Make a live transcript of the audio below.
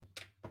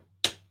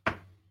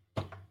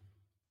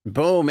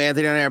Boom,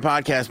 Anthony on Air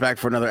podcast back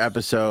for another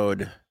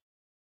episode.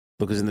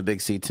 Look who's in the big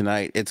seat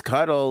tonight. It's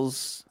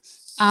Cuddles.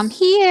 I'm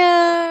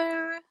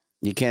here.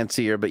 You can't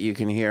see her, but you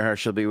can hear her.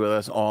 She'll be with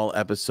us all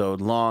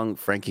episode long.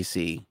 Frankie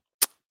C.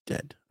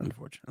 dead,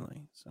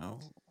 unfortunately. So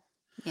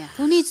Yeah,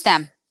 who needs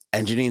them?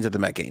 and Janine's at the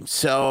Met game.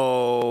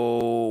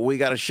 So we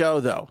got a show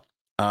though.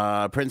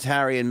 Prince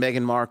Harry and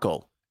Meghan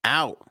Markle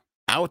out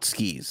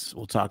skis.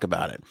 We'll talk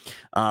about it.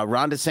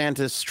 Ron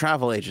DeSantis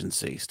travel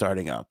agency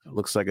starting up.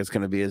 Looks like it's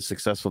going to be a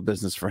successful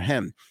business for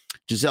him.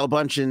 Gisele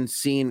Bündchen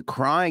seen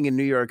crying in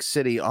New York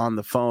City on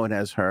the phone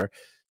as her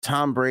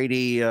Tom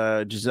Brady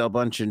Gisele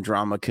Bündchen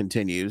drama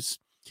continues.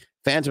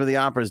 Phantom of the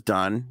Opera is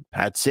done.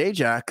 Pat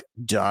Sajak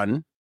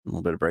done. A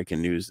little bit of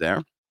breaking news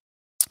there.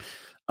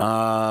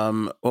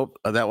 That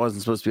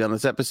wasn't supposed to be on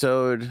this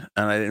episode,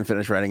 and I didn't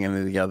finish writing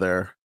any of the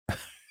other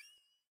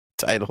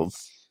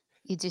titles.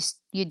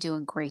 You're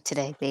doing great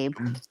today, babe.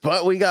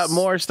 But we got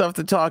more stuff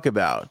to talk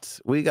about.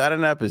 We got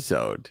an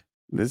episode.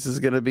 This is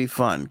going to be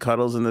fun.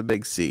 Cuddles in the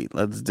big seat.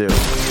 Let's do it.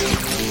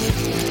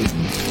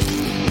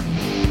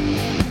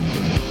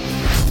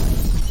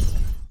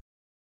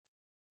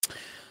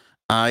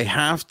 I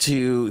have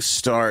to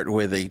start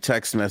with a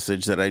text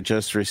message that I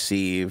just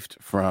received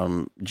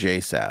from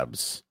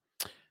JSabs,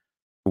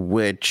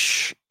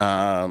 which,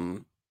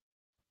 and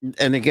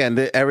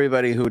again,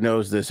 everybody who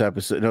knows this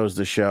episode, knows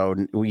the show,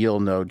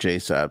 you'll know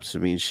JSabs. I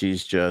mean,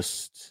 she's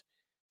JSabs,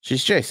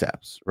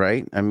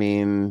 right? I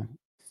mean,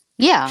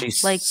 yeah,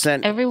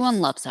 everyone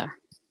loves her.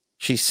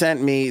 She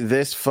sent me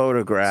this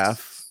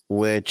photograph,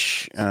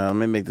 which let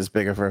me make this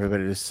bigger for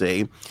everybody to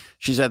see.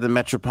 She's at the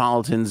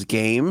Metropolitans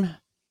game.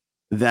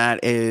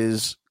 That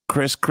is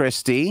Chris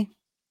Christie.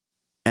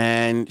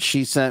 And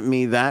she sent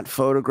me that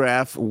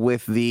photograph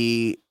with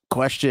the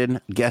question,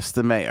 guess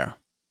the mayor.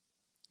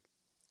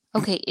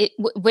 Okay.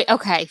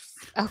 Okay.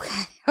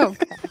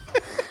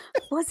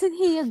 Wasn't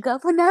he a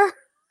governor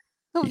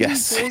of New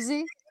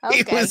Jersey?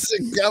 Okay. He was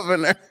a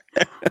governor.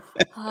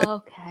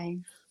 Okay.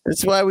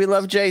 That's why we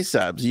love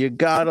JSabs. You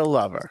gotta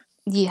love her.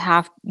 You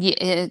have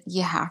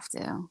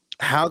to.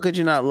 How could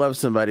you not love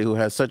somebody who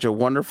has such a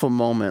wonderful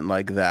moment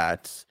like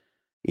that?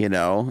 You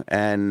know,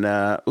 and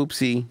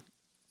oopsie,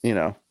 you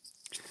know,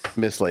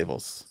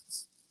 mislabels.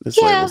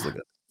 Mislabels are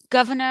good.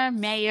 Governor,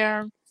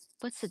 mayor.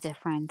 What's the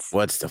difference?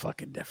 What's the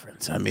fucking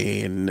difference? I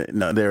mean,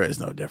 no, there is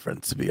no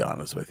difference, to be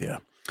honest with you.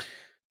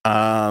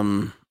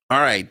 All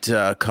right,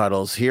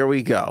 Cuddles, here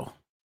we go.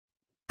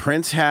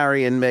 Prince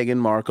Harry and Meghan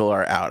Markle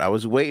are out. I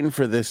was waiting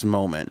for this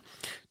moment.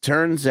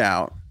 Turns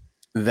out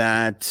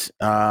that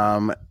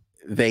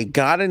they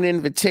got an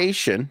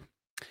invitation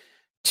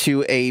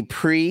to a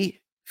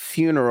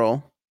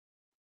pre-funeral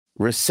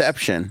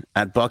reception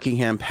at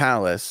Buckingham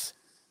Palace.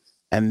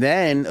 And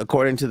then,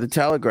 according to the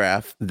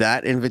Telegraph,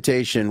 that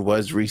invitation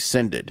was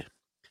rescinded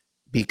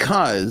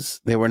because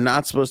they were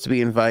not supposed to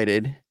be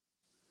invited.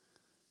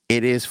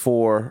 It is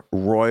for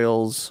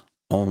royals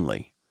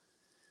only.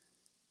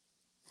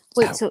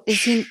 Wait, ouch. So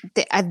is he?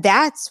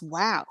 That's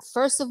wow.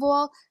 First of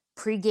all,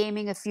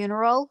 pre-gaming a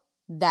funeral,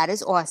 that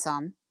is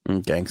awesome.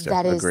 Gangster.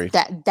 That is Agreed.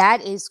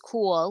 that is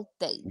cool.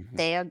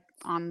 They are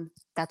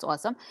that's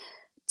awesome.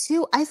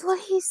 Two, I thought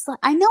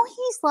I know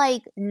he's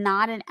like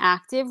not an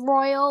active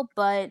royal,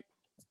 but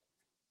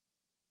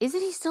isn't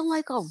he still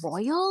like a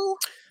royal?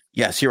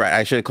 Yes, you're right.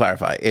 I should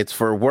clarify. It's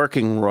for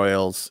working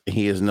royals.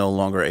 He is no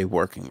longer a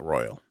working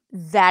royal.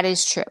 That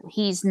is true.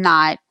 He's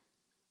not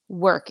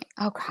working.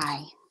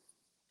 Okay.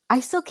 I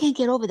still can't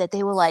get over that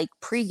they were like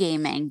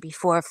pre-gaming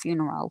before a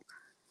funeral.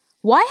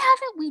 Why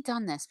haven't we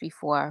done this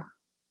before?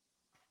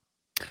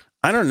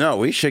 I don't know.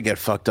 We should get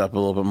fucked up a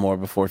little bit more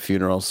before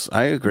funerals.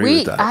 I agree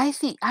with that. I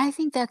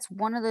think that's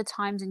one of the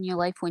times in your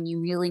life when you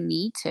really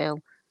need to.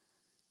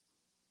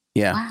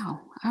 Yeah.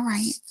 Wow. All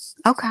right.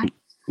 Okay.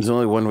 There's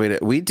only one way to.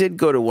 We did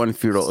go to one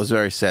funeral. It was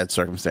very sad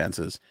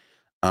circumstances.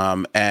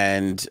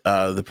 And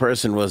the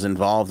person was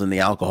involved in the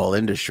alcohol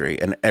industry,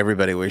 and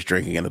everybody was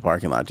drinking in the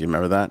parking lot. Do you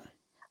remember that?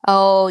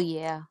 Oh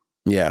yeah.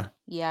 Yeah.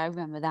 Yeah, I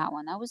remember that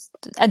one. That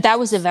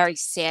was a very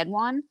sad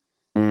one.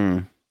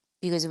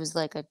 Because it was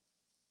like a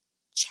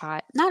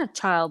child, not a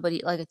child, but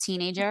like a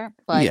teenager.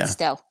 But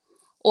still,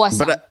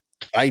 awesome. But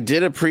I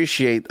did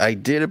appreciate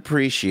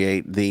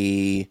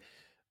the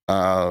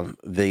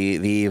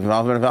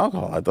involvement of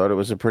alcohol. I thought it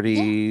was a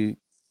pretty,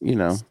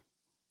 it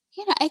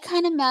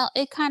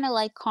kind of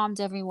like calmed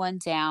everyone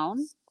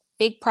down.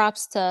 Big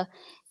props to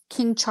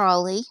King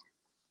Charlie.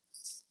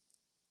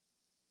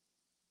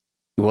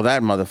 Well,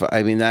 that motherfucker.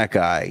 I mean, that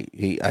guy.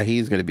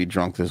 He's going to be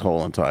drunk his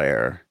whole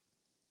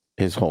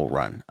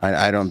run.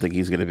 I don't think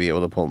he's going to be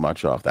able to pull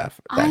much off that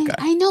guy.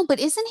 I know, but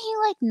isn't he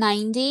like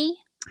 90?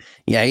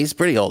 Yeah, he's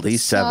pretty old.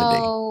 He's 70.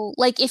 So,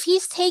 like, if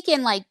he's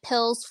taking like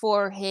pills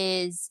for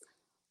his,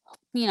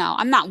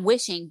 I'm not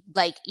wishing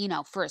like,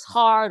 for his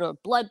heart or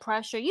blood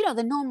pressure,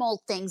 the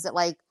normal things that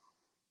like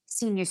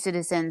senior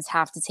citizens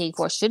have to take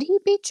for. Should he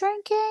be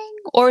drinking?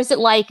 Or is it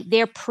like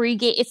their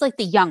pre-game? It's like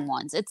the young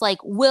ones. It's like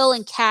Will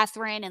and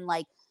Catherine and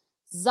like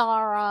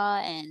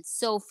Zara and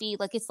Sophie.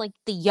 Like, it's like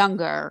the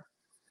younger,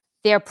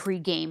 they're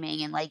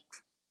pre-gaming and like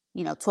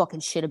talking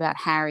shit about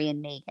Harry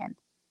and Meghan.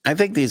 I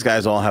think these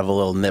guys all have a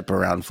little nip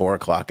around 4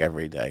 o'clock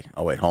every day.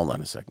 Oh wait, hold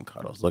on a second,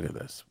 Cuddles. Look at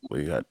this.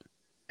 We got.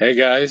 Hey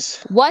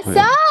guys, What's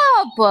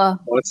up?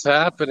 what's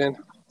happening?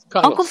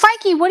 Uncle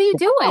Frankie, what are you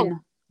doing?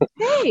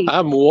 Hey,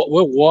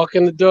 We're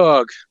walking the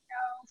dog.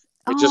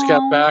 We just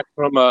got Oh. back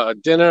from a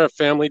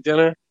family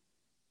dinner,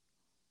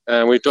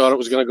 and we thought it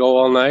was going to go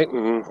all night,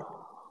 and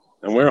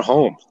we're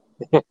home.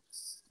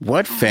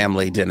 What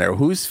family dinner?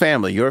 Whose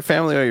family? Your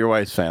family or your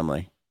wife's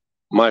family?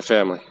 My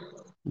family.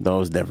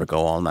 Those never go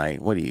all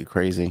night. What are you,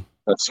 crazy?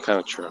 That's kind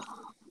of true.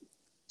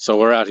 So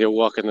we're out here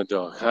walking the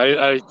dog.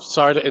 I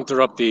sorry to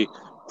interrupt the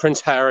Prince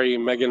Harry,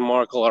 Meghan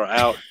Markle are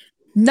out.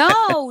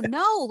 No,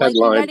 like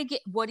you Headline. gotta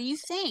get. What do you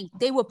think?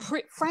 They were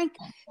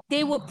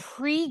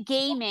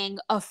pre-gaming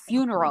a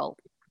funeral.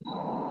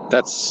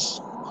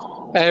 That's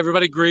hey,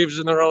 everybody grieves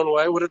in their own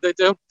way. What did they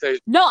do?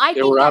 No, I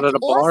They think were out that's at a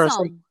bar or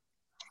awesome.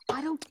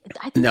 I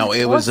think No, that's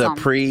it was a awesome.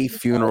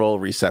 pre-funeral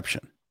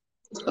reception.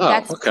 Oh,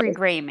 That's okay.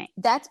 pre-gaming.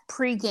 That's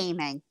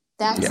pre-gaming.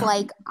 That's Yeah.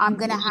 like I'm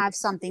gonna have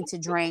something to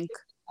drink.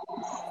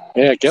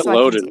 Yeah, get So I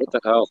can loaded. do- What the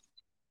hell?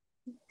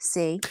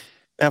 See,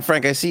 Now,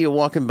 Frank, I see you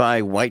walking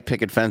by white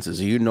picket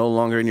fences. Are you no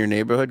longer in your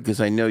neighborhood? Because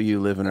I know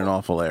you live in an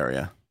awful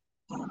area.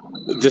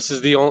 This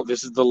is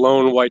the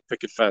lone white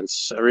picket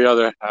fence. Every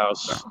other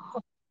house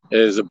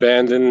is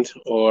abandoned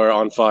or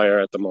on fire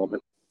at the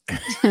moment.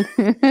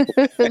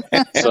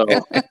 So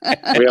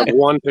we have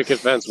one picket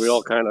fence we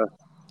all kind of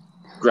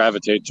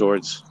gravitate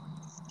towards.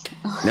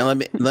 Now,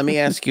 let me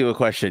ask you a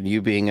question.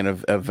 You being in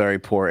a very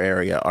poor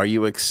area, are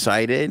you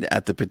excited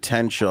at the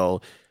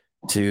potential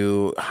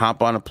to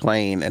hop on a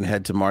plane and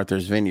head to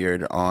Martha's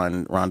Vineyard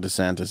on Ron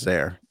DeSantis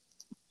Air?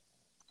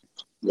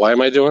 Why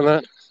am I doing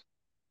that?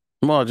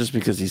 Well, just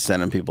because he's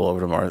sending people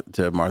over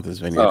to Martha's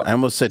Vineyard. Oh. I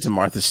almost said to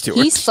Martha Stewart.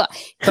 he's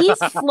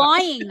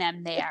flying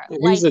them there,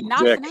 He's like a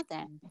not dick. for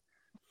nothing.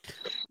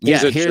 Yeah,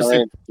 He's a here's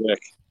giant dick.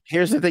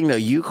 here's the thing though.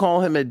 You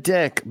call him a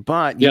dick,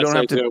 but you Yes, don't I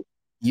have to. do.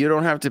 You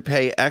don't have to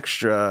pay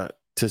extra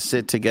to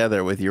sit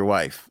together with your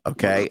wife.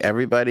 Okay,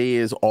 everybody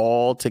is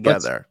all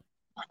together.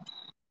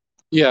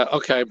 Yeah,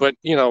 okay, but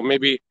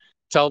maybe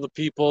tell the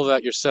people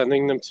that you're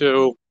sending them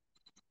to,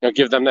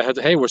 give them the heads.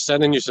 Hey, we're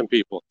sending you some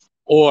people,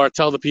 or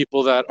tell the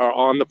people that are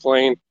on the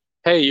plane,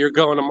 hey, you're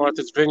going to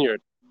Martha's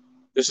Vineyard.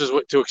 This is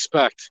what to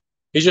expect.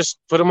 He just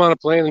put them on a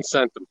plane and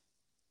sent them.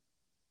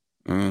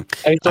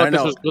 Mm. And he I thought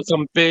this know. was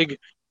some big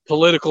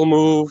political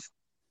move.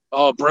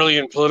 Oh,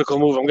 brilliant political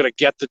move! I'm going to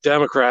get the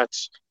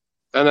Democrats,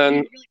 and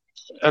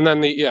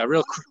then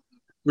the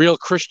real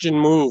Christian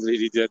move that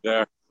he did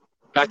there.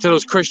 Back to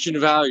those Christian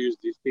values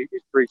he's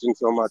preaching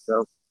so much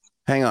of.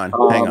 Hang on.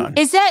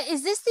 Is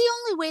this the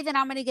only way that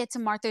I'm going to get to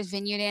Martha's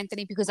Vineyard,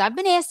 Anthony? Because I've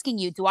been asking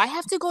you, do I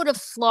have to go to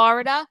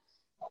Florida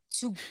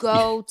to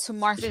go to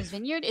Martha's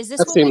Vineyard? Is this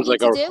That what we seems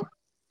need like to do?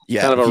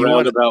 Yeah, Kind of if a you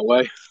want roundabout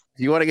way.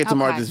 to get to Okay.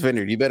 Martha's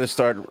Vineyard, you better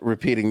start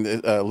repeating,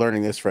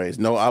 learning this phrase.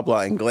 No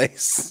habla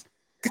inglés.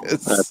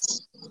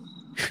 'Cause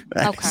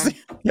Okay.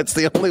 that's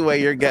the only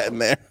way you're getting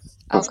there.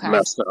 That's Okay.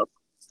 messed up.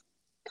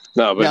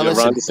 No, but Now,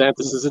 Ron listen.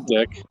 DeSantis is a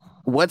dick.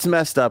 What's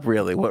messed up,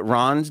 really? What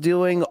Ron's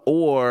doing,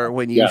 or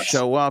when you Yes.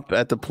 show up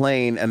at the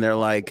plane and they're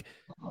like,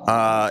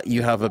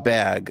 you have a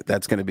bag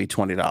that's going to be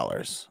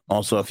 $20.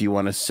 Also, if you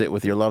want to sit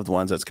with your loved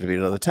ones, that's going to be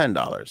another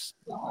 $10.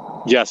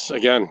 Yes,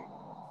 again.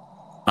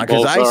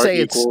 Because Both I are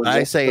say equal.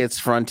 it's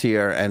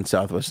Frontier and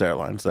Southwest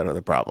Airlines that are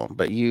the problem,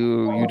 but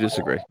you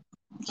disagree.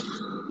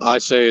 I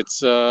say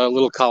it's a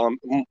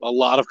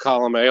lot of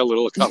column A, a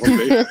little of column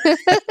B.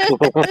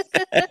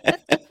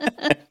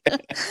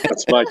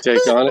 That's my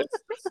take on it.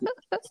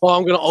 Oh,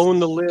 I'm going to own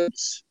the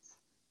lids.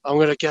 We're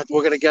going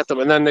to get them.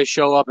 And then they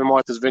show up in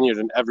Martha's Vineyard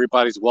and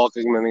everybody's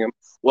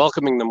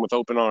welcoming them with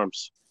open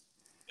arms.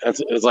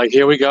 It's like,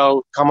 here we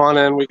go. Come on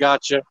in. We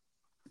got you.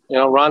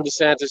 Ron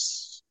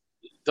DeSantis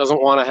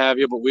doesn't want to have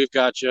you, but we've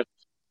got you.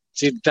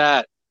 See,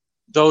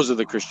 those are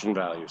the Christian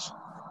values.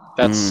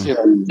 That's,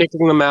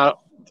 kicking them out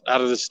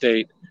of the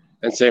state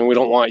and saying, we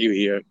don't want you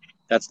here.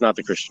 That's not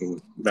the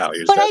Christian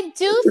values. But I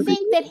do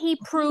think that he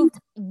proved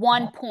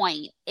one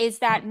point, is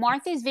that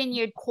Martha's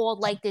Vineyard called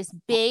like this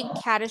big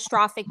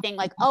catastrophic thing,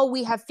 like, oh,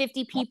 we have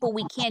 50 people,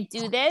 we can't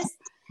do this.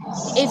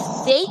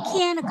 If they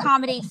can't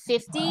accommodate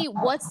 50,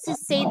 what's to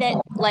say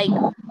that like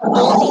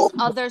all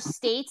these other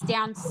states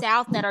down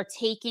south that are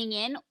taking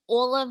in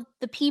all of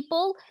the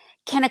people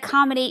can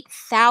accommodate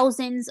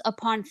thousands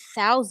upon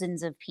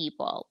thousands of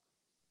people?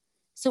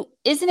 So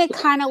isn't it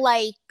kind of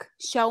like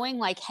showing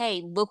like,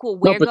 hey, look what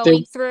we're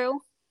going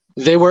through?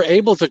 They were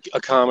able to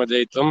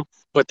accommodate them,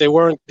 but they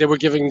were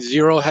giving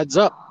zero heads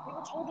up.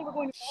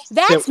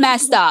 That's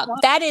messed up.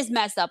 That is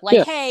messed up.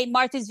 Like, hey,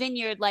 Martha's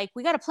Vineyard, like,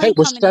 we got a plane Hey,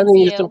 we're coming sending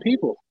into you some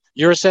people.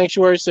 You're a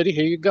sanctuary city.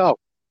 Here you go.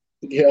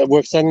 Yeah,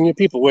 we're sending you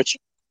people, which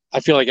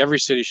I feel like every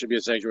city should be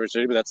a sanctuary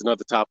city, but that's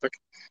another topic.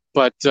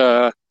 But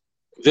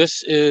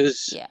this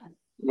is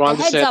Ron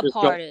the heads up DeSantis.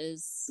 part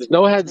is There's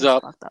no heads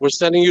up. We're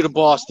sending you to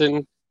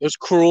Boston. It was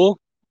cruel.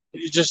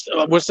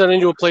 We're sending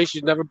you to a place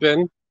you've never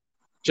been,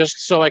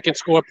 just so I can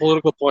score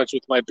political points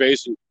with my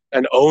base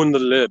and own the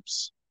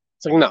libs.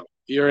 It's like, no,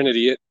 you're an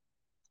idiot.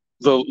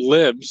 the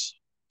libs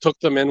took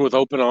them in with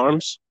open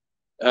arms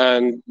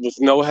and with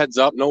no heads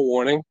up, no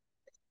warning,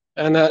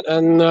 and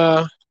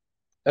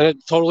it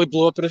totally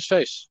blew up in his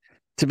face.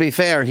 To be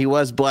fair, he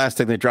was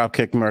blasting the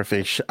Dropkick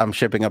Murphy "I'm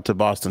shipping up to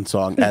Boston"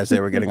 song as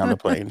they were getting on the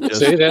plane.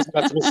 See,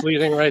 that's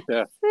misleading right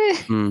there.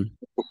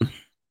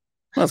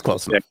 That's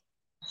close enough.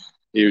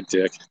 You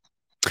dick.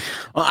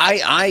 Well,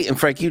 and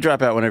Frank, you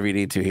drop out whenever you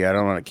need to here. I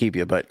don't want to keep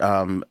you, but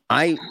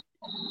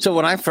so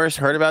when I first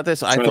heard about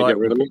this, I thought, to get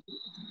rid of me?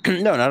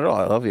 No, not at all.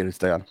 I love you to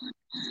stay on.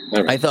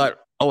 Right. I thought,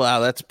 oh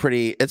wow, it's a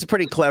pretty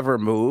clever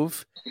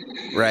move,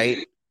 right?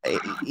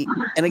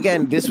 And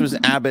again, this was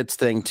Abbott's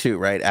thing too,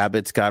 right?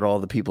 Abbott's got all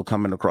the people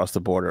coming across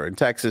the border in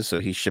Texas, so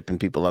he's shipping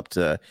people up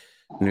to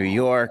New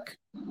York.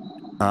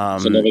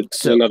 Another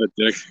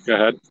dick. Go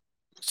ahead.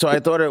 So I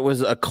thought it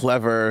was a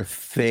clever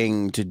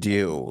thing to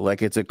do.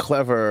 Like it's a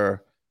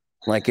clever,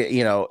 like,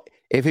 you know,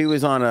 if he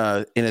was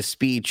in a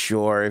speech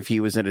or if he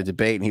was in a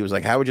debate and he was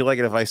like, how would you like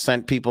it if I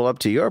sent people up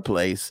to your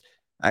place?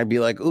 I'd be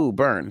like, ooh,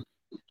 burn.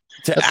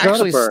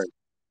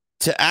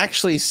 To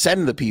actually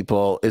send the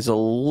people is a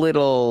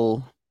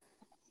little.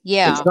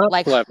 Yeah. It's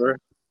not clever.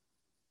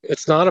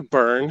 It's not a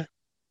burn.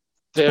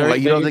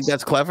 You don't think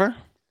that's clever?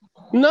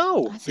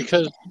 No,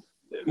 because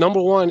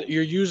number one,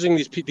 you're using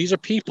these are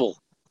people.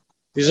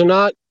 These are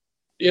not,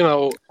 you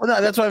know. Well,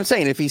 no, that's what I'm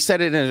saying. If he said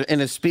it in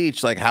a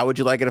speech, like, how would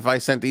you like it if I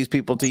sent these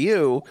people to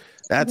you?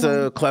 That's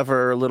a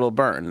clever little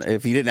burn.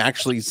 If he didn't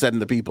actually send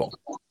the people.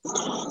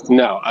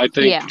 No, I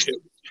think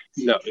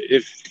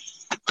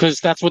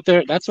because that's what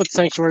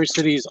sanctuary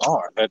cities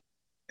are. That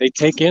they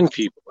take in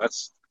people.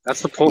 That's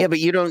the point. Yeah, but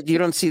you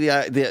don't see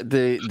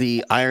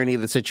the irony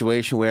of the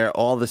situation where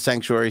all the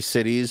sanctuary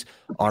cities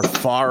are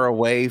far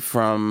away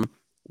from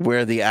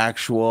where the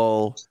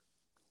actual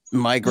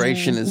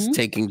migration is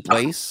taking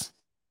place.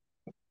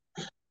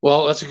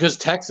 Well, that's because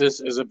Texas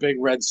is a big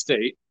red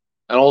state,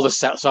 and all the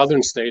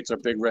southern states are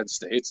big red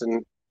states.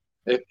 And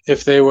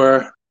if they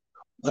were,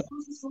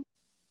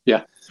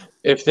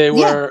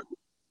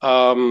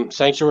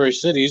 sanctuary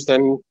cities,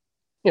 then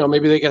you know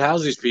maybe they could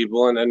house these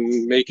people and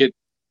then make it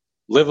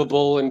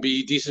livable and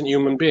be decent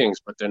human beings,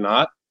 but they're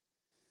not.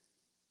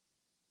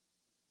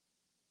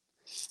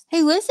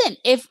 Hey, listen,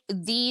 if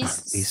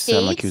these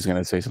sound like he was going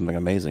to say something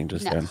amazing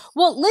just then.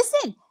 Well,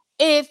 listen,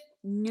 if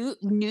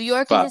New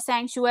York is a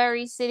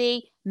sanctuary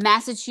city,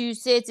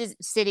 Massachusetts is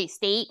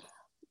state.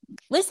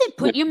 Listen,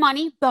 put your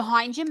money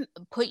behind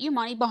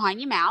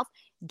your mouth,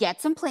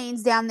 get some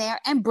planes down there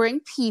and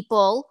bring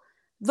people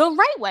the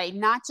right way,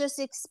 not just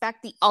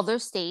expect the other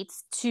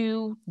states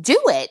to do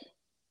it.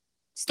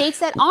 States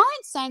that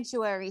aren't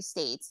sanctuary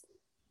states.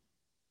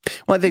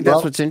 Well, I think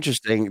that's what's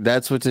interesting.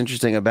 That's what's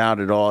interesting about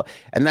it all,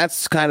 and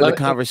that's kind of the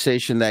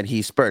conversation that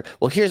he spurred.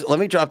 Well, let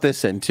me drop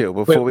this in too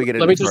before we get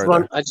into. Let me just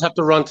run. I just have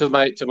to run to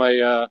my. I'm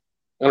going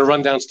to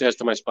run downstairs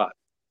to my spot.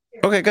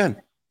 Okay, good.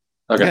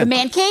 Okay. The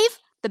man cave.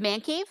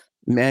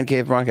 Man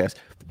cave broadcast.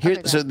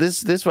 So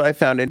this is what I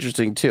found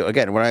interesting too.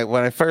 Again,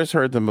 when I first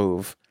heard the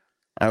move,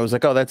 I was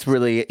like, oh, that's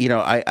really, you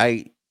know,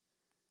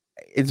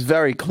 it's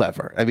very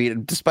clever. I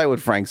mean, despite what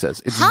Frank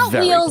says, it's Hot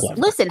very Wheels.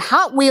 Clever. Listen,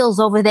 Hot Wheels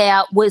over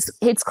there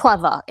it's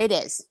clever. It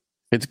is.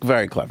 It's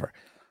very clever.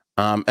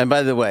 And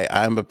by the way,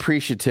 I'm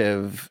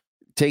appreciative,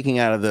 taking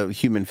out of the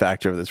human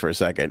factor of this for a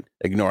second,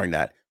 ignoring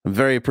that. I'm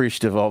very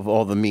appreciative of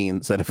all the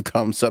memes that have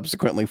come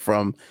subsequently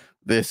from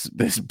this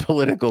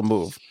political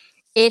move.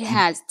 It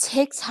has.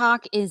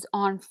 TikTok is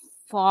on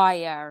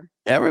fire.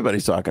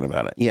 Everybody's talking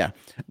about it. Yeah.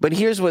 But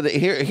here's what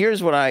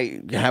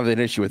I have an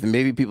issue with. And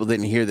maybe people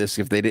didn't hear this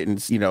if they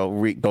didn't, you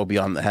know, go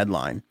beyond the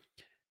headline.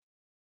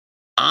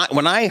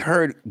 When I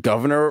heard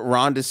Governor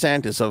Ron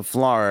DeSantis of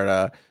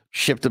Florida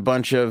shipped a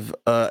bunch of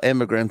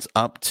immigrants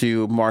up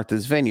to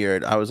Martha's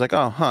Vineyard, I was like,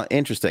 oh,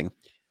 interesting.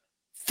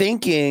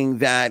 Thinking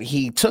that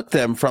he took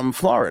them from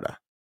Florida.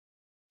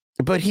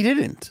 But he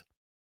didn't.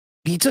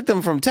 He took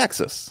them from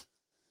Texas.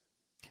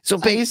 So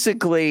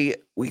basically,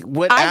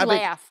 I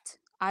laughed,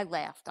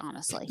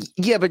 honestly.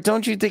 Yeah, but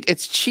don't you think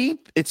it's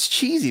cheap? It's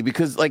cheesy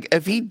because, like,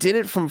 if he did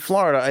it from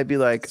Florida, I'd be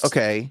like,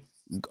 okay,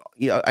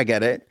 yeah, I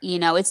get it. You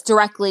know, it's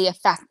directly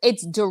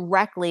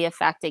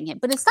affecting him,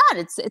 but it's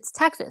not. It's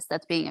Texas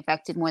that's being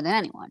affected more than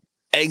anyone.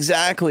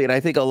 Exactly, and I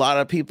think a lot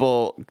of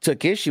people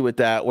took issue with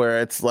that,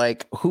 where it's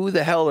like, who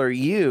the hell are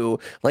you?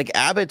 Like,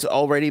 Abbott's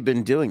already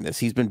been doing this.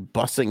 He's been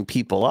busing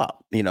people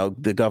up. You know,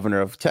 the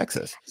governor of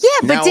Texas. Yeah,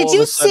 but now, did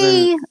you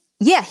see?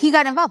 Yeah, he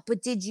got involved.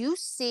 But did you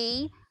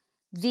see?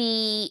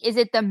 Is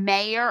it the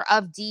mayor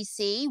of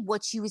DC,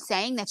 what she was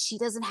saying, that she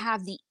doesn't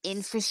have the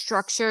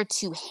infrastructure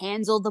to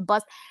handle the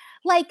bus?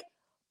 Like,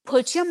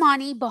 put your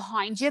money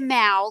behind your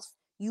mouth.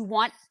 You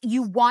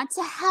want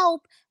to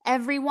help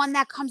everyone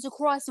that comes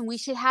across, and we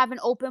should have an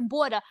open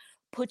border.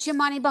 Put your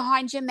money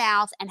behind your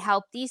mouth and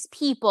help these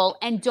people,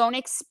 and don't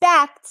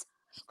expect,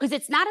 because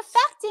it's not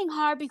affecting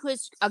her,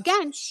 because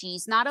again,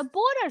 she's not a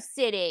border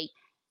city.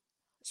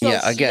 So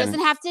she doesn't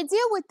have to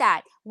deal with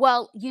that.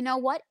 Well, you know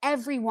what?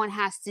 Everyone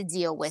has to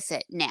deal with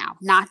it now.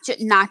 Not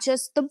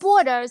just the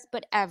borders,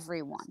 but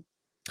everyone.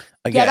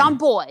 Get on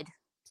board.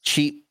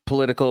 Cheap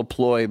political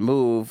ploy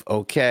move,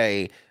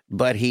 okay.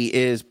 but he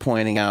is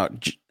pointing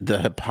out the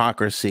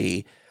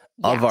hypocrisy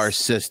of our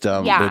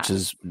system, which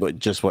is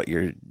just what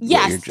you're.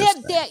 Yes, what you're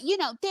just there,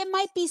 there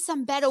might be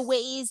some better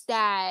ways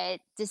that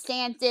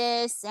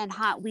DeSantis and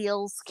Hot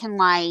Wheels can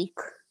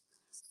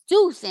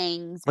do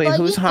things. Wait, but,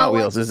 who's Hot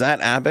Wheels? Is that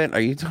Abbott? Are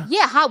you talking?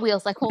 Yeah, Hot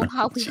Wheels. I call him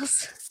Hot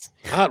Wheels.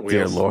 Hot Wheels.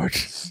 Dear Lord.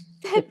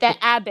 That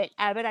Abbott,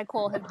 I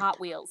call him Hot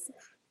Wheels.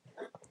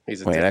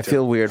 Wait, I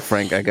feel weird,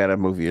 Frank. I gotta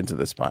move you into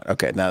the spot.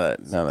 Okay, now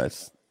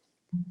that's.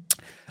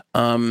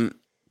 But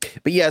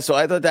yeah, so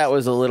I thought that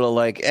was a little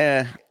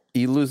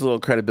you lose a little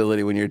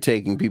credibility when you're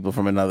taking people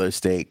from another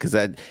state because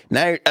that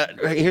now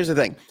here's the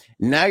thing.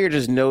 Now you're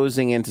just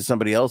nosing into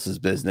somebody else's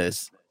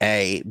business.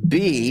 A,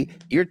 B,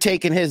 you're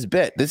taking his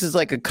bit. This is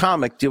like a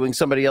comic doing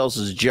somebody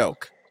else's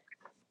joke.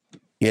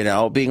 You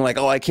know, being like,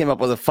 oh, I came up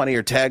with a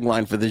funnier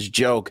tagline for this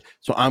joke,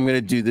 so I'm going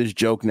to do this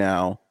joke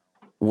now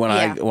when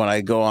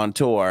I go on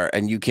tour,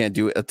 and you can't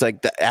do it. It's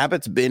like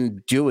Abbott's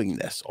been doing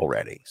this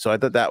already. So I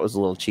thought that was a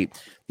little cheap.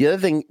 The other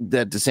thing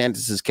that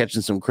DeSantis is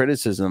catching some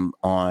criticism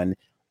on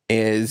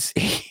is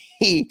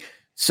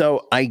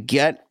so I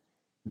get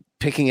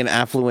picking an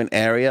affluent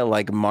area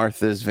like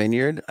Martha's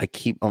Vineyard. I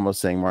keep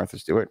almost saying Martha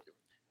Stewart,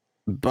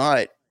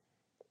 but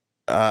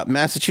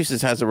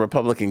Massachusetts has a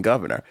Republican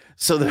governor.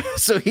 So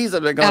he's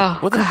up there going,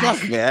 what the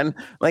fuck, man?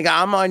 Like,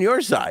 I'm on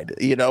your side.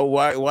 You know,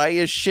 why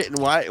is shit and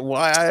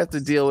why I have to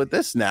deal with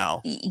this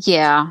now?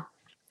 Yeah.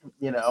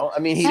 You know, I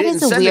mean, that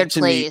is a weird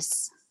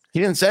place. He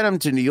didn't send him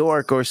to New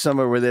York or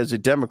somewhere where there's a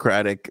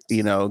Democratic,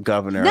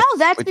 governor. No,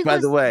 that's which, by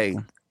the way,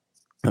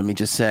 let me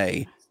just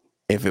say,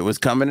 if it was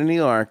coming to New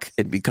York,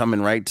 it'd be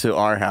coming right to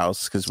our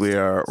house because we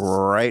are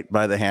right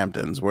by the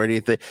Hamptons. Where do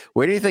you think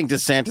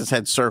DeSantis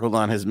had circled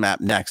on his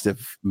map next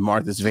if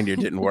Martha's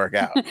Vineyard didn't work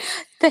out?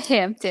 The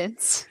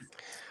Hamptons.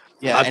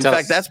 Yeah, in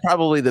fact, that's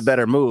probably the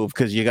better move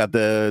because you got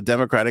the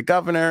Democratic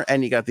governor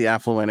and you got the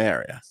affluent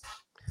area.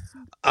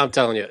 I'm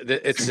telling you,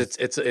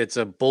 it's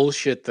a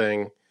bullshit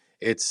thing.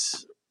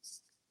 It's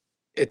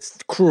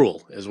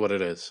cruel, is what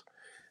it is.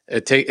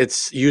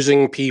 It's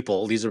using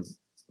people. These are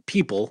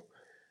people.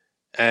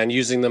 And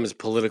using them as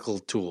political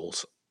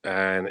tools,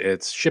 and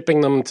it's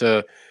shipping them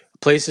to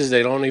places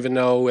they don't even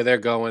know where they're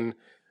going.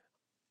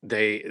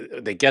 They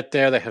get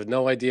there, they have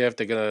no idea if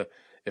they're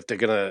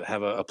gonna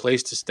have a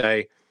place to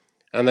stay,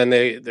 and then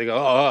they go,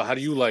 oh, how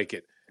do you like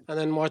it? And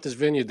then Martha's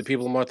Vineyard, the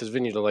people of Martha's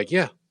Vineyard are like,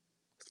 yeah,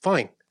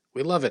 fine,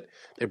 we love it.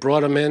 They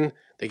brought him in,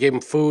 they gave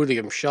him food, they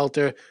gave him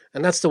shelter,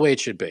 and that's the way it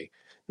should be.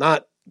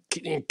 Not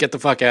get the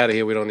fuck out of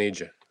here, we don't need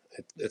you.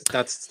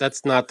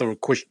 That's not the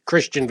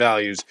Christian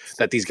values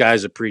that these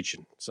guys are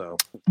preaching. So,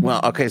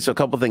 well, okay. So a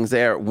couple things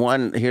there.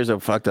 One, here's a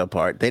fucked up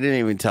part. They didn't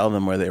even tell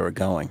them where they were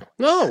going.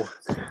 No,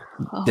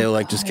 they were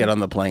like, just get on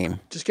the plane.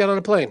 Just get on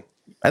a plane.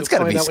 That's got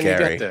to be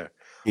scary. When you get there.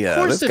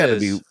 Yeah,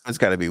 that's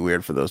got to be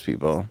weird for those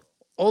people.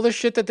 All the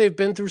shit that they've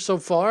been through so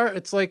far.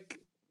 It's like,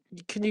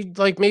 can you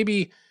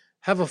maybe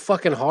have a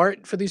fucking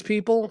heart for these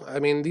people? I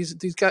mean, these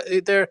guys,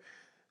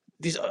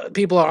 these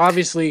people are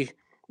obviously.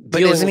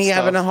 But isn't he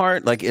having a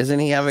heart? Like, isn't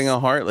he having a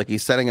heart? Like,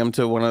 he's sending them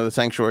to one of the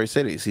sanctuary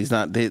cities. He's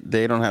not.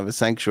 They don't have a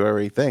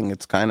sanctuary thing.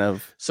 It's kind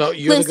of. So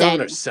you're the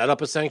governor. Set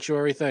up a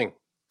sanctuary thing.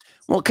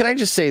 Well, can I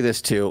just say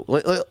this too?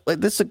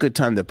 This is a good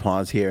time to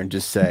pause here and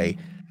just say,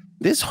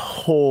 this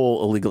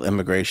whole illegal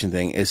immigration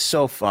thing is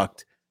so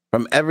fucked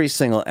from every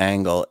single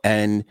angle,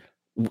 and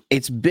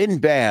it's been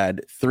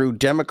bad through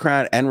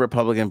Democrat and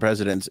Republican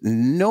presidents.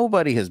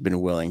 Nobody has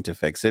been willing to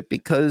fix it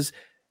because.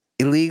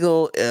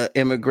 Illegal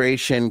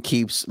immigration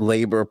keeps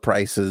labor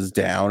prices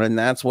down, and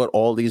that's what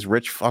all these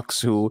rich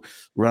fucks who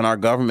run our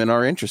government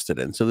are interested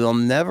in. So they'll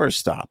never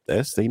stop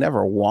this. They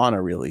never want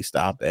to really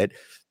stop it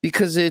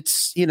because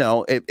it's,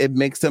 it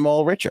makes them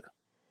all richer.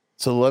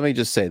 So let me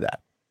just say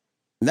that.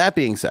 That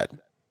being said,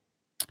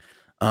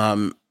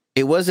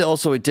 it was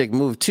also a dick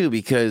move too,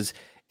 because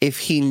if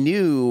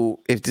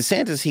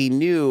DeSantis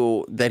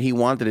knew that he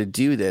wanted to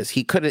do this,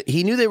 he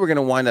knew they were going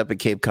to wind up at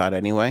Cape Cod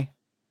anyway.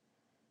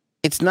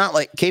 It's not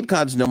like Cape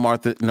Cod's no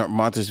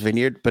Martha's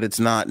Vineyard, but it's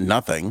not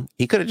nothing.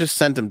 He could have just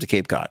sent him to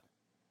Cape Cod.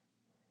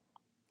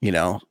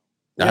 Yeah.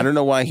 I don't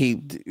know why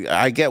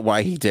I get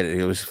why he did it.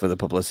 It was for the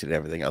publicity and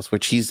everything else,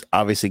 which he's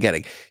obviously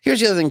getting. Here's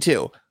the other thing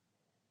too.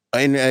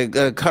 And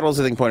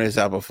Cuddles, I think, pointed this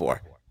out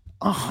before.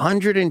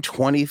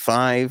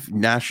 125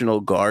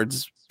 National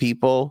Guards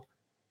people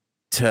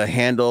to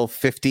handle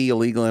 50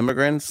 illegal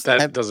immigrants.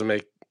 That doesn't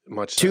make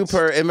much sense. 2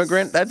 per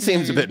immigrant. That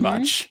seems a bit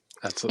much.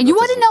 And you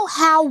want to know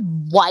how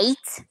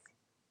white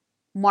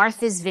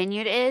Martha's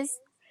Vineyard is?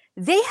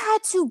 They had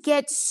to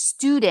get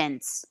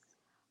students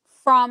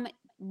from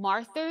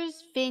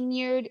Martha's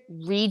Vineyard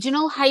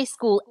Regional High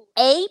School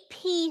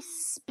AP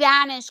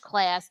Spanish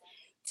class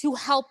to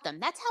help them.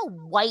 That's how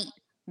white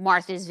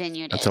Martha's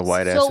Vineyard is. That's a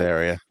white ass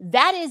area.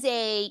 That is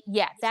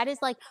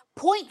like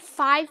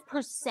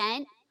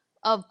 0.5%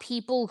 of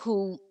people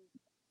who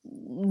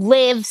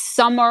live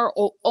somewhere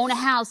or own a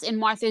house in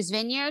Martha's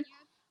Vineyard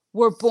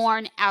were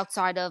born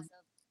outside of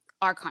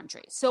our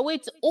country. So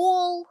it's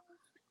all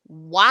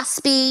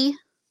waspy,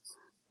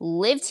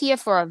 lived here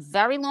for a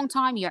very long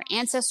time. Your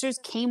ancestors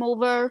came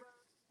over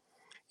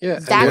Yeah,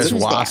 and That's There's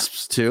who's there.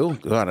 wasps too.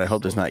 God, I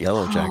hope there's not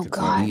yellow Oh jackets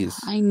on God, these.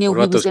 I knew what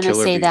he about was those going to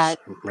killer say bees? that.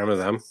 Remember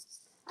them?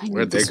 I knew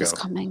Where'd they this was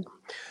go? coming.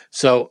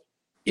 So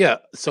yeah,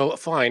 so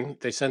fine.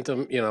 They sent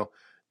them.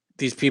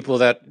 These people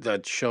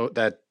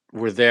that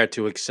were there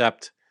to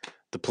accept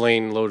the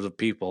plane loads of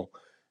people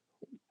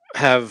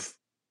have,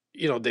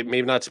 they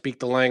may not speak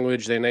the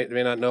language. They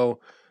may not know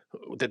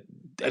that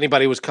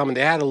anybody was coming.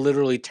 They had to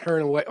literally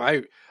turn away.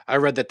 I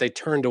read that they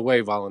turned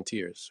away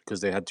volunteers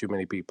because they had too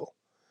many people.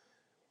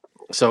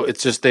 So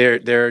it's just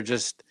they're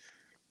just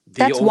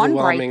the That's one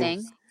bright overwhelming.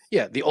 thing.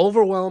 Yeah, the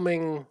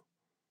overwhelming.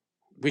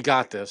 We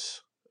got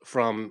this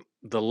from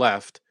the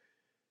left,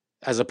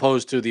 as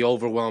opposed to the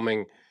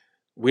overwhelming.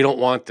 We don't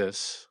want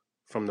this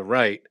from the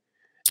right.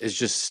 Is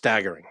just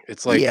staggering.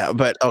 It's like, Yeah,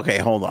 but okay,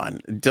 hold on.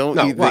 Don't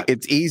No, you what? think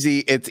it's easy?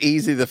 It's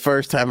easy the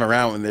first time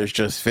around when there's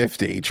just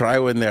 50. Try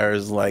when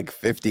there's like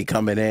 50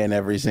 coming in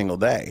every single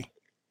day.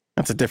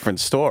 That's a different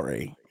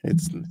story.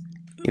 It's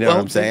what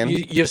I'm saying?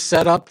 You're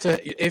set up to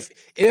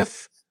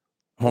if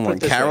Hold put on. it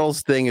this way.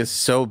 Carol's thing is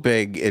so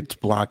big it's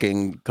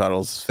blocking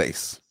Cuddle's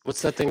face.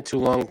 What's that thing? Too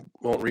long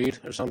won't read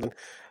or something.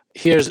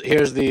 Here's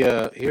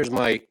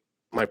my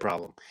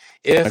problem.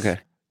 If Okay.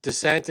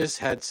 DeSantis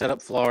had set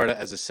up Florida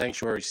as a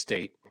sanctuary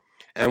state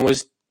and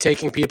was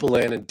taking people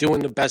in and doing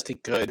the best he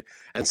could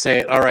and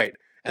saying, all right,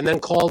 and then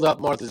called up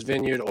Martha's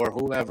Vineyard or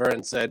whomever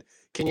and said,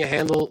 can you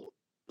handle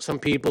some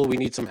people? We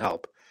need some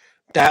help.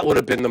 That would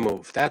have been the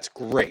move. That's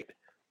great.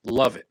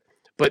 Love it.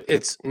 But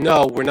it's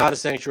no, we're not a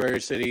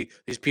sanctuary city.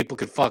 These people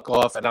could fuck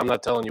off, and I'm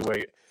not telling you where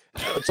you.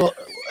 So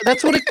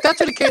that's what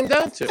it came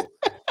down to.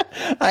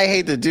 I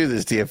hate to do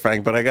this to you,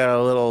 Frank, but I got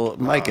a little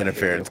mic I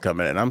interference hate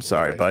coming in. I'm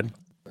sorry, Okay. bud.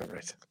 All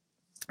right.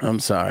 I'm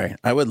sorry.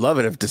 I would love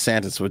it if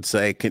DeSantis would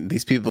say,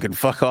 these people can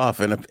fuck off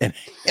in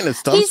a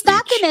stump He's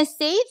not speech. going to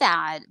say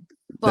that.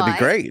 But That'd be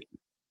great.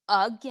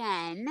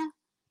 again,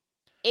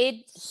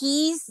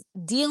 he's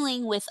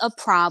dealing with a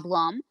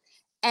problem,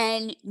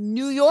 and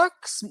New York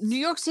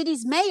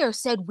City's mayor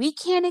said we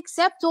can't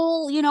accept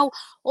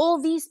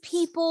all these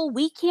people.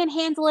 We can't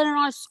handle it in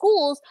our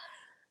schools.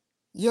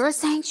 You're a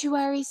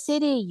sanctuary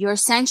city. You're a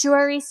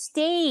sanctuary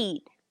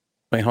state.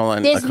 Wait, hold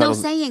on. There's no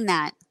saying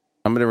that.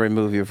 I'm going to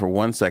remove you for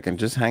 1 second.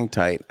 Just hang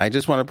tight. I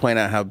just want to point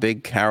out how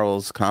big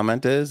Carol's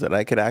comment is that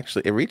I could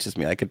actually, it reaches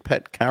me. I could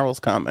pet Carol's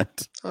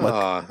comment. Look.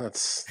 Ah,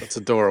 that's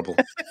adorable.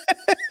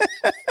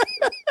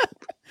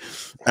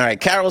 All right.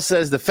 Carol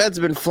says the Fed's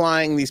been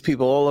flying these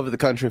people all over the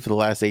country for the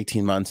last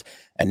 18 months,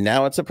 and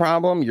now it's a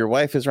problem. Your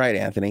wife is right,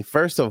 Anthony.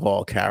 First of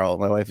all, Carol,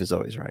 my wife is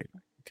always right.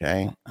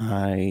 Okay.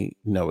 I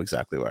know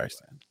exactly where I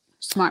stand.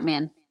 Smart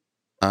man.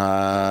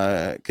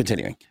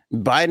 Continuing.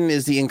 Biden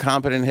is the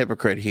incompetent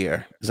hypocrite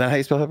here. Is that how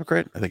you spell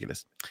hypocrite? I think it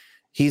is.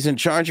 He's in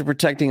charge of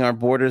protecting our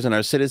borders and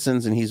our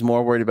citizens, and he's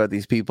more worried about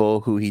these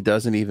people who he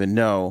doesn't even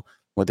know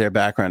what their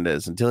background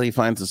is. Until he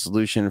finds a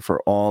solution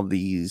for all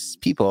these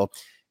people,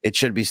 it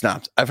should be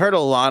stopped. I've heard a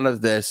lot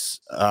of this,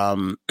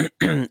 and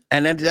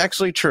it's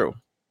actually true.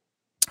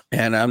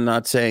 And I'm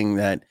not saying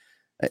that.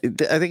 I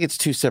think it's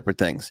two separate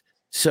things.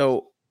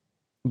 So,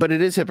 but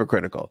it is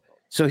hypocritical.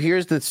 So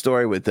here's the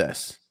story with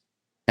this.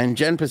 And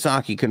Jen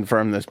Psaki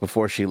confirmed this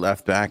before she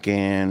left back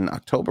in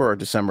October or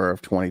December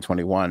of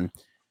 2021.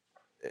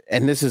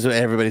 And this is what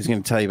everybody's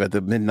going to tell you about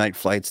the midnight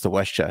flights to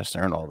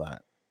Westchester and all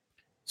that.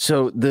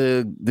 So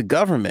the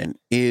government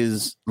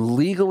is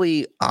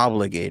legally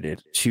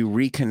obligated to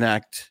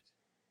reconnect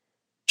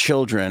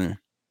children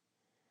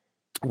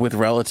with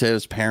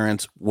relatives,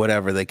 parents,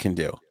 whatever they can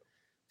do.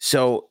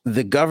 So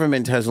the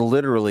government has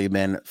literally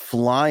been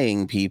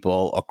flying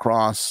people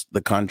across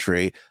the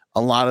country,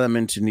 a lot of them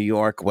into New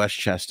York,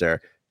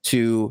 Westchester,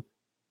 to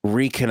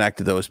reconnect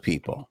those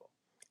people.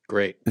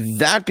 Great.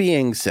 That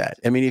being said,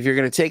 I mean, if you're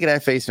going to take it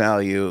at face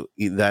value,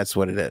 that's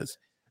what it is.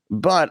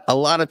 But a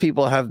lot of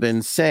people have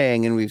been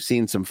saying, and we've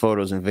seen some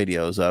photos and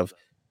videos of,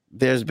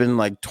 there's been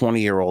like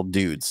 20-year-old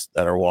dudes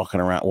that are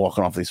walking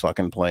off these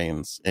fucking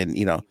planes. And,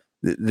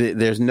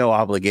 there's no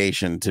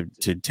obligation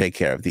to take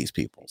care of these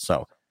people.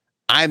 So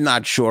I'm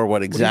not sure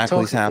what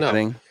exactly is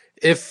happening. No.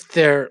 If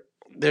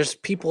there's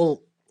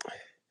people,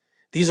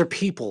 these are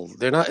people.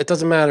 They're not. It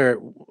doesn't matter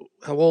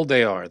how old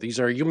they are. These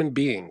are human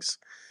beings.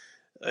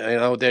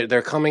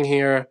 They're coming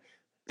here.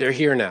 They're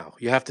here now.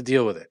 You have to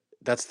deal with it.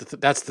 That's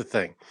the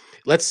thing.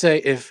 Let's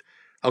say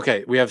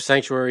we have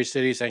sanctuary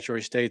cities,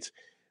 sanctuary states.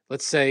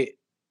 Let's say,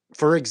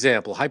 for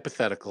example,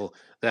 hypothetical,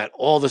 that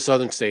all the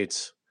southern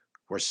states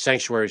were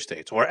sanctuary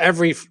states, or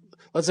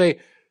let's say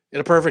in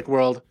a perfect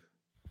world,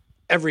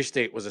 every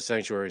state was a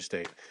sanctuary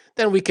state.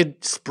 Then we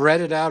could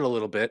spread it out a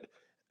little bit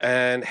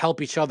and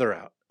help each other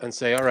out and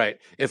say, all right,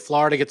 if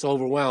Florida gets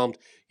overwhelmed,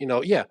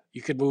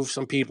 you could move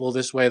some people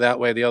this way, that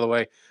way, the other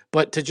way.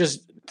 But to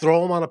just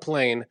throw them on a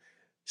plane,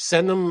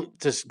 send them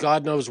to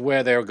God knows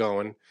where they're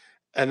going,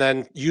 and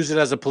then use it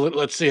as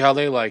let's see how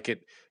they like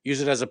it,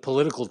 use it as a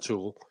political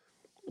tool,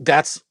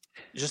 that's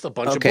just a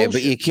bunch of bullshit.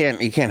 But you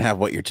can't have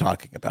what you're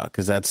talking about,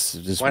 because that's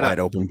just wide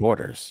open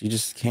borders. You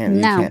just can't.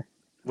 No. You can't.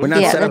 We're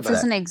not set that up for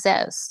doesn't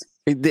exist.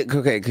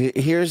 Okay,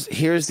 here's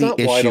It's the not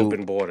issue. wide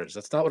open borders.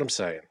 That's not what I'm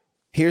saying.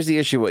 here's the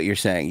issue. What you're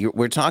saying,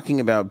 we're talking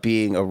about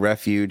being a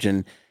refuge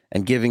and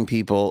giving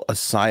people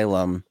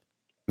asylum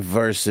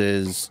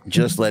versus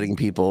just letting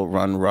people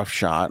run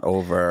roughshod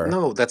over.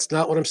 No, that's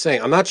not what I'm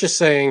saying. I'm not just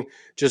saying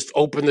just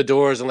open the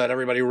doors and let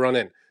everybody run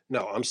in.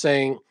 No, I'm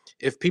saying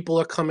if people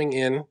are coming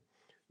in,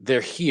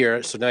 they're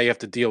here, so now you have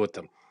to deal with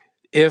them.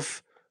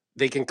 If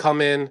they can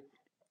come in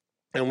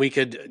and we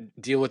could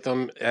deal with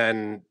them,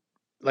 and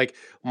like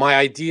my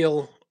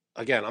ideal,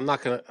 again, I'm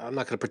not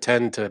gonna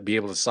pretend to be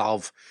able to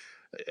solve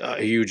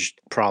a huge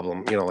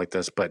problem, like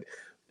this, but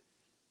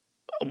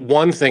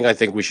one thing I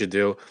think we should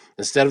do,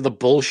 instead of the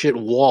bullshit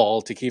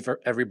wall to keep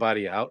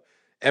everybody out,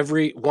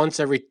 every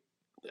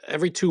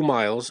 2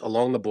 miles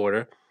along the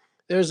border,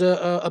 there's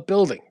a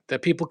building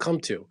that people come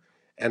to,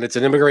 and it's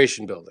an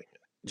immigration building,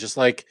 just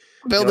like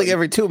building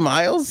every 2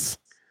 miles.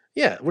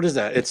 Yeah, what is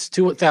that? It's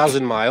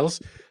 2,000 miles.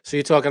 So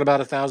you're talking about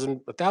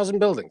 1,000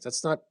 buildings.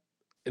 That's not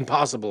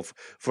impossible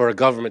for a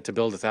government to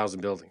build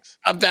 1,000 buildings.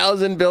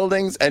 1,000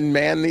 buildings and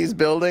man these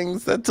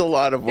buildings. That's a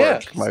lot of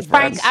work, my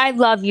friend. Frank, I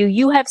love you.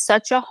 You have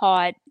such a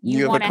heart.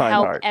 You want to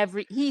help heart.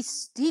 He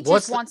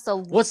just wants to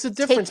what's the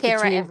difference take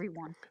care of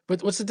everyone.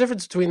 But what's the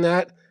difference between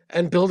that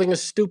and building a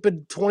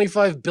stupid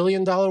 $25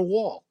 billion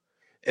wall?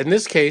 In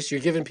this case, you're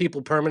giving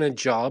people permanent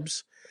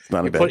jobs. It's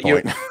not a bad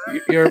point.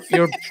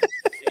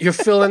 You're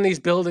filling these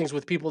buildings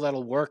with people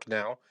that'll work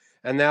now,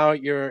 and now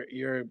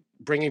you're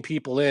bringing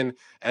people in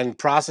and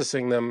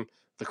processing them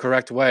the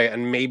correct way,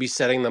 and maybe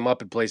setting them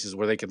up in places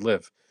where they could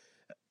live.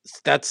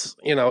 That's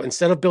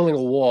instead of building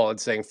a wall and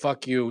saying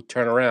 "fuck you,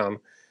 turn around,"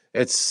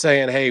 it's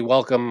saying, "Hey,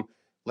 welcome.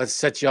 Let's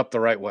set you up the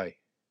right way."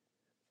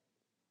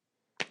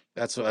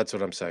 That's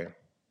what I'm saying.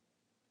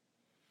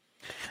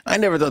 I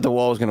never thought the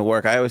wall was going to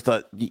work. I always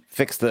thought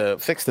fix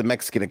the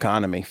Mexican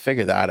economy,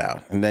 figure that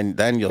out, and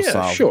then you'll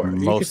solve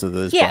most of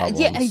those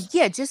problems.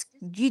 Just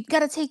you got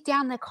to take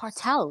down the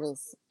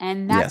cartels,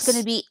 and that's going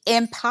to be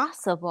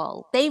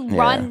impossible. They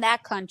run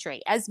that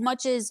country. As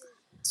much as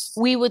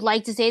we would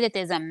like to say that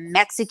there's a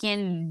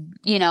Mexican,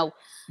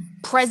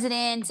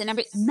 president and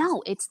everything,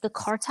 no, it's the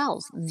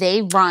cartels.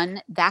 They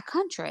run that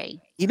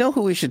country. You know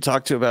who we should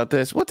talk to about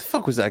this? What the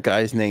fuck was that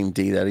guy's name,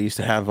 D, that I used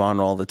to have on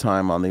all the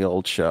time on the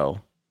old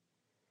show?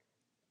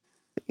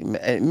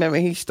 Remember,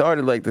 he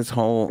started like this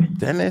whole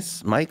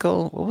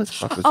Michael. What was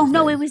his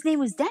name? His name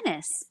was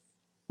Dennis.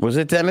 Was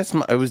it Dennis?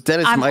 It was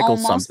Dennis Michael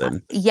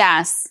something.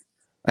 Yes.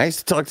 I used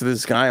to talk to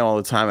this guy all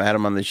the time. I had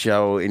him on the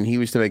show, and he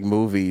used to make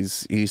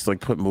movies. He used to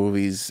put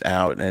movies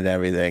out and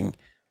everything.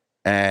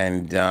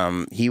 And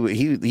he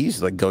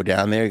used to go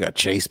down there. He got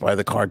chased by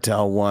the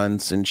cartel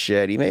once and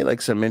shit. He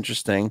made some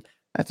interesting.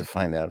 I have to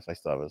find out if I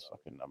still have his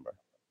fucking number.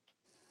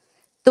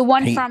 The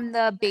one from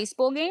the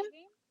baseball game?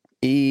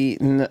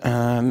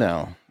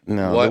 No.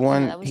 What? The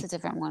one, that was a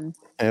different one.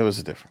 It was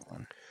a different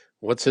one.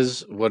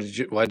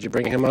 Why'd you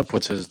bring him up?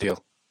 What's his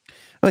deal?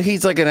 Well,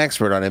 he's an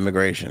expert on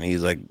immigration.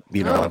 He's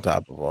on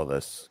top of all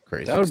this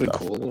crazy stuff. That would be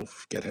cool. We'll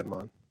get him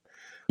on.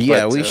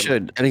 Yeah, we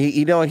should. And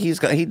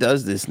he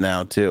does this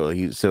now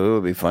too. So it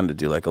would be fun to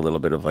do a little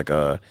bit of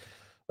a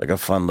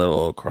fun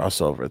little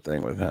crossover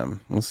thing with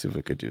him. Let's see if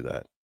we could do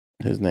that.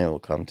 His name will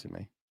come to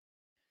me.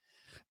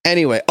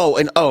 Anyway,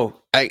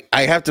 I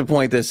have to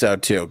point this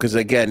out too, because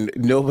again,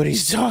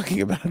 nobody's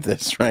talking about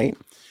this, right?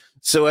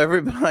 So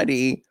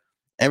everybody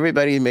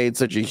made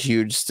such a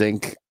huge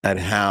stink at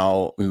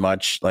how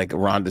much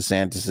Ron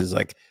DeSantis is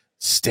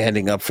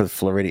standing up for the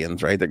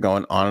Floridians, right? They're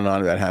going on and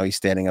on about how he's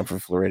standing up for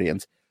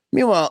Floridians.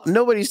 Meanwhile,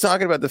 nobody's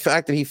talking about the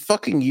fact that he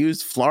fucking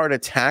used Florida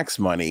tax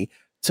money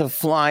to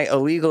fly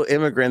illegal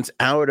immigrants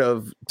out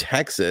of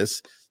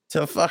Texas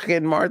to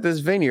fucking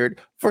Martha's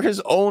Vineyard for his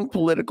own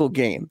political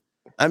gain.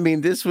 I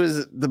mean, this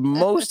was the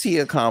most he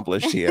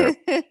accomplished here.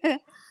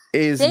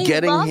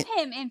 They love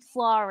him in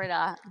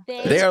Florida.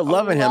 They are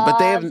loving him, but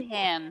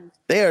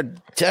they are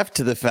deaf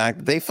to the fact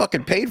that they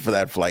fucking paid for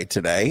that flight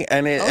today,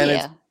 and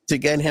it's to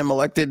get him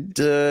elected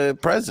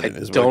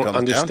president. I don't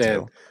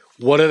understand.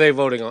 What are they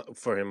voting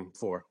for him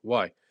for?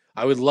 Why?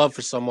 I would love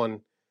for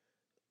someone,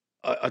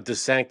 a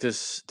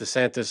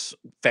DeSantis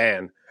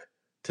fan,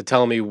 to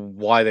tell me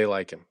why they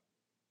like him.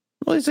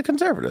 Well, he's a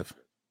conservative.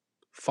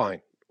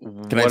 Fine.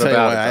 Can I tell you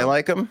why I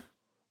like him?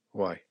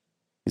 Why?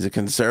 He's a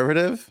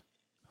conservative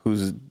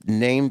whose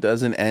name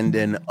doesn't end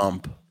in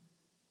ump.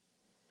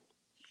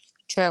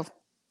 True.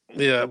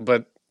 Yeah,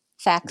 but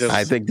facts.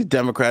 I think the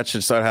Democrats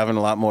should start having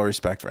a lot more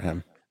respect for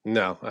him.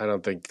 No, I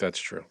don't think that's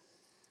true.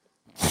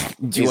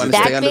 Do you want to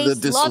stay under the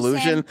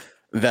disillusion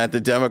that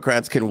the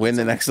Democrats can win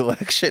the next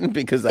election?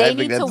 Because I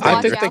think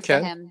they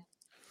can.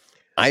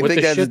 I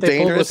think that's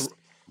dangerous.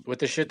 With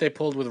the shit they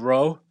pulled with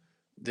Roe,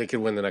 they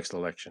could win the next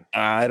election.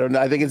 I don't know.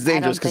 I think it's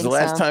dangerous because the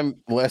last time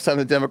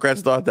the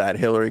Democrats thought that,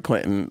 Hillary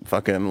Clinton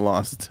fucking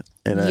lost.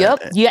 They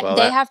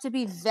have to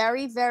be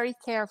very, very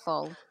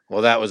careful.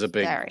 Well, that was a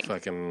big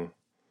fucking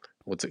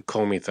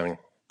Comey thing.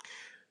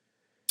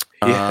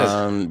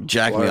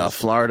 Jack me off.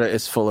 Florida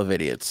is full of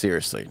idiots.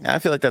 Seriously, I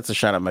feel like that's a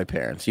shot at my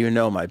parents.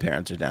 My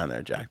parents are down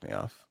there. Jack me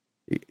off.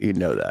 You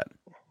know that.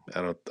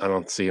 I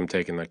don't see him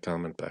taking that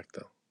comment back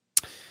though.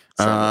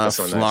 That's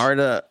so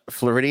nice.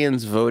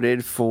 Floridians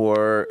voted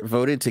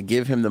to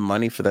give him the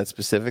money for that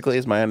specifically,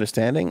 is my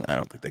understanding. I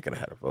don't think they could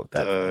have had a vote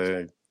that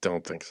I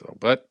don't think so,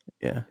 but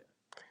yeah.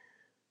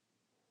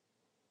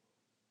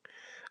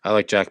 I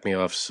like Jack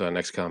Meoff's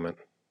next comment.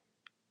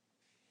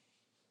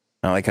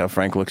 I like how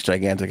Frank looks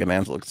gigantic and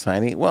Ans looks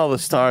tiny. Well, the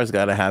star's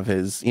got to have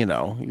his,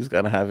 he's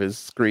got to have his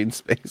screen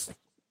space.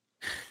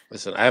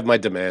 Listen, I have my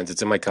demands.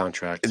 It's in my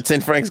contract. It's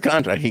in Frank's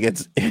contract. He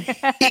gets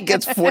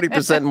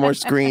 40% more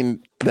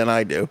screen than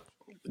I do.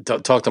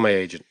 Talk to my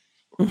agent.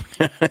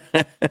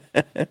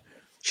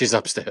 She's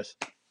upstairs.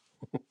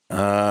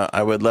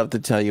 I would love to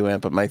tell you,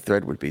 Ant, but my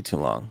thread would be too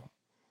long.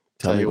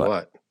 Tell you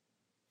what.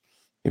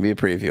 Give me a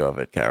preview of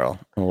it, Carol,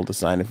 and we'll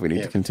decide if we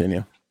need to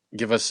continue.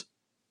 Give us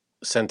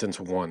sentence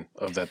 1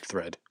 of that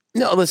thread.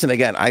 No, listen,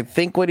 again, I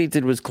think what he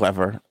did was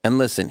clever. And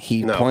listen,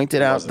 he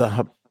pointed out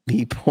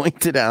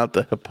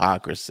the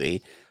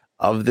hypocrisy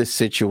of this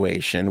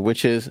situation,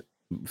 which is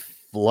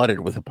flooded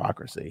with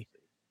hypocrisy.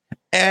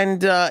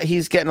 And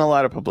he's getting a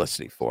lot of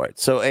publicity for it.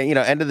 So,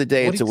 end of the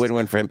day, it's a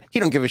win-win for him. He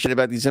don't give a shit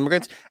about these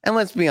immigrants. And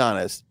let's be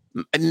honest,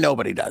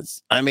 nobody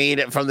does. I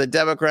mean, from the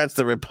Democrats,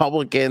 the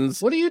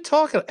Republicans. What are you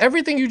talking about?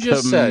 Everything you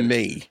just said.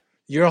 Me.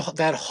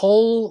 That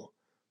whole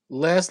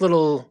last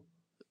little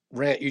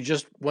rant you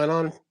just went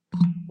on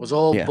was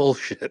all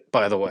bullshit,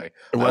 by the way.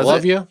 I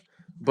love you,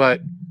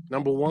 but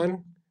number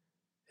 1,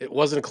 it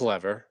wasn't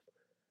clever.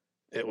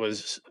 It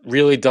was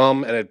really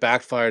dumb, and it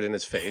backfired in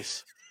his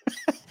face.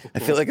 I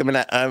feel like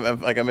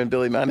I'm in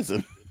Billy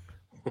Madison.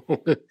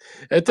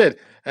 It did,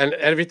 and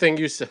everything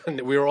you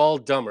said, we were all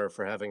dumber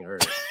for having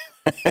heard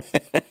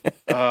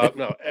it.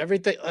 No,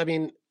 everything. I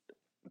mean,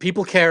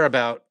 people care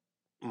about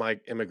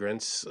my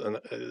immigrants, and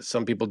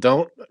some people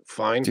don't.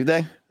 Fine, do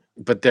they?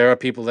 But there are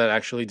people that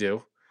actually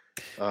do.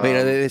 Wait,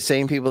 are they the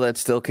same people that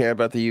still care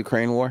about the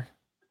Ukraine war?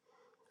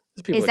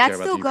 Is that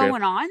still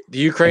going on? The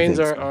Ukrainians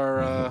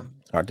are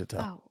hard to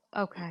tell.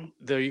 Oh, okay.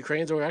 The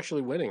Ukrainians are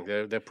actually winning.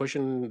 They're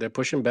pushing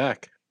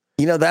back.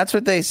 That's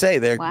what they say.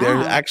 They're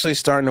actually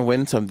starting to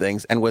win some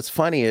things. And what's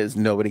funny is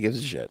nobody gives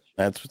a shit.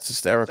 That's what's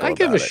hysterical. I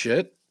give a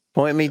shit.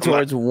 Point me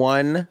towards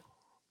one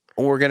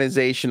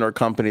organization or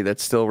company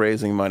that's still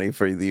raising money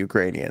for the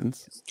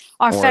Ukrainians.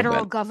 Our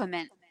federal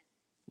government.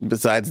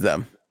 Besides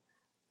them.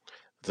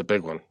 It's a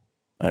big one.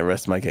 I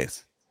rest my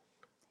case.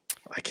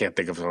 I can't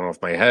think of one off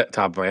my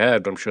top of my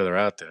head, but I'm sure they're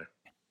out there.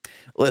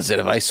 Listen,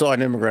 if I saw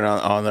an immigrant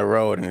on the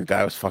road and the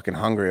guy was fucking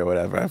hungry or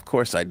whatever, of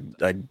course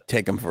I'd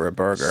take him for a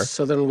burger.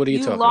 So then what are you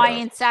talking about? You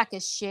lying sack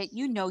of shit.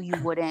 You know you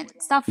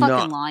wouldn't. Stop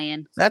fucking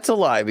lying. That's a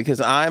lie because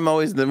I'm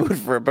always in the mood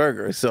for a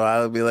burger. So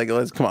I'll be like,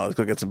 let's go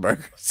get some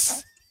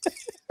burgers.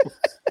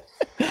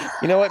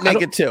 You know what?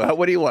 Make it 2.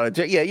 What do you want?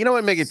 Yeah, you know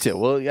what? Make it 2.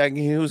 Well,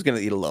 who's going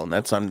to eat alone?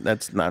 That's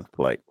not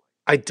polite.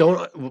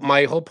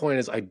 My whole point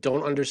is I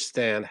don't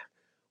understand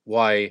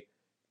why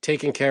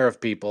taking care of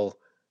people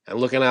and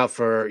looking out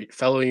for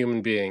fellow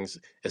human beings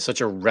is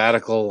such a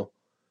radical,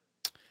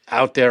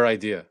 out there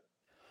idea.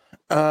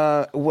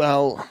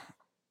 Well,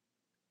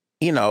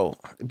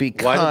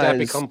 because why did that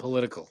become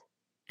political?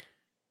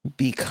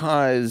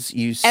 Because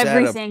you said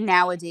everything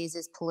nowadays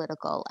is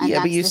political, and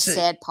that's the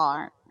sad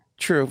part.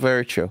 True,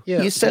 very true.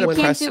 Yeah, you said you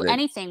can't do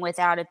anything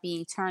without it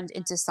being turned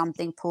into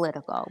something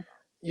political.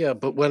 Yeah,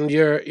 but when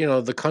you're,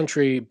 the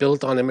country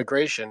built on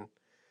immigration,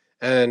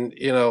 and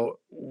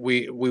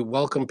we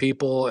welcome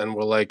people, and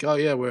we're like, oh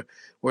yeah,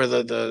 we're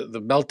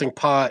the melting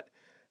pot.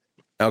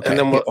 Okay, and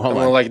then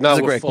we're like, no,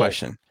 that's a great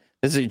question.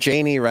 This is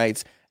Janie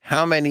writes,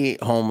 how many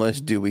homeless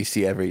do we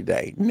see every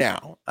day?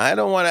 Now, I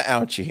don't want to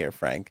out you here,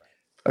 Frank,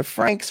 but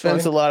Frank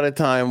spends a lot of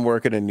time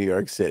working in New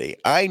York City.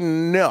 I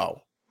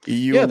know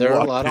there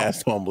are a lot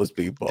of homeless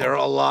people. There are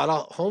a lot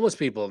of homeless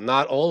people.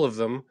 Not all of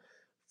them,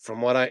 from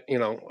what I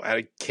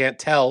can't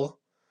tell,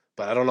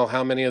 but I don't know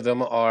how many of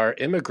them are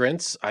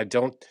immigrants.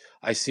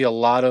 I see a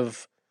lot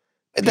of.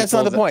 That's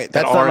not the point.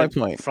 That's not my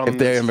point. If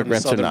they're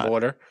immigrants or not.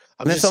 Border.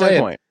 That's not my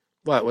point.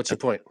 What? What's your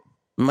point?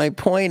 My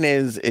point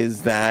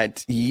is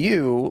that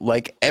you,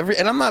 like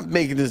and I'm not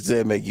making this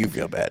to make you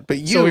feel bad, but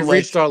you. So we've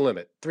reached our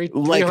limit.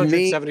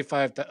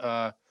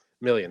 375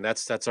 million.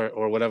 That's our,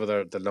 or whatever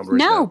the number is.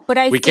 No, but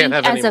I we think can't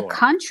have as a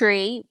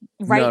country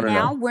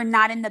now, we're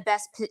not in the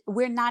best.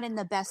 We're not in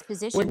the best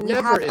position. We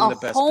have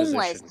a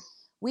homeless. Position.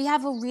 We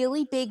have a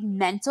really big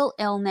mental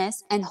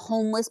illness and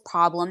homeless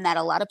problem that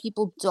a lot of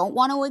people don't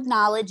want to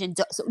acknowledge. And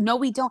no,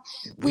 we don't.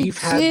 We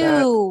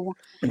do.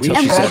 And it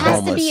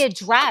has to be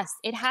addressed.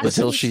 It has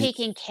to be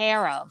taken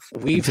care of.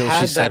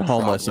 Until she said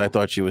homeless, and I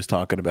thought she was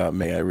talking about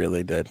me. I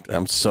really did.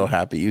 I'm so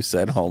happy you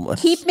said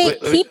homeless. Keep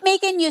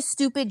making your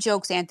stupid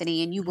jokes,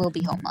 Anthony, and you will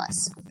be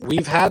homeless.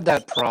 We've had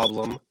that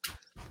problem.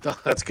 Oh,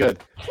 that's good.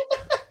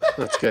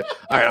 That's good.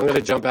 All right, I'm going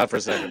to jump out for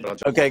a second.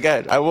 But okay,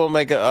 good. I will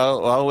make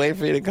I'll wait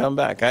for you to come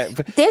back.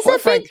 There's a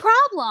big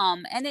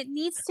problem, and it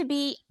needs to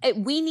be.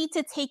 We need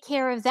to take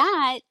care of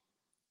that,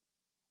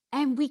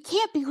 and we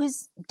can't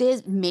because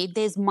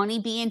there's money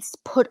being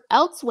put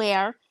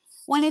elsewhere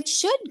when it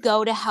should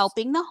go to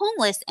helping the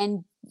homeless.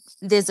 And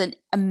there's a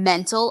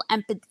mental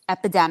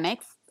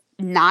epidemic,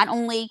 not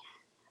only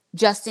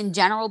just in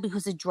general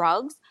because of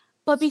drugs,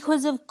 but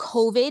because of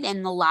COVID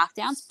and the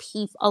lockdowns,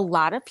 a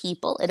lot of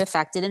people it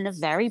affected in a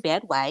very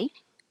bad way.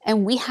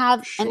 And we have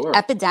an Sure.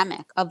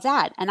 epidemic of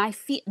that. And I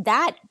feel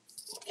that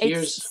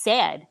Here's it's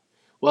sad.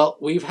 Well,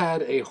 we've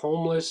had a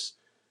homeless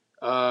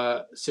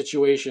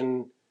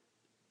situation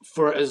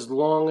for as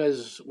long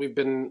as we've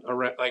been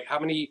around. Like how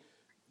many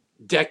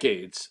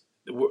decades?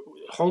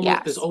 Homeless.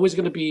 There's Yes. always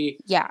going to be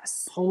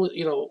Yes. homeless.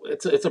 You know,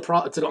 it's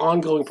an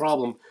ongoing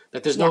problem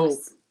that there's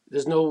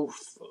no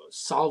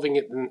solving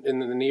it in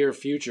the near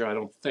future. I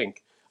don't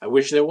think. I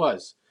wish there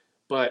was,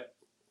 but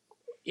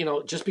you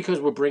know, just because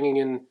we're bringing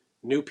in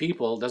new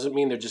people doesn't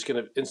mean they're just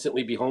going to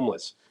instantly be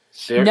homeless.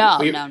 No.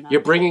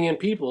 You're bringing in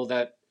people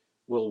that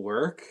will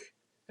work,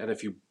 and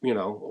if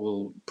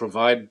will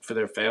provide for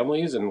their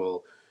families and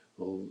will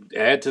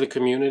add to the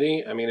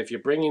community. I mean, if you're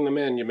bringing them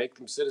in, you make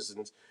them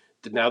citizens.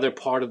 Now they're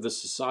part of the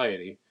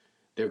society.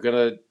 They're going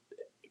to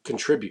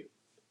contribute.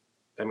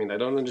 I mean, I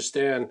don't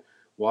understand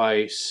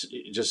why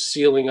just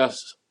sealing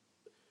us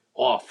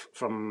off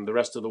from the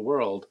rest of the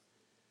world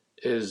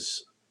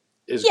is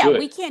good.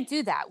 We can't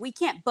do that. We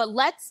can't. But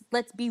let's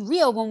be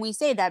real when we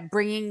say that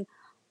bringing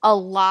a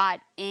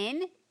lot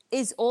in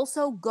is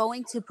also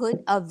going to put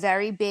a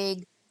very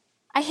big,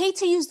 I hate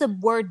to use the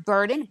word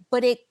burden,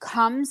 but it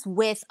comes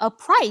with a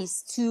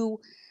price to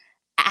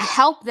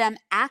help them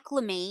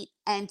acclimate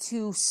and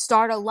to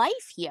start a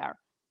life here.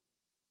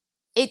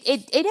 It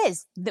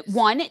is the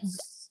one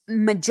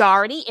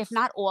majority, if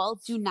not all,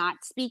 do not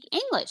speak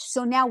English.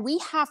 So now we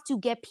have to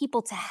get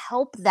people to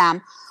help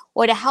them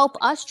or to help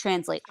us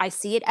translate. I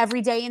see it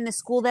every day in the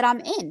school that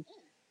I'm in.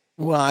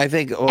 Well, I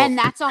think, and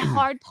that's a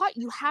hard part.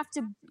 You have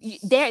to.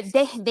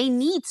 They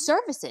need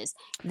services.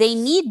 They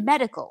need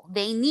medical.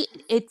 They need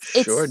it's.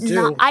 Sure it's do.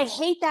 not. I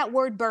hate that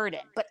word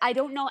burden, but I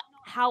don't know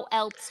how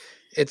else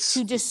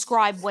to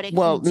describe what it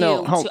can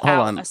do hold to our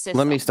on. system.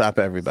 Let me stop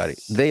everybody.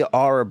 They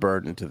are a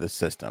burden to the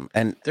system,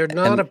 and they're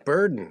not a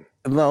burden.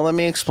 No, let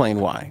me explain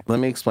why.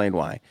 An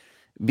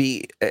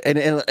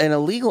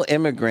illegal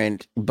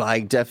immigrant by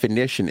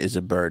definition is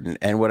a burden,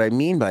 and what I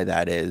mean by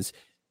that is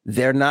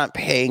they're not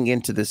paying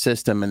into the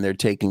system and they're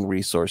taking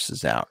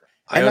resources out.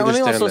 I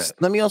understand that.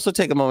 Let me also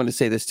take a moment to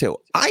say this too.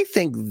 I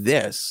think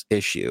this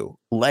issue,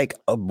 like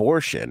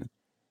abortion,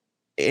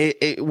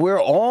 I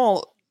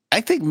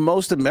think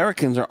most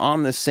Americans are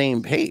on the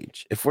same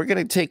page. If we're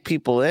going to take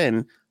people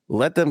in,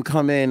 let them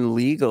come in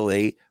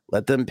legally,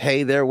 let them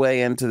pay their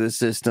way into the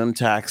system,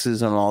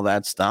 taxes and all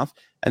that stuff,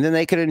 and then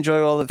they can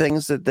enjoy all the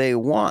things that they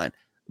want.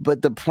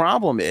 But the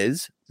problem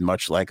is,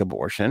 much like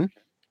abortion,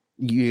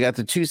 you got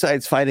the two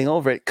sides fighting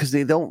over it because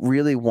they don't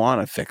really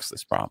want to fix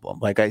this problem.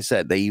 Like I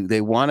said,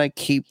 they want to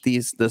keep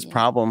this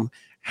problem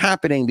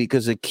happening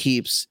because it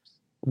keeps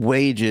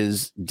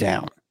wages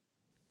down.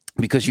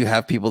 Because you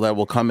have people that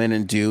will come in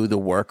and do the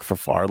work for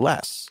far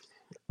less,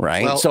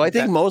 right? Well, so I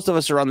think most of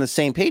us are on the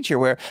same page here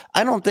where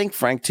I don't think,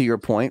 Frank, to your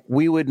point,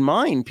 we would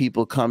mind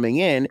people coming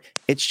in.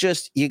 It's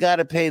just you got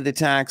to pay the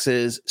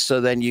taxes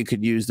so then you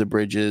could use the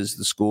bridges,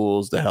 the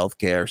schools, the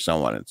healthcare,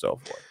 so on and so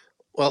forth.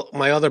 Well,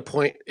 my other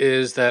point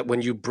is that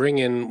when you bring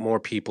in more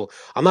people,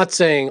 I'm not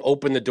saying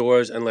open the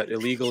doors and let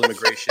illegal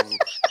immigration.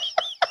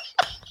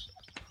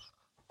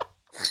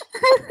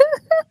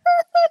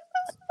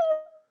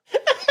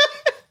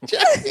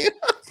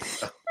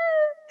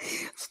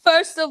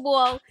 First of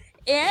all,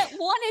 Ant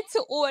wanted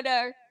to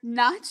order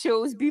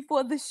nachos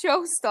before the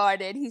show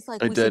started. He's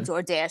like, we should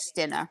DoorDash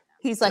dinner.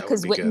 He's like,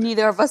 because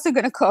neither of us are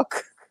going to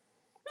cook.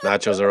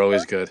 Nachos are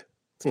always good.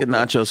 Let's get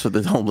nachos for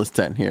the homeless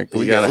tent here.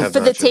 We gotta have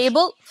for nachos. the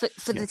table.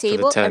 For the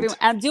table. Everyone,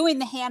 I'm doing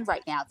the hand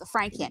right now, the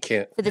Frank hand.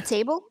 For the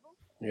table.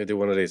 You're gonna do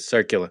one of these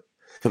circular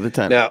for the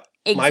tent. Now,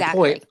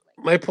 exactly.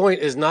 My point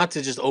is not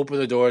to just open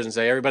the doors and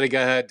say, everybody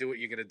go ahead, do what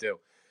you're gonna do.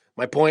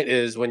 My point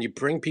is when you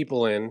bring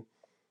people in,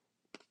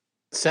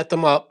 set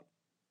them up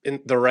in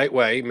the right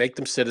way, make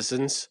them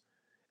citizens,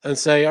 and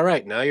say, all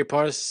right, now you're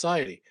part of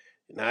society.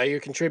 Now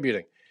you're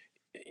contributing.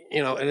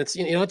 And it's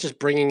you're not just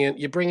bringing in.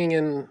 You're bringing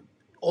in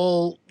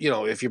all.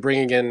 If you're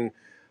bringing in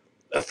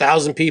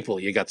 1,000 people,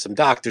 you got some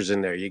doctors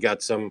in there. You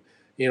got some,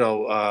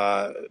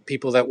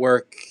 people that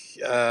work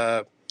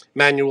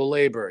manual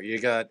labor. You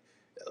got,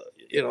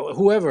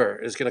 whoever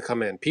is going to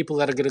come in. People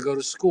that are going to go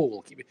to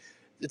school.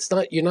 It's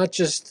not. You're not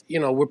just.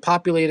 We're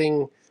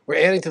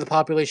adding to the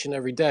population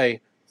every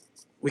day.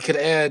 We could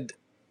add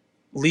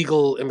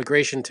legal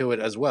immigration to it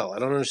as well. I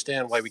don't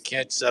understand why we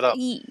can't set up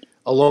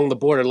along the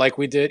border like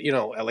we did,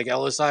 like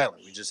Ellis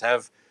Island. We just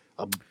have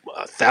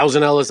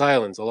 1,000 Ellis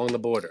Islands along the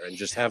border and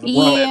just have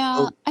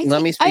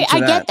let me speak to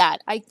that. I get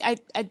that. I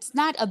it's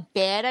not a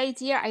bad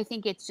idea. I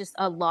think it's just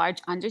a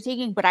large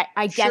undertaking, but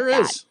I get sure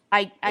that. Is.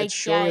 It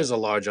sure is a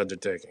large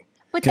undertaking.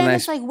 But then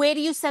it's like, where do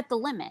you set the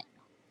limit?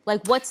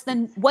 Like, what's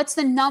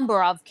the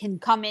number of can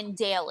come in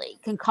daily,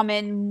 can come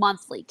in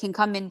monthly, can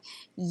come in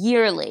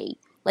yearly?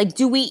 Like,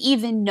 do we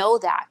even know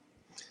that?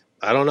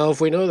 I don't know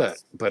if we know that,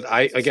 but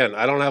I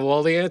don't have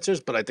all the answers,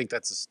 but I think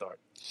that's a start.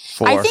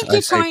 I think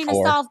you're trying to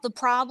solve the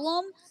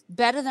problem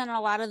better than a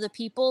lot of the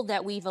people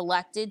that we've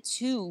elected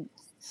to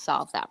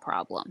solve that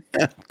problem.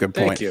 Good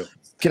point. Thank you.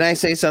 Can I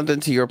say something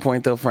to your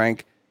point, though,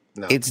 Frank?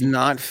 No. It's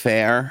not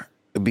fair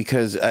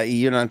because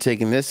you're not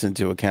taking this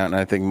into account,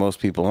 and I think most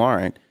people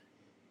aren't.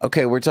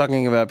 Okay, we're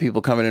talking about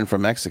people coming in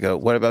from Mexico.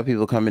 What about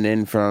people coming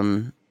in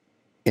from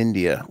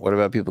India? What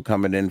about people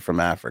coming in from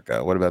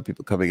Africa? What about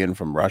people coming in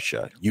from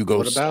Russia,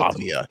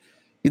 Yugoslavia?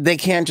 They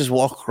can't just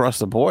walk across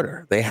the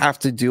border. They have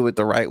to do it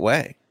the right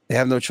way. They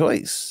have no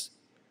choice.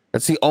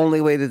 That's the only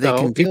way that they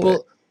can do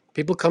it.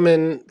 People come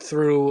in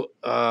through.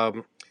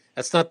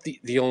 That's not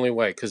the only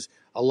way, because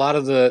a lot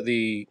of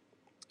the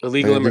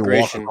illegal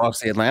immigration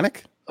across the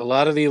Atlantic. A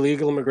lot of the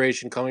illegal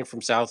immigration coming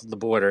from south of the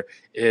border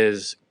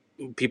is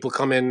people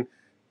come in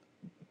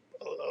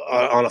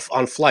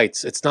on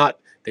flights. It's not.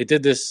 They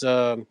did this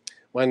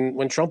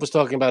when Trump was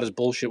talking about his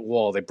bullshit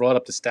wall. They brought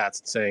up the stats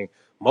and saying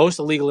most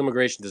illegal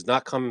immigration does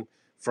not come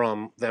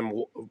from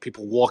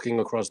people walking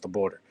across the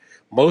border.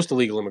 Most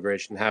illegal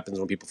immigration happens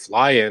when people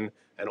fly in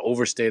and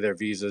overstay their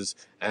visas,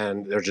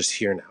 and they're just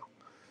here now.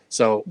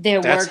 So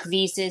their work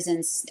visas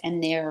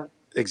and their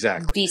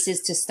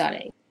visas to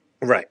study.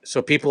 Right.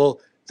 So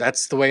people,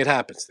 that's the way it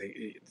happens.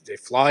 They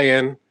fly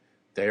in,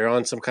 they're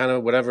on some kind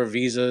of whatever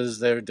visas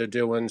they're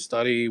doing,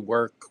 study,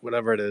 work,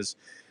 whatever it is,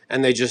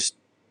 and they just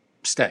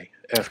stay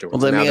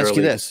afterwards. Well, let me ask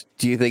you this: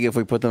 do you think if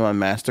we put them on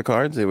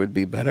MasterCards, it would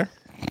be better?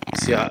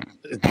 Yeah,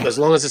 as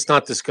long as it's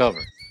not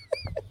Discover.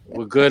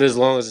 We're good as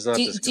long as it's not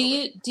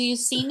Discover. Do you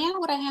see now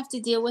what I have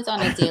to deal with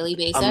on a daily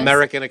basis?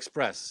 American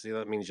Express. See,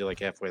 that means you're like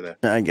halfway there.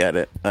 I get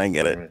it.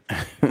 Right.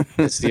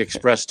 It's the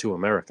Express to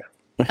America.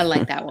 I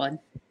like that one.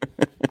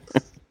 I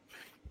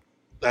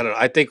don't know.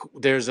 I think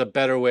there's a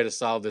better way to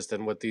solve this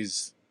than what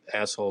these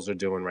assholes are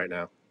doing right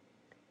now.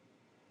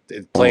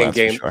 Playing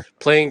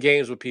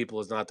games with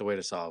people is not the way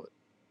to solve it.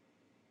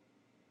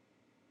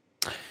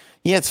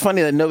 Yeah, it's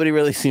funny that nobody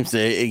really seems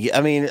to.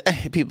 I mean,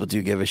 people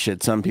do give a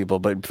shit, some people,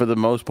 but for the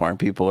most part,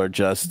 people are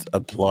just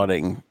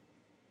applauding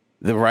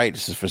the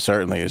rights. For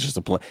certainly, it's just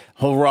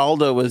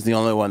Geraldo was the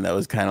only one that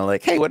was kind of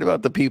like, "Hey, what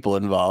about the people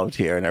involved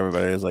here?" And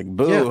everybody was like,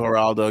 "Boo, yeah.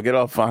 Geraldo, get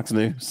off Fox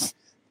News."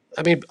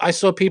 I mean, I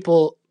saw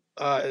people.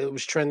 It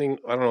was trending.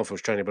 I don't know if it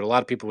was trending, but a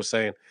lot of people were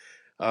saying,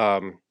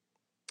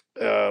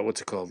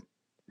 "What's it called?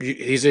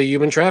 He's a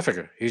human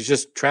trafficker. He's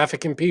just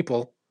trafficking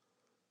people.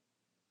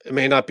 It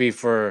may not be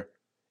for."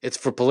 It's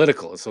for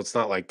political, so it's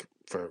not like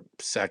for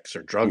sex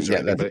or drugs or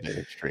anything.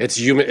 But it's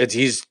human.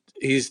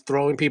 He's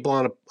throwing people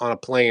on a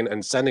plane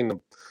and sending them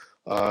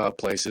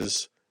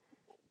places,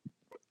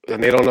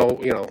 and they don't know.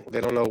 They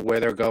don't know where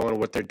they're going or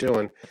what they're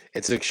doing.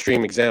 It's an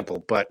extreme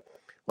example, but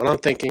what I'm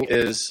thinking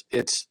is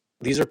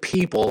these are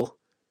people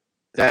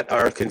that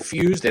are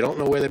confused. They don't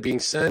know where they're being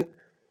sent,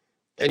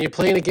 and you're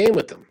playing a game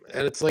with them.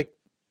 And it's like,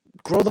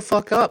 grow the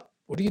fuck up.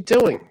 What are you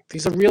doing?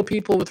 These are real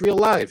people with real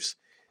lives,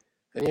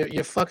 and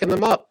you're fucking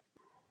them up.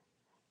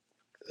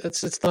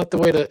 That's not the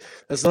way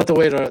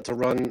to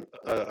run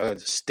a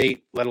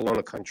state, let alone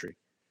a country.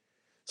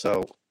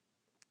 So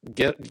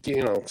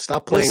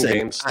stop playing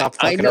games. Stop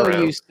fucking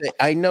around.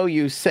 I know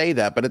you say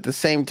that, but at the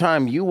same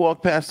time, you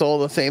walk past all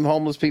the same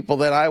homeless people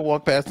that I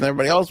walk past and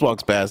everybody else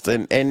walks past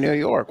in New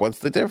York. What's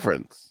the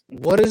difference?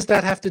 What does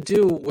that have to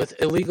do with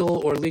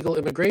illegal or legal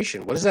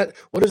immigration? What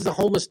does the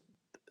homeless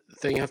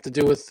thing have to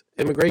do with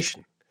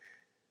immigration?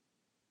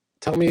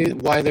 Tell me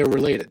why they're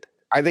related.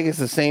 I think it's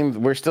the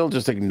same. We're still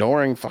just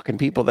ignoring fucking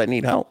people that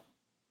need help.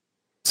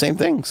 Same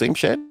thing, same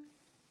shit.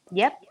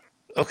 Yep.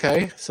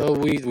 Okay, so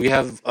we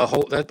have a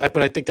whole. But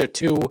I think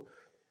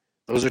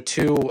those are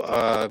two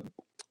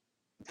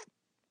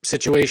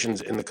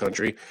situations in the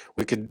country.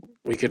 We could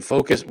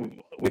focus.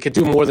 We could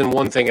do more than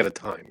one thing at a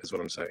time. Is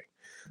what I'm saying.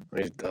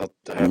 I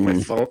have my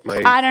phone.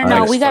 I don't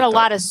know. We got a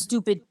lot of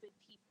stupid.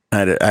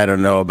 I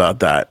don't know about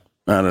that.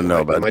 I don't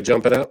know about. Am I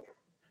jumping out?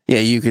 Yeah,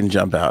 you can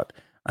jump out.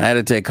 I had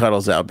to take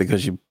Cuddles out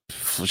because she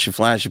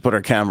put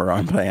her camera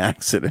on by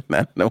accident.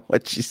 I don't know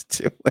what she's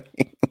doing.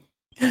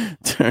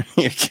 Turn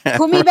your camera.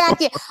 Put me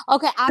back in.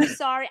 Okay, I'm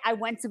sorry. I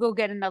went to go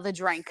get another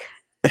drink.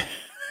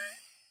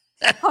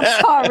 I'm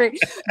sorry.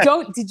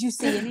 Did you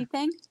see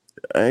anything?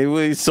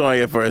 We saw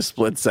you for a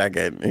split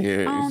second.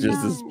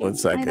 A split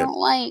second. I don't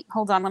like.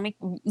 Hold on.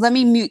 Let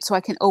me mute so I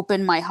can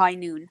open my high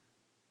noon.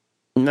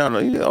 No,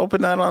 you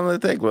open that on the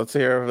thing. Let's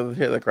hear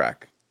the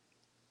crack.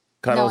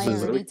 Cuddles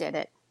did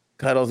it.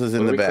 Cuddles is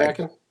in the bag.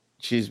 Cracking?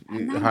 She's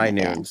high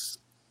noons.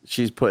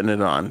 She's putting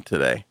it on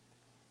today.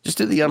 Just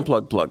do the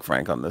unplug plug,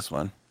 Frank, on this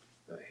one.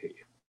 I hate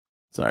you.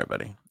 Sorry,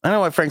 buddy. I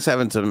know why Frank's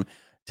having some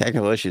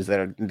technical issues that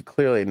are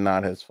clearly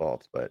not his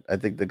fault, but I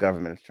think the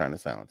government is trying to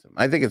silence him.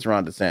 I think it's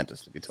Ron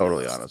DeSantis, to be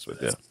totally honest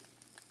with you.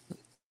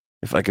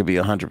 If I could be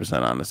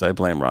 100% honest, I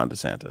blame Ron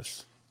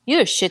DeSantis.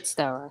 You're a shit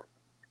stirrer.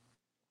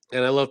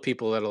 And I love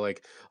people that are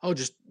like, oh,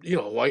 just,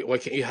 why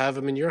can't you have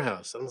him in your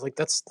house? I was like,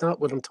 that's not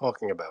what I'm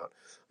talking about.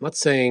 I'm not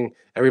saying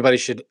everybody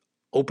should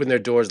open their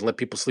doors and let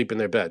people sleep in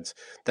their beds.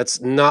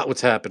 That's not what's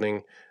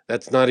happening.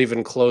 That's not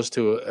even close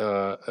to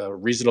a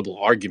reasonable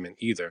argument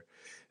either.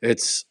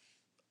 It's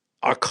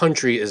our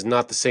country is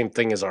not the same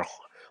thing as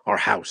our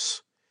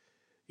house.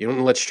 You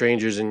don't let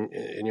strangers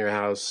in your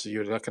house.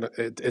 You're not gonna.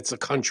 It's a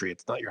country.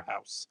 It's not your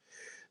house.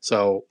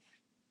 So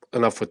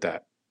enough with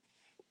that.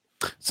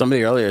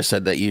 Somebody earlier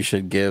said that you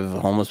should give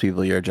homeless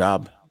people your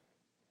job.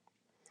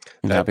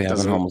 I'm That happy having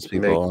doesn't homeless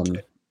people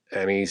make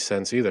any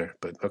sense either.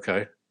 But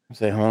okay,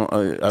 say home.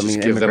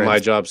 just give them my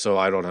job so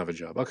I don't have a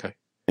job. Okay,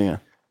 Yeah,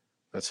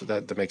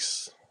 that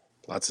makes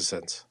lots of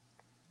sense.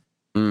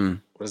 What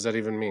does that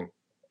even mean?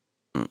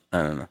 I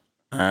don't know.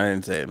 I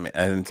didn't say it.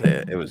 I didn't say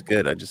it. It was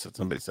good. I just said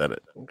somebody said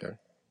it. Okay.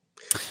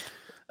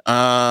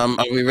 Are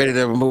we ready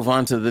to move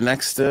on to the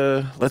next?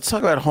 Let's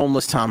talk about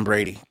homeless Tom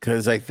Brady,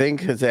 because I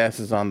think his ass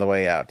is on the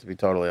way out, to be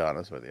totally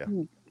honest with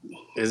you.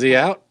 Is he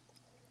out?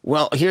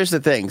 Well, here's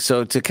the thing.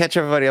 So to catch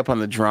everybody up on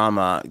the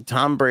drama,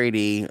 Tom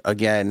Brady,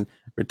 again,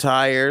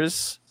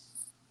 retires,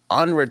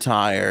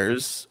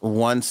 unretires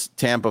once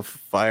Tampa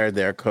fired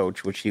their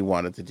coach, which he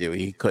wanted to do.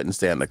 He couldn't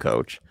stand the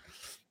coach.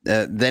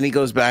 Then he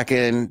goes back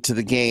into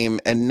the game,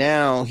 and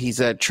now he's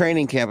at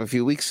training camp a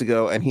few weeks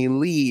ago, and he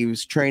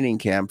leaves training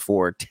camp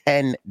for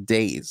 10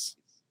 days.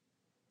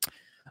 A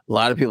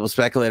lot of people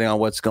speculating on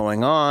what's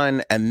going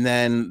on, and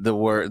then the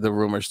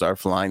rumors start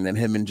flying that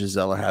him and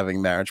Giselle are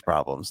having marriage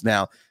problems.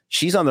 Now,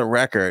 she's on the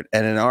record,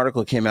 and an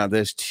article came out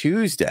this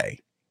Tuesday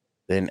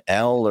in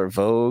Elle or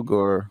Vogue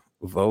or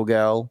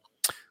Vogel,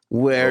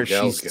 where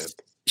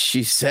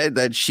she said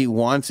that she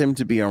wants him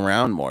to be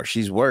around more.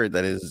 She's worried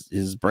that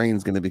his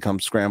brain's going to become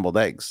scrambled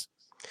eggs.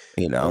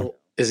 Well,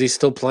 is he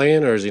still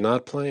playing or is he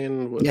not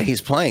playing? Yeah,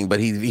 he's playing, but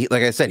he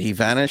like I said, he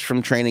vanished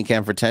from training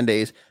camp for 10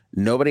 days.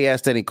 Nobody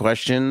asked any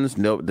questions.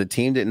 No, the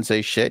team didn't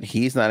say shit.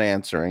 He's not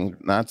answering,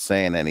 not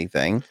saying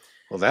anything.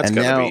 Well, that's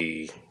gotta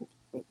be.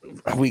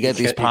 We get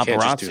these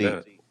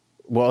paparazzi.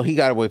 Well, he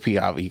got away.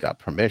 He got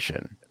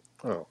permission.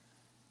 Oh.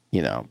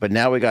 But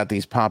now we got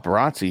these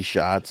paparazzi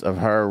shots of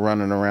her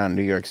running around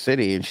New York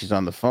City, and she's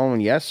on the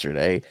phone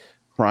yesterday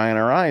crying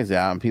her eyes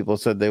out, and people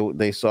said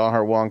they saw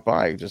her walk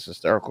by just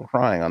hysterical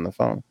crying on the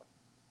phone.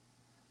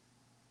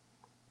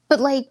 But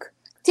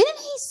didn't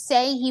he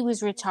say he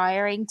was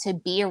retiring to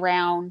be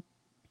around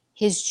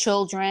his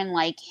children,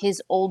 like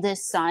his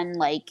oldest son?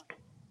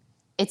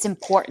 It's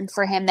important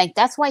for him.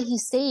 That's why he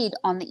stayed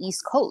on the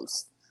East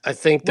Coast. I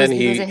think then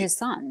because of his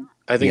son.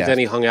 I think then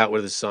he hung out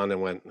with his son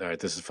and went, all right,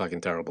 this is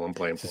fucking terrible. I'm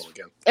playing pool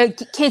again.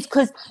 Kids,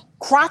 because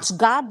crotch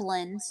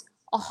goblins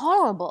are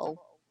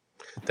horrible.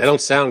 They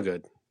don't sound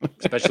good,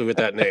 especially with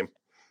that name.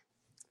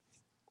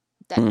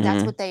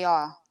 That's what they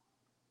are.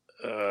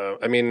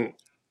 I mean,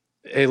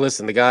 hey,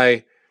 listen, the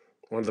guy,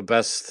 one of the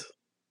best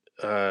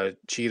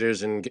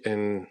cheaters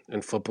in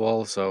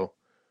football. So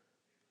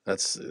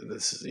that's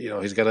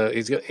he's got.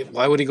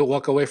 Why would he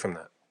walk away from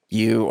that?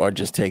 You are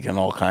just taking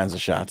all kinds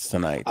of shots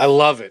tonight. I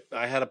love it.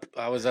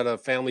 I was at a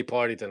family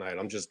party tonight.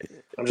 I'm just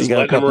you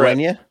got a couple in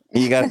you?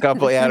 You got a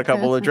couple. You had a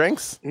couple of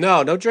drinks?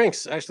 No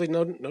drinks. Actually,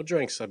 no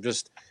drinks. I'm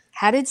just.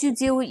 How did you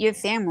deal with your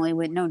family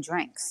with no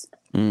drinks?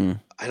 I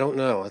don't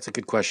know. That's a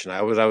good question.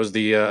 I was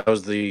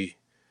the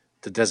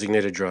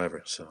designated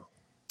driver. So.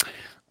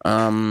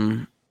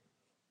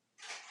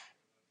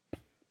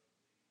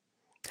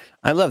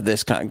 I love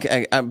this. By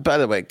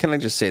the way, can I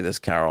just say this,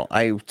 Carol?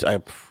 I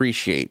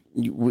appreciate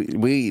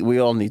we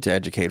all need to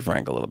educate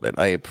Frank a little bit.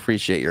 I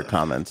appreciate your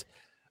comments,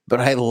 but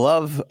I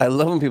love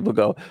when people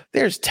go,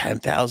 "There's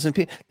 10,000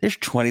 people. There's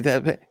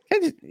 20,000."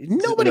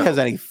 Nobody has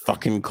any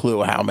fucking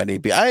clue how many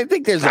people. I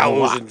think there's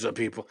thousands of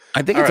people.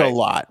 I think it's a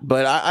lot,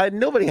 but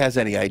nobody has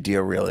any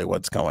idea really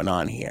what's going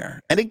on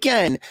here. And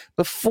again,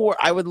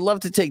 I would love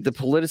to take the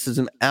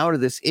politicism out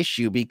of this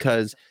issue,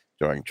 because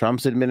during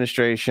Trump's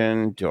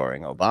administration,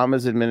 during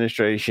Obama's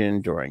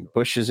administration, during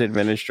Bush's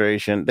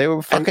administration, they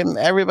were fucking.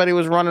 Everybody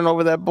was running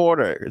over that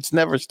border. It's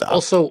never stopped.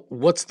 Also,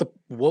 what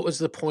was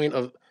the point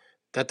of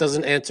that?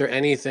 Doesn't answer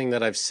anything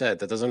that I've said.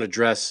 That doesn't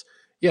address.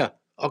 Yeah,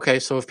 okay.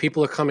 So if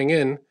people are coming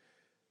in,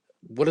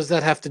 what does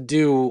that have to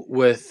do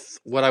with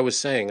what I was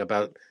saying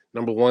about,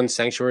 number one,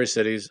 sanctuary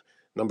cities,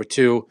 number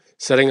two,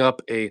 setting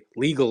up a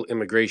legal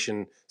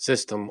immigration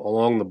system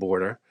along the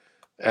border,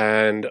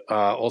 and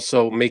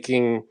also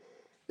making.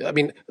 I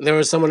mean, there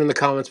was someone in the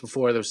comments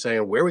before that was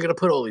saying, where are we going to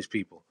put all these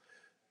people?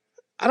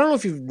 I don't know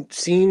if you've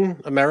seen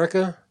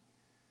America.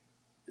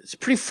 It's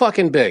pretty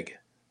fucking big.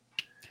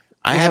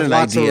 I had an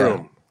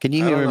idea. Can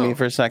you hear me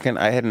for a second?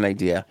 I had an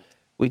idea.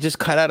 We just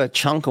cut out a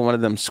chunk of one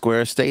of them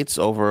square states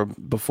over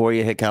before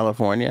you hit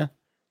California.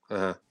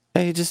 Uh-huh.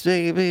 Hey, just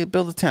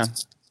build a town.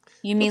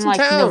 You mean like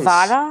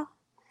Nevada?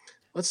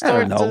 Let's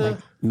start.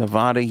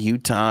 Nevada,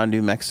 Utah,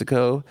 New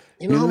Mexico,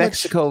 New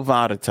Mexico,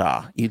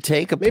 Vadata. You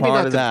take a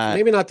part of that.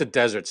 Maybe not the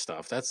desert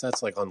stuff. That's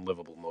like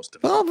unlivable most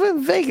of it. Well,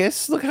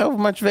 Vegas. Look how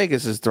much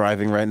Vegas is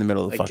thriving right in the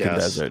middle of the fucking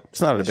desert. It's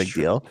not a big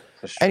deal.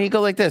 And you go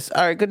like this.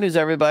 All right, good news,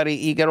 everybody.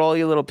 You get all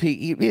your little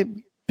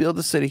you build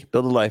a city,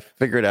 build a life,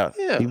 figure it out.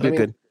 Yeah, you'd be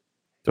good.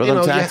 Throw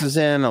them taxes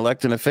in,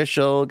 elect an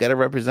official, get a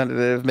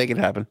representative, make it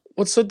happen.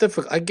 What's so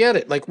difficult? I get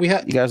it. Like you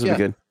guys will be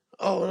good.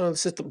 Oh no,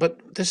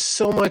 but there's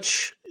so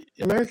much.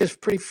 America's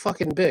pretty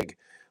fucking big.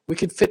 We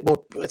could fit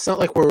more. It's not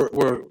like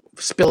we're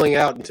spilling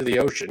out into the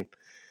ocean.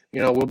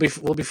 We'll be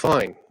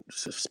fine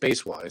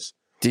space wise.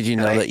 Did you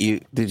know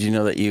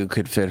that you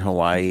could fit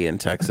Hawaii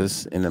and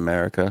Texas in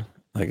America?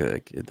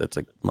 Like that's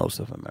like most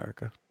of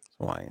America.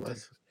 Hawaii.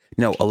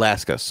 No,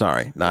 Alaska.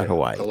 Sorry, not Yeah,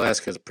 Hawaii.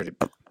 Alaska's pretty.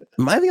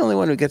 Am I the only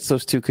one who gets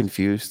those two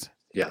confused?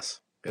 Yes,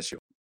 you.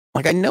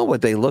 Like, I know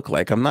what they look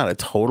like. I'm not a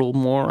total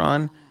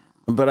moron,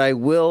 but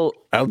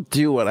I'll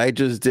do what I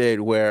just did,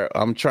 where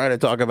I'm trying to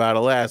talk about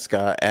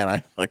Alaska, and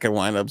I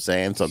wind up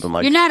saying something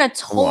like, you're not a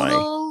Hawaii.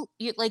 total.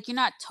 You're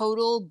not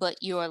total, but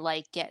you're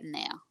like getting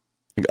there.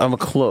 I'm a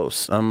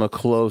close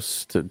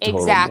to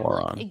total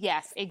moron.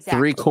 Yes,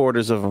 exactly.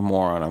 3/4 of a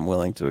moron I'm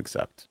willing to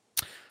accept.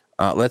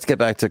 Let's get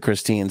back to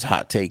Christine's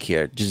hot take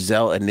here.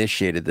 Giselle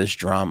initiated this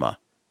drama.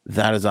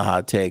 That is a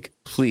hot take.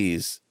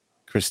 Please,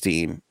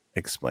 Christine,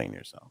 explain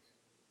yourself.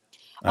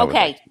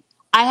 Okay,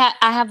 I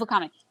have a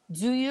comment.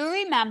 Do you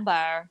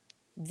remember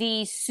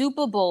the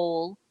Super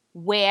Bowl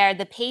where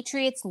the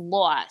Patriots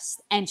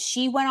lost and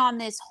she went on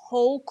this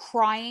whole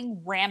crying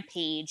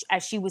rampage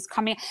as she was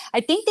coming?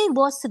 I think they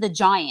lost to the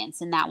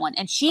Giants in that one,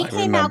 and she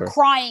came out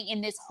crying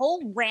in this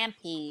whole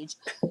rampage.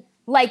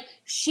 Like,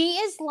 she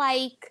is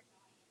like,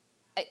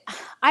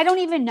 I don't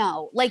even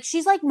know. Like,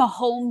 she's like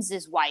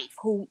Mahomes' wife,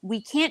 who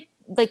we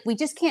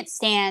just can't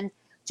stand.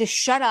 Just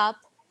shut up.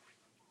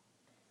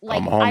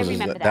 Like, I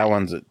remember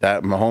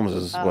that Mahomes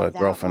is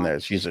girlfriend there.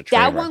 She's a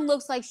trainer. That one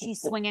looks like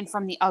she's swinging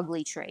from the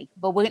ugly tree,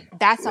 but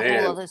that's a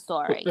whole other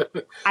story.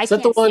 I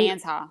can't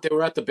stand her. They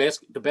were at the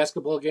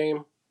basketball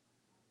game.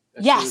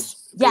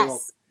 Yes.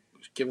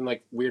 Giving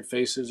like weird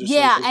faces or something.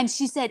 Yeah, something. and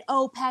she said,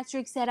 "Oh,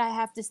 Patrick said I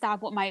have to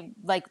stop with my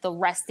the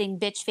resting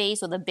bitch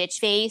face or the bitch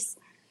face."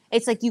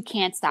 It's like, you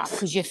can't stop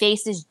because your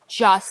face is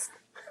just,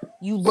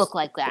 you look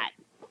like that.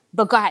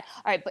 But go ahead.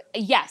 All right, but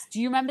yes,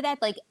 do you remember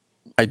that? Like,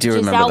 I do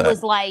remember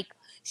that.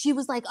 She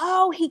was like,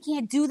 "Oh, he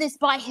can't do this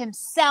by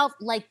himself,"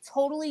 like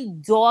totally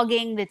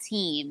dogging the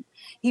team.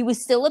 He was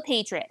still a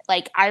Patriot.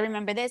 Like, I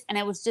remember this, and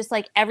it was just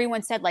like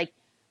everyone said, like,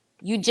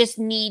 you just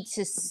need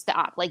to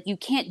stop. Like, you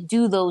can't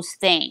do those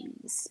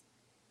things.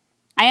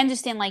 I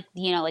understand, like,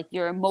 like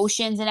your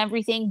emotions and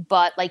everything,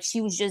 but like, she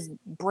was just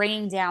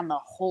bringing down the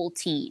whole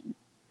team.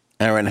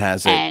 Erin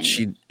has it.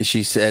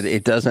 She said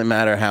it doesn't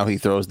matter how he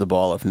throws the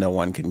ball if no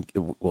one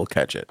will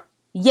catch it.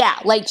 Yeah,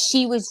 like,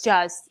 she was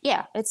just,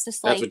 it's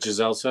just like. That's what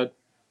Giselle said?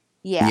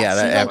 Yeah,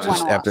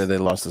 after they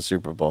lost the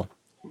Super Bowl.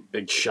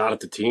 Big shot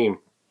at the team.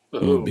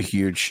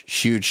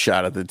 Huge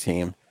shot at the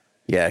team.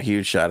 Yeah,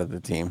 huge shot at the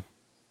team.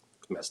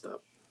 Messed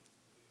up.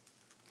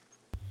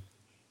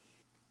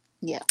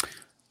 Yeah.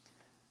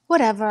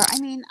 Whatever. I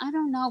mean, I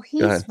don't know.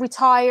 He's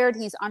retired.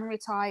 He's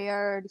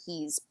unretired.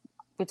 He's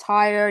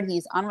retired.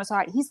 He's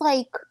unretired. He's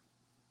like.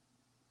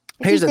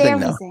 Here's the thing,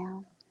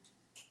 though.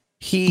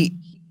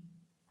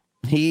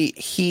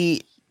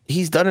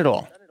 He's done it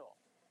all.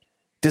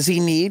 Does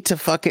he need to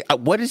fucking?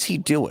 What is he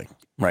doing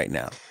right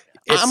now?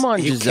 I'm on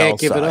Giselle's side. You can't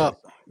give it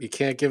up. You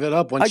can't give it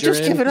up once you're in. I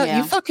just give it up. Yeah.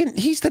 You fucking.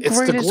 He's the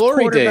greatest the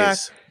glory quarterback.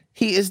 Days.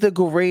 He is the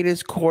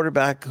greatest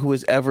quarterback who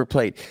has ever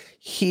played.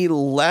 He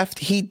left.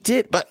 He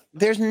did, but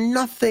there's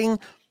nothing.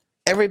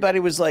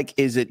 Everybody was like,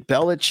 "Is it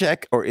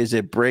Belichick or is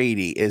it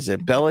Brady? Is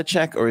it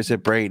Belichick or is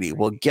it Brady?"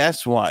 Well,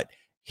 guess what?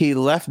 He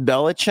left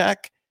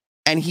Belichick,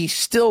 and he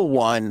still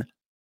won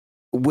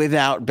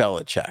without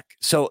Belichick.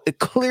 So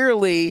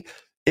clearly.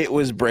 It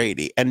was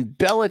Brady, and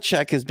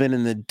Belichick has been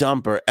in the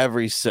dumper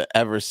ever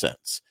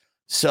since.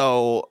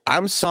 So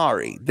I'm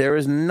sorry. There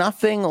is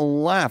nothing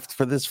left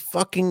for this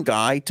fucking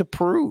guy to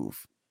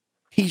prove.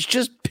 He's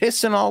just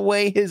pissing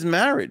away his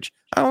marriage.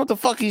 I don't know what the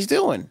fuck he's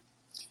doing.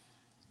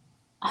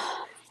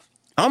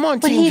 I'm on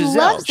Team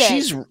Giselle.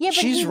 She's right.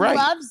 He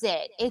loves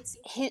it. It's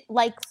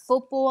like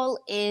football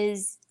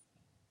is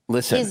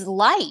his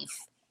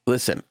life.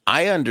 Listen,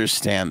 I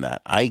understand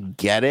that. I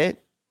get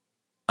it.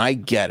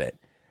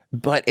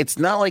 But it's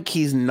not like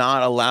he's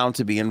not allowed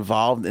to be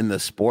involved in the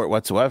sport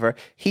whatsoever.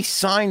 He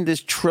signed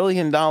this $1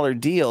 trillion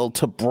deal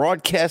to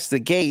broadcast the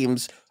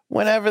games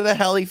whenever the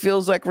hell he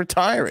feels like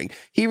retiring.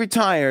 He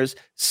retires,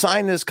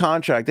 signed this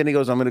contract, then he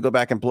goes, "I'm going to go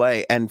back and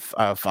play." And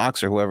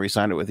Fox or whoever he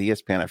signed it with,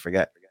 ESPN, I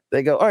forget.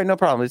 They go, "All right, no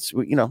problem. It's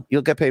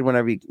you'll get paid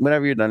whenever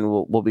you're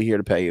done. We'll be here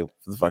to pay you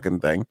for the fucking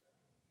thing."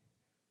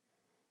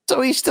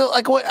 So he's still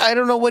like, what? I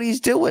don't know what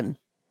he's doing.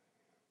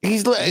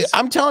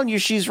 I'm telling you,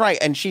 she's right,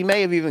 and she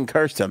may have even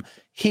cursed him.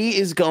 He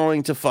is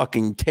going to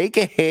fucking take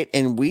a hit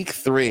in week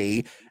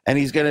 3, and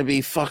he's going to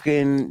be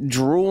fucking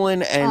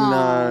drooling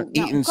and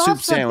eating soup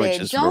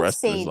sandwiches for the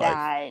rest of his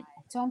life.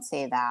 Don't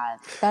say that.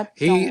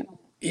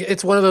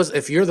 It's one of those.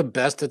 If you're the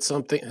best at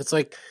something, it's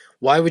like,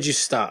 why would you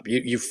stop?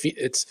 You feel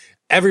it's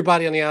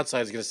everybody on the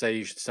outside is going to say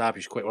you should stop.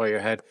 You should quit while you're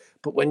ahead.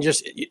 But when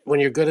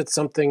you're good at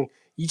something,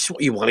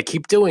 you want to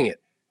keep doing it.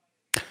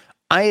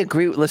 I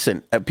agree.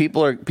 Listen,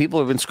 people have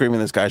been screaming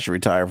this guy should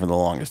retire for the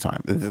longest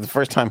time. The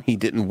first time he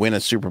didn't win a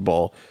Super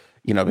Bowl,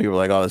 people were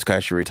like, "Oh, this guy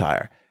should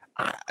retire."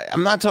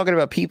 I'm not talking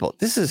about people.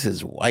 This is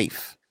his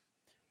wife.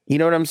 You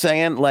know what I'm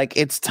saying? Like,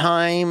 it's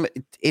time.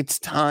 It's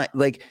time.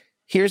 Like,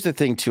 here's the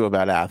thing too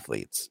about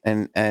athletes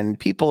and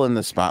people in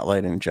the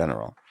spotlight in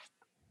general,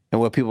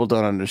 and what people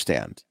don't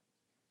understand.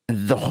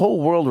 The whole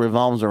world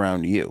revolves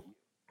around you.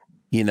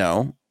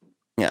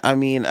 I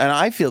mean, and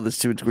I feel this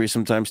to a degree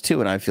sometimes too,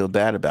 and I feel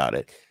bad about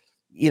it.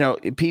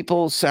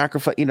 People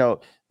sacrifice,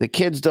 the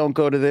kids don't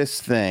go to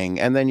this thing,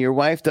 and then your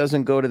wife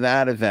doesn't go to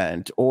that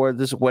event, or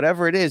this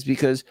whatever it is,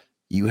 because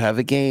you have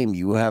a game,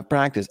 you have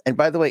practice. And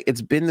by the way,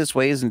 it's been this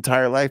way his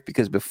entire life,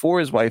 because before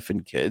his wife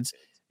and kids,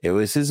 it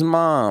was his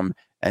mom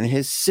and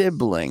his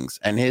siblings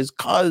and his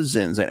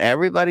cousins, and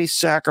everybody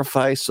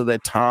sacrificed so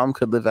that Tom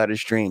could live out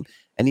his dream.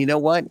 And you know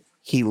what?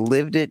 He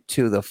lived it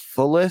to the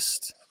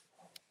fullest,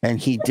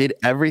 and he did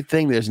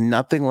everything. There's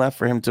nothing left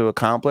for him to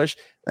accomplish.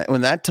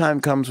 When that time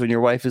comes, when your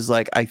wife is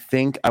like, I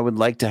think I would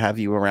like to have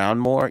you around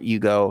more, you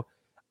go,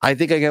 I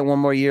think I got one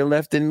more year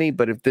left in me,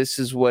 but if this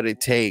is what it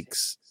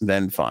takes,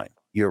 then fine.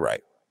 You're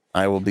right.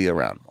 I will be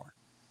around more.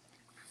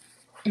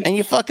 And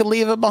you fucking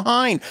leave it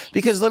behind,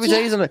 because let me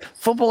tell you something,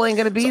 football ain't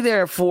going to be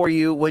there for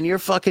you when you're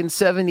fucking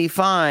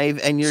 75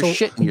 and you're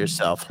shitting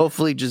yourself.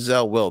 Hopefully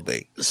Giselle will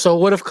be. So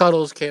what if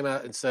Cuddles came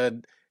out and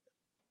said,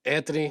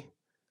 Anthony,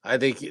 I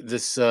think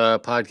this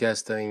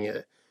podcast thing,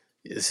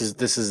 this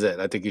is it.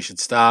 I think you should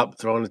stop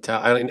throwing the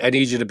towel. I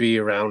need you to be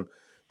around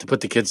to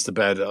put the kids to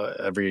bed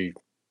every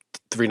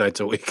 3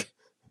 nights a week.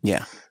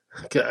 Yeah.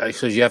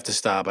 So you have to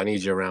stop. I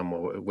need you around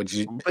more. Would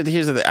you? But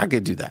here's the thing. I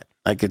could do that.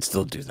 I could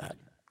still do that.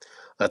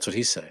 That's what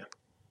he's saying.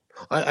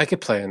 I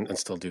could play and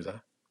still do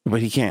that.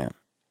 But he can't.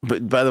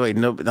 But by the way,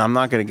 no, I'm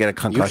not going to get a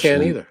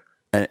concussion. You can't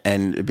either.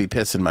 And be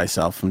pissing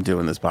myself from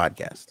doing this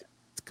podcast.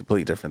 It's a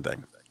completely different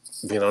thing.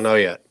 You don't know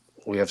yet.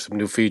 We have some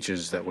new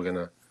features that we're going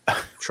to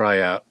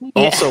try out.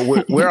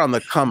 Also, we're on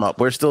the come up.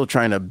 We're still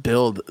trying to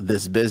build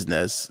this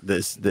business,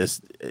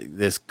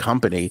 this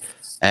company,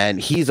 and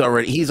he's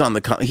already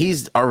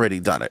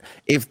done it.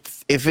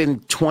 If in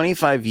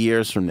 25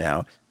 years from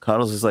now,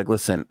 Cuddles is like,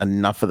 listen,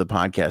 enough of the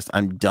podcast,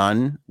 I'm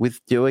done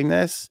with doing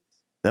this,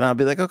 then I'll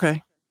be like,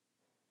 okay,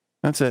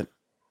 that's it.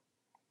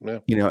 Yeah.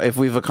 You know, if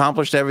we've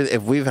accomplished everything,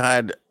 if we've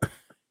had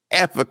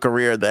half a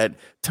career that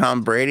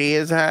Tom Brady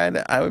has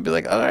had, I would be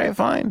like, all right,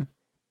 fine.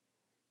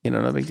 You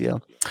know, no big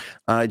deal.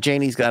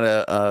 Janie's got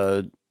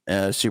a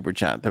super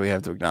chat that we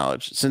have to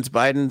acknowledge. Since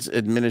Biden's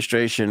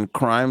administration,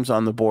 crimes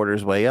on the border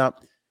is way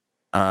up.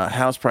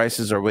 House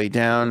prices are way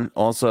down.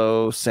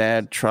 Also,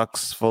 sad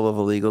trucks full of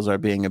illegals are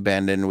being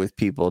abandoned with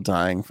people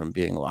dying from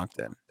being locked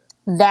in.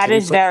 That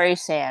is very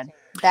sad.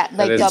 That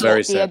like is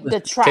very sad. The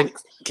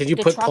trucks. Can you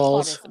the put truck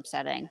Paul's? part is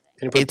upsetting.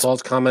 Can you put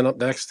Paul's comment up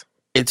next?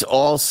 It's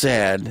all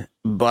sad,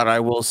 but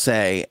I will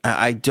say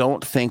I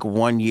don't think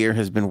one year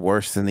has been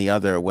worse than the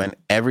other, when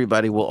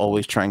everybody will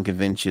always try and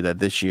convince you that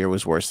this year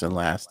was worse than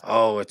last.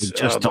 Oh, I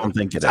just don't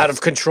think it's out of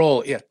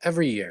control. Yeah,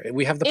 every year.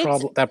 We have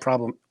that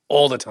problem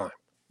all the time.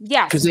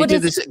 Yes, because they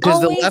did this,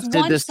 because the left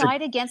did this. One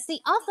side against the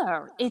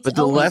other. It's but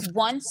the always left,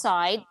 one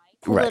side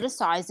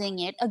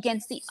politicizing it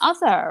against the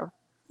other.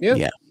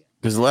 Yeah.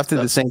 Because the left did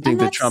the same thing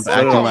to Trump,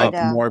 acting like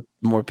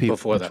more people.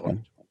 Before that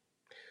one.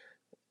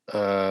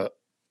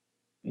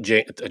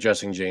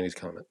 Addressing Janie's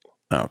comment.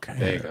 Okay.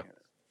 There you go.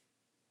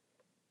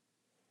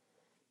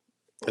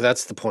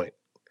 That's the point.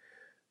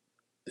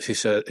 He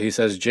says,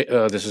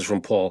 this is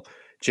from Paul.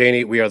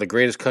 Janie, we are the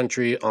greatest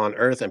country on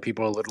earth, and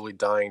people are literally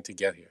dying to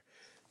get here.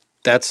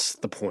 That's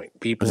the point.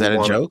 People. Was that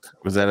a joke?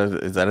 Is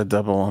that a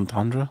double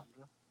entendre?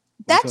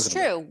 That's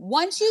true.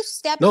 Once you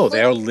step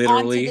they are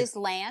literally onto this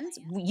land,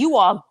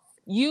 you're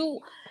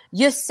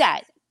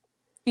set,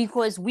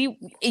 because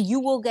you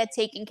will get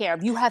taken care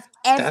of. You have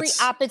every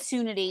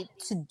opportunity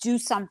to do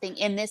something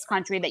in this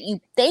country that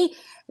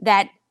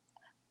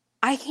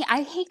I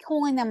hate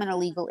calling them an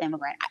illegal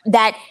immigrant,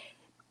 that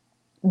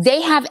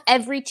they have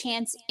every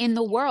chance in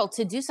the world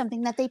to do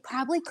something that they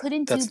probably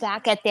couldn't do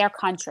back at their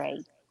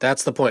country.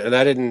 That's the point. And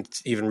I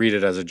didn't even read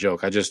it as a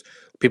joke.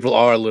 People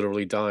are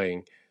literally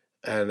dying,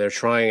 and they're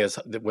trying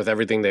with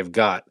everything they've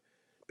got,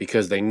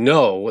 because they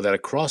know that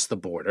across the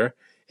border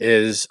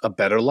is a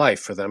better life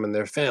for them and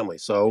their family.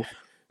 So,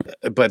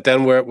 but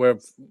then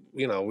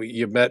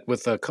you met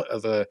with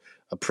a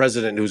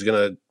president who's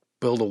going to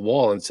build a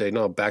wall and say,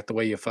 no, back the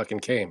way you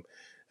fucking came.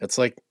 It's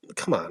like,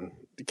 come on,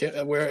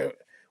 we're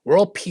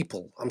all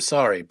people. I'm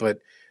sorry, but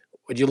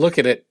when you look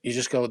at it, you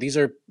just go, these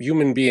are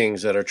human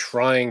beings that are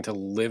trying to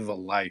live a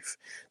life.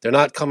 They're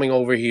not coming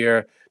over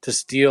here to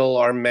steal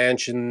our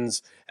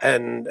mansions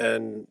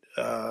and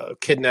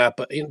kidnap.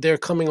 They're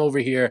coming over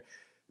here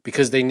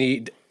because they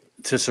need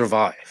to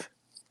survive.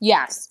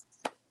 Yes,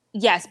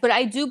 but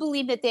I do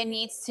believe that there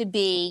needs to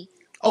be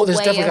there's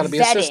definitely got to be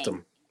a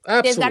system.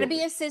 Absolutely. There's got to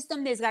be a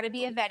system. There's got to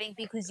be a vetting,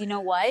 because you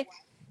know what?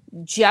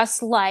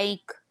 Just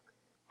like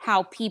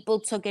how people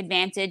took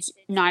advantage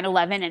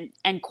 9/11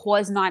 and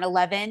caused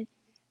 9/11,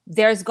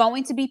 there's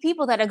going to be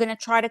people that are going to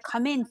try to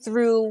come in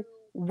through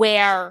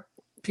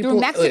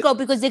Mexico,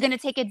 because they're going to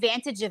take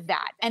advantage of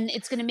that, and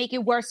it's going to make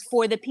it worse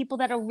for the people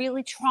that are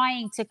really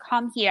trying to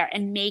come here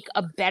and make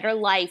a better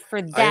life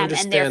for them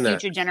and their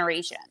future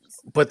generations.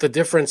 But the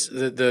difference,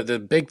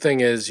 the big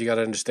thing is, you got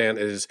to understand,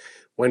 is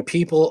when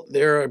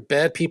there are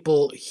bad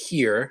people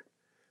here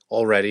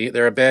already,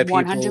 there are bad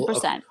people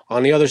 100%.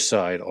 On the other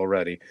side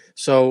already.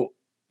 So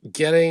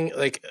getting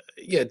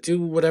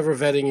do whatever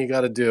vetting you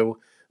got to do.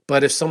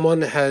 But if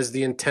someone has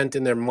the intent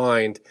in their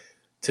mind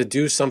to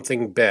do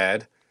something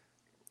bad,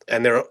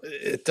 and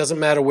it doesn't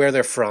matter where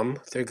they're from.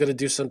 They're going to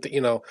do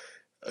something.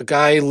 A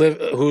guy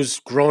who's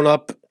grown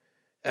up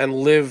and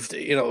lived,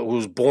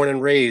 who's born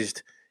and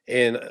raised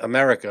in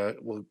America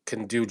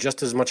can do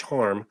just as much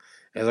harm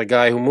as a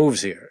guy who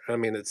moves here. I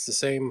mean, it's the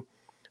same.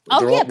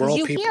 Oh yeah, because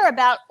you hear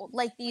about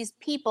like these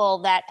people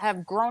that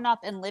have grown up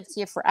and lived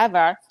here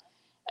forever,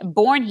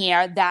 born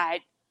here, that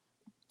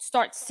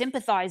start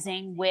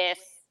sympathizing with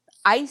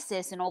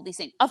ISIS and all these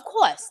things. Of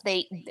course,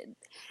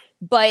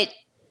 but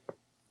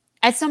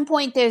at some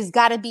point there's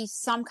got to be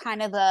some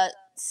kind of a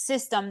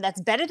system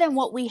that's better than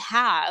what we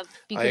have,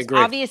 because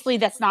obviously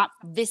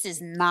this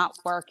is not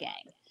working.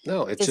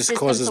 No, it just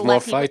causes more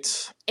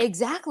fights.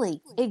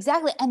 Exactly.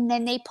 And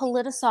then they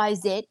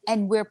politicize it,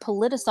 and we're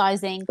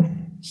politicizing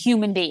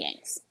human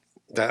beings.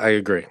 I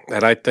agree.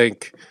 And I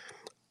think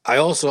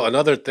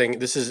another thing,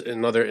 this is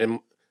another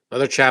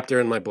chapter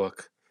in my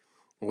book,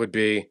 would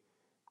be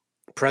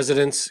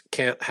presidents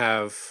can't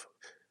have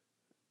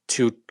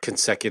 2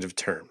 consecutive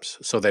terms.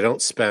 So they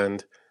don't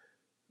spend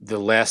the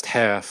last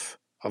half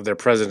of their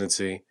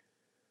presidency,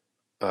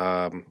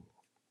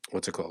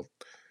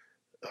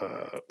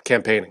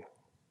 campaigning.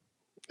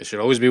 It should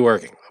always be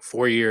working.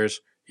 4 years,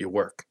 you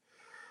work.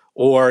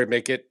 Or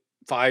make it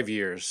 5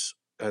 years,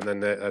 and then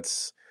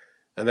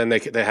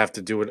they have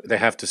to do it. They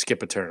have to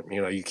skip a term.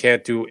 You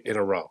can't do it in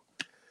a row.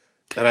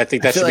 And I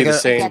think that should be the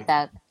same. I get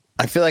that.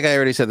 I feel like I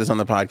already said this on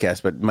the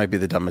podcast, but it might be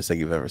the dumbest thing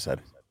you've ever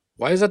said.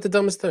 Why is that the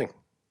dumbest thing? It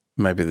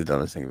might be the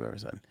dumbest thing you've ever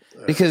said.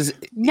 I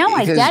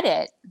get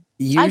it.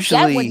 Usually,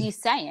 I get what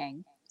he's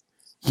saying.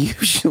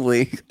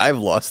 Usually, I've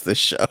lost this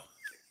show.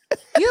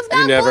 You've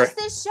not lost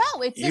this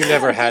show. It's you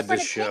never had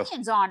this show.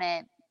 Opinions on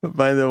it.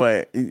 By the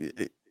way,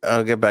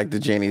 I'll get back to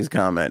Janie's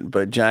comment,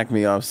 but Jack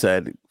Meoff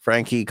said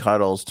Frankie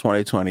Cuddles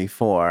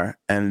 2024,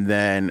 and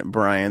then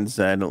Brian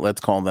said,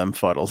 "Let's call them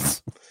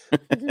Fuddles."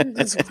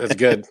 That's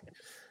good.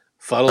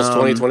 Fuddles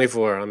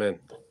 2024. I'm in.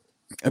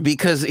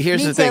 Because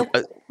here's the thing: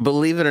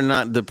 believe it or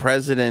not, the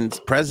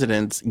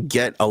presidents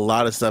get a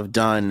lot of stuff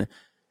done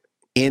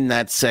in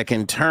that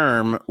second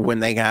term when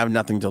they have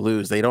nothing to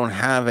lose. They don't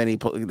have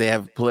they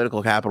have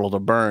political capital to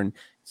burn,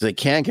 so they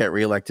can't get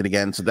reelected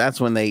again. So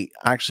that's when they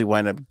actually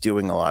wind up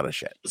doing a lot of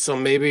shit. So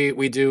maybe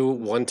we do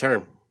 1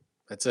 term.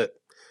 That's it.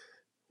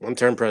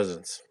 1-term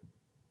presidents.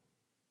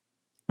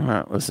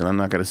 Listen, I'm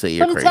not going to say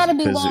you're crazy. But it's got to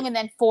be longer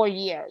than 4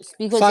 years.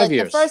 Because 5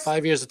 years.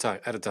 5 years at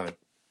a time.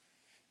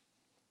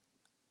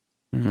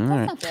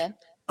 That's not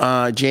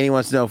bad. Janie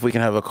wants to know if we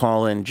can have a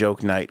call-in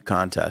joke night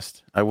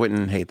contest. I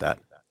wouldn't hate that.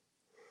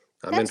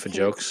 I'm in for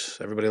jokes.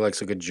 Everybody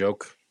likes a good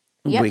joke.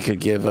 Yep. We could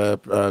give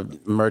a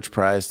merch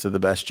prize to the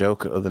best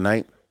joke of the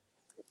night.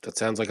 That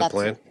sounds like a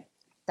plan.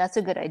 That's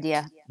a good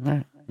idea. All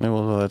right.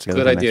 We'll that's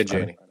good idea,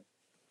 Janie.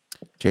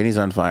 Janie's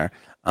on fire.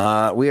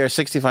 We are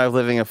 65,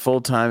 living a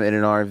full-time in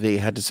an RV.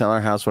 Had to sell our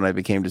house when I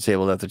became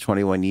disabled after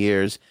 21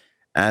 years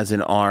as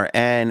an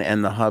RN,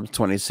 and the hub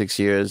 26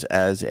 years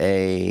as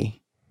a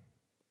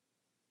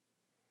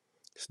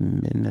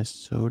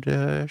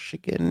Minnesota,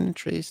 Michigan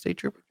state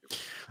trooper.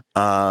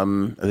 I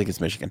think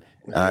it's Michigan.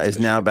 Is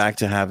now back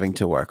to having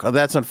to work. Oh,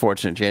 that's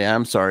unfortunate, Janie.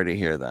 I'm sorry to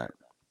hear that.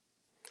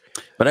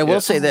 But I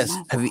will say this: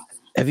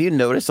 have you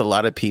noticed a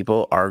lot of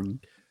people are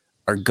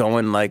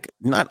going like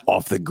not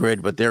off the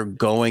grid, but they're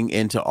going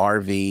into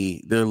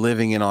RV. They're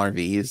living in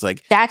RVs.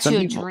 Like that's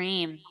your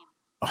dream.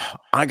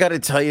 I got to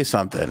tell you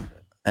something,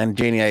 and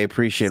Janie, I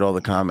appreciate all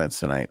the comments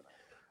tonight.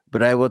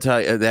 But I will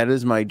tell you, that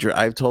is my dream.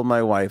 I've told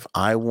my wife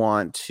I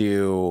want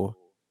to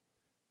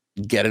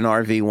get an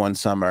RV one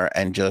summer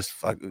and just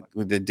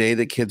the day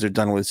the kids are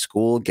done with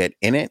school, get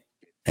in it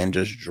and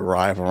just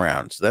drive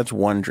around. So that's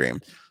one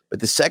dream. But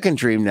the second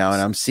dream now,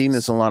 and I'm seeing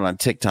this a lot on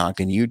TikTok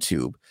and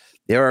YouTube,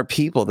 there are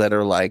people that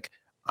are like,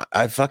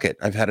 fuck it.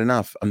 I've had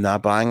enough. I'm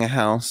not buying a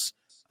house.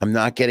 I'm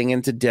not getting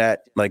into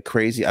debt like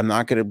crazy. I'm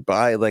not going to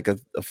buy like a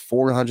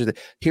 400.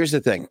 Here's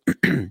the thing.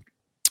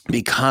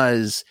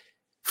 Because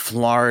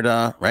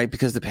Florida, right?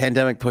 Because the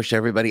pandemic pushed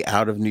everybody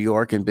out of New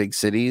York and big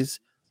cities.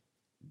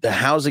 The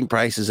housing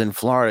prices in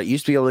Florida, you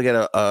used to be able to get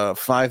a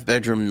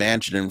 5-bedroom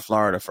mansion in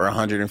Florida for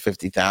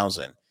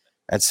 $150,000.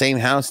 That same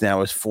house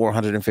now is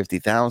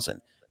 $450,000.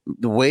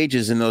 The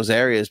wages in those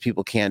areas,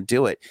 people can't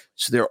do it.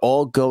 So they're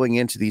all going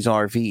into these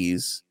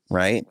RVs,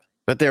 right?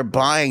 But they're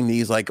buying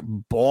these like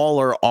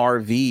baller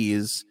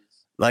RVs,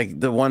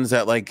 like the ones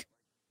that like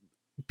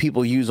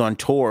people use on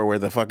tour where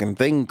the fucking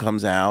thing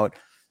comes out,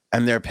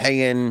 and they're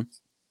paying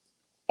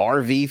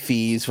RV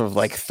fees for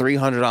like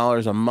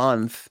 $300 a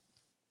month.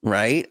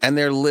 Right. And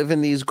they're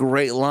living these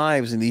great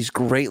lives in these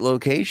great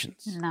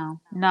locations.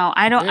 No,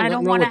 I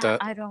don't want to.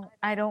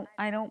 I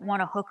don't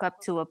want to hook up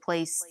to a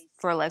place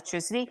for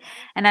electricity,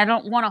 and I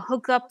don't want to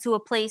hook up to a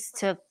place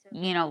to,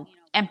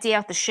 empty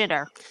out the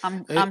shitter.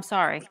 I'm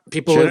sorry.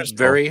 People are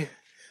very,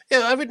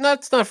 I mean,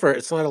 it's not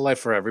a life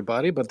for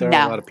everybody, but there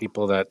are a lot of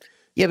people that.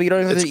 Yeah, but you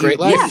don't even. It's great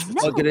life.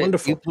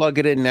 You plug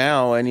it in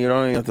now, and you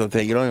don't even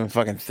think. You don't even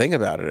fucking think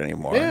about it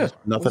anymore. Yeah,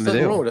 nothing to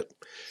do wrong with it.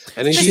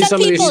 And then for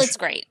some people, it's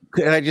great.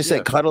 Can I just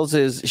say, Cuddles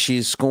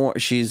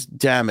she's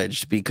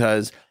damaged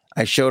because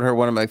I showed her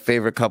one of my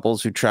favorite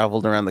couples who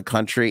traveled around the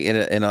country in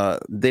a.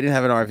 They didn't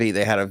have an RV;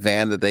 they had a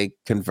van that they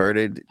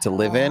converted to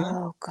live in,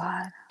 Oh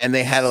God. and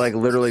they had to like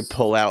literally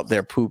pull out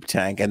their poop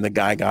tank, and the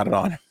guy got it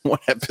on one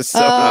episode.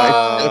 Oh,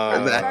 I showed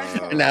her that, first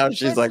of all- and now she's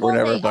first like, of "We're all,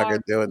 never they fucking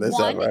are, doing this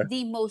one, ever."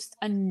 the most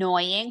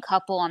annoying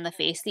couple on the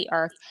face of the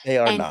earth, They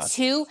are and not.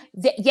 two,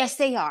 yes,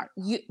 they are.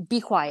 You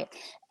be quiet.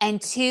 And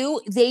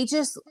two, they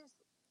just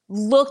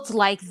looked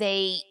like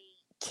they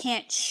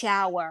can't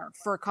shower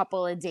for a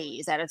couple of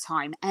days at a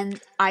time, and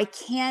I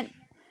can't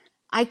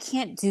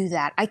do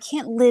that. I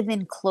can't live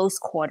in close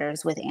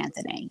quarters with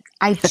Anthony.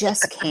 I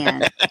just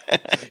can't.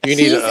 You need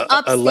He's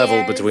a level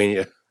upstairs. between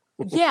you.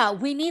 Yeah,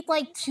 we need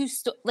like a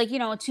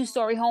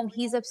 2-story home.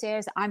 He's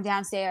upstairs, I'm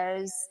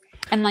downstairs,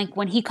 and like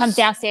when he comes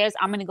downstairs,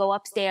 I'm gonna go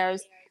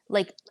upstairs.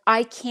 Like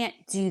I can't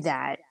do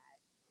that.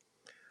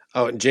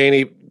 Oh, and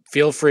Janie,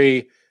 feel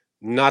free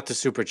not to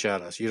super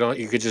chat us. You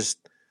could just,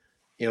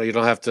 you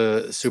don't have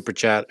to super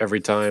chat every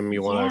time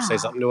you want to say Yeah.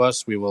 something to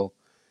us. We'll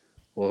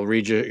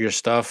read your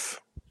stuff.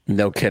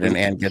 No kidding.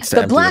 Ann gets to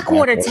The empty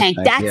Blackwater tank,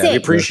 that's Yeah, it. We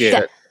appreciate no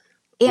it.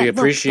 Yeah, We look,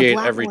 the appreciate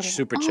every Blackwater.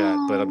 super chat,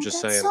 but I'm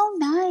just that's saying, so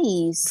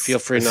nice. feel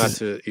free This not is-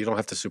 to. You don't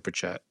have to super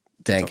chat.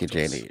 Thank you, Talk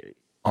to us. Janie.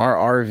 Our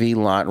RV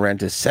lot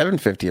rent is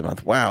 $750 a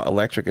month. Wow,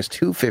 electric is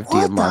 $250 a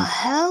What the month.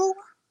 hell?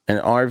 An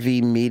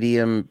RV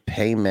medium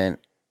payment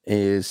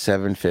is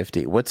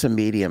 $750. What's a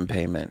medium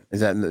payment?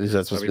 Is that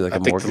supposed to be like I a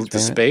think mortgage the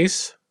payment?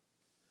 space.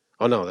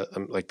 Oh no,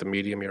 like the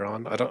medium you're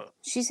on. I don't.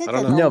 She said I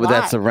don't that know. the No, but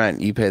that's lot- the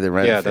rent. You pay the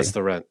rent. Yeah, fee. that's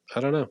the rent. I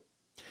don't know.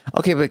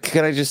 Okay, but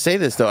can I just say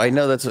this though? I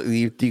know that's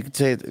you could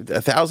say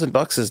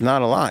 $1,000 is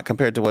not a lot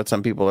compared to what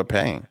some people are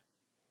paying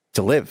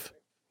to live.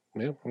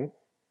 Yeah.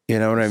 You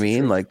know what I That's mean?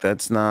 true. Like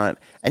that's not.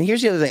 And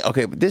here's the other thing.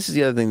 Okay, but this is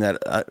the other thing that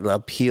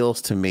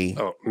appeals to me.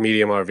 Oh,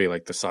 medium RV,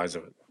 like the size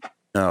of it.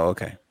 Oh,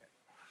 okay.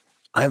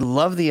 I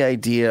love the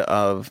idea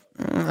of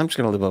I'm just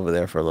gonna live over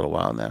there for a little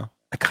while now.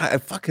 I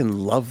fucking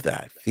love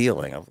that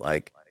feeling of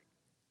like,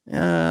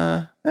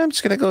 I'm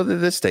just gonna go to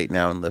this state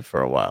now and live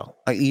for a while.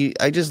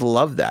 I just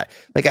love that.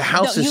 Like a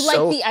house No, is you like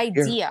so the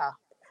idea.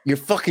 you're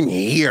fucking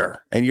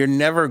here and you're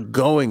never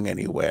going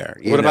anywhere.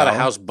 you What about a know?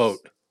 houseboat?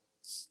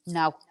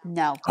 No,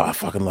 no, Oh, I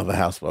fucking love a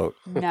houseboat.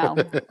 no,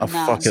 I no.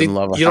 fucking See,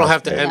 love a you don't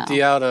have to houseboat.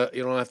 empty out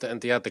you don't have to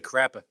empty out the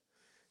crapper.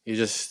 You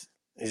just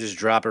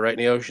drop it right in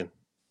the ocean.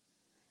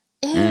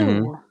 Ew.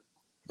 Mhm.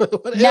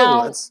 What?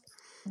 No. Ew, it's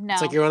No.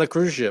 like you're on a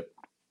cruise ship.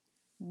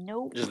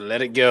 Nope. Just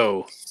let it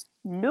go.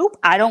 Nope.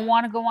 I don't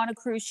want to go on a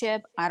cruise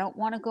ship. I don't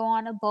want to go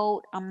on a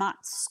boat. I'm not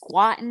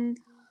squatting.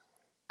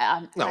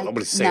 No,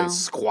 nobody's saying no.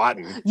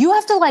 squatting. You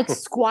have to like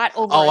squat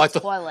over Oh, a I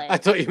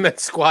toilet. thought you meant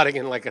squatting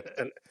in like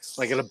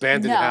an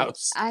abandoned no,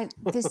 house.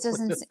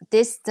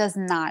 this does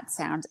not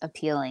sound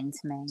appealing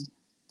to me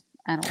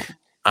at all.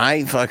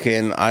 I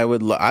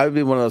would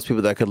be one of those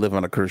people that could live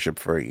on a cruise ship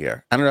for a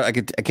year. I don't know. I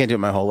can't do it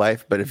my whole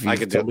life, but if you I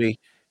could told me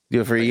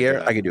do it for a I could do year,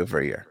 that. I could do it for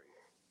a year.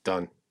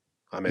 Done.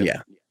 I'm in.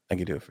 Yeah, I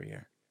could do it for a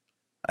year.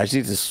 I just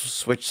need to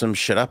switch some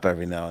shit up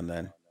every now and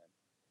then.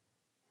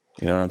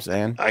 You know what I'm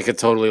saying? I could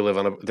totally live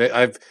on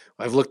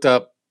I've looked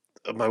up.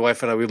 My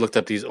wife and I, we looked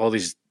up all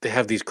these. They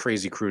have these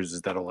crazy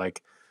cruises that are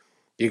like,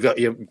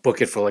 you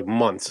book it for like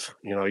months.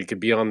 You could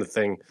be on the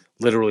thing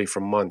literally for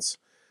months.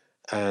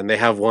 And they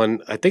have one.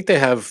 I think they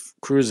have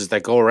cruises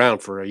that go around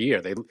for a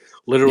year. They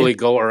literally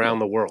go around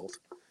the world.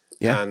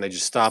 Yeah. And they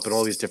just stop in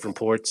all these different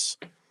ports.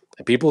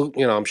 And people,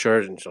 I'm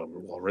sure,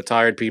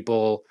 retired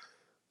people,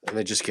 and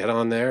they just get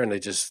on there and they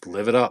just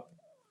live it up.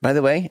 By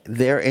the way,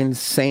 they're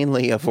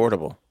insanely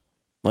affordable.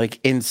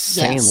 Like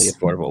insanely Yes.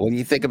 affordable. When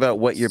you think about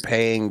what you're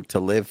paying to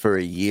live for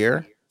a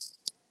year,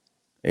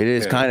 it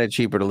is Yeah. kind of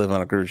cheaper to live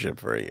on a cruise ship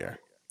for a year.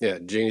 Yeah,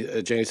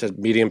 Janie says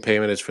medium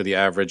payment is for the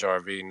average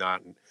RV,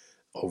 not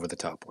over the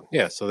top one.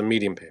 Yeah, so the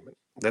medium payment.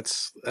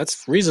 That's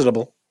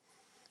reasonable.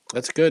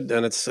 That's good,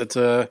 and it's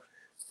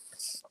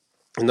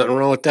nothing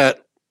wrong with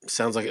that.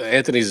 Sounds like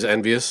Anthony's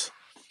envious.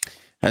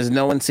 Has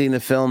no one seen the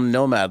film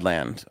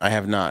Nomadland? I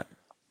have not.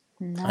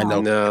 No. I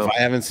know. No. If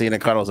I haven't seen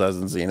it, Cuddles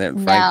hasn't seen it.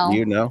 No. Frank,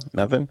 you know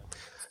nothing.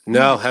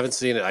 No, haven't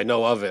seen it. I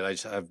know of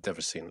it. I've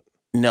never seen it.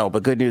 No,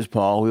 but good news,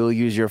 Paul. We will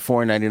use your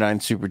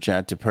 $4.99 super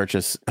chat to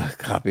purchase a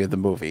copy of the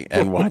movie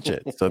and watch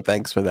it. So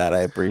thanks for that. I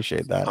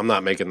appreciate that. I'm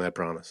not making that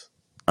promise.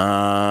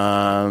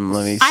 Let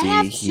me see I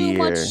have here. too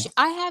much.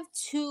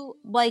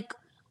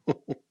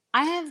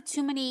 I have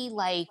too many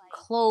like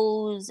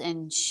clothes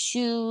and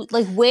shoes.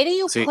 Like, where do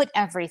you See, put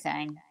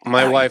everything?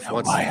 My I wife know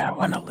wants. why I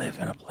want to live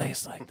in a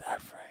place like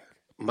that, Frank.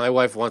 My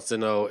wife wants to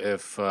know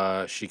if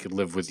she could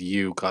live with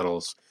you,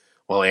 Cuddles,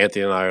 while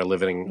Anthony and I are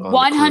living on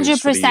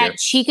 100%.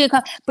 She could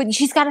come, but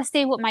she's got to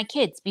stay with my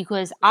kids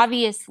because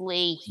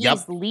obviously he's Yep.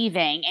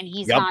 leaving and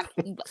he's Yep. not.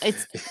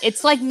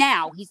 It's like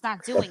now he's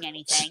not doing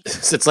anything.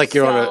 It's like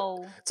you're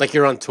So, It's like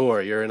you're on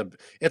tour.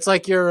 It's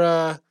like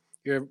you're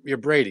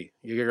Brady.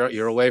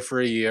 You're away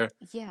for a year,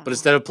 yeah, but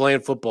instead of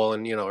playing football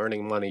and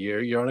earning money,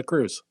 you're on a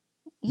cruise.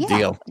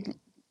 yeah.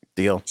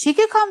 Deal. She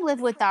could come live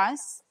with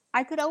us.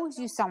 I could always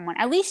use someone.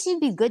 At least she'd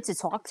be good to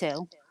talk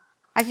to.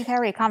 I could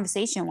carry a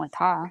conversation with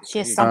her. She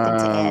has something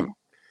to add.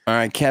 All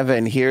right,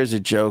 Kevin, here's a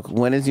joke.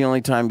 When is the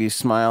only time you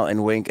smile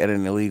and wink at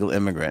an illegal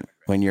immigrant?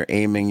 When you're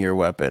aiming your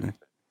weapon.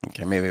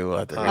 Okay, maybe we'll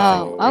have to rethink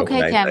Oh, the joke that okay,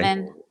 I say. Kevin.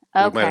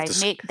 We might have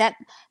Okay, to.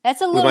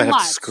 that's a We little might have to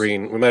much.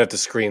 screen. We might have to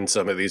screen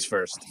some of these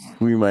first.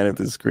 We might have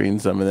to screen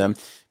some of them.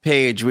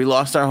 Paige, we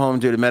lost our home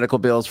due to medical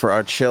bills for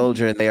our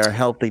children. They are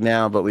healthy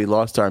now, but we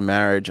lost our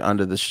marriage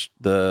under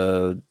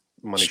the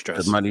Money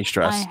stress. money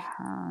stress. I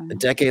heard. A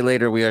decade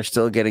later, we are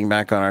still getting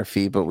back on our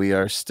feet, but we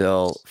are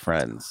still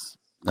friends.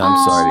 I'm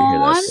sorry to hear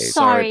that, I'm Paige.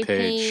 sorry,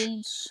 Paige.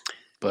 Paige.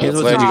 But Here's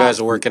I'm what's glad you guys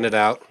unfortunate. are working it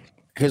out.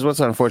 Here's what's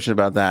unfortunate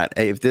about that.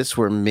 If this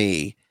were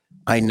me,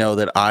 I know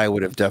that I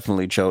would have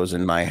definitely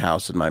chosen my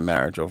house and my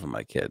marriage over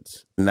my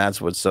kids. And that's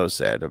what's so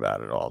sad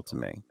about it all to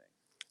me.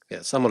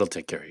 Yeah, someone will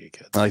take care of your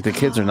kids. Like the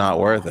kids are not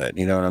worth it.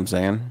 You know what I'm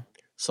saying?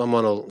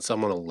 Someone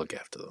will look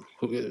after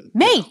them.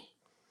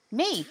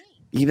 Me.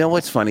 You know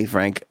what's funny,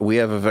 Frank? We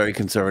have a very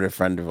conservative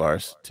friend of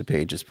ours, to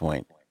Paige's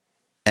point.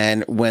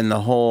 And when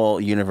the whole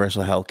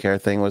universal healthcare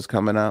thing was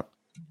coming up,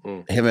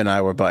 him and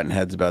I were butting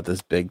heads about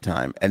this big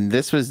time. And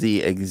this was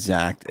the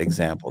exact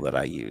example that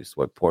I used,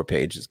 what poor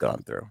Paige has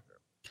gone through.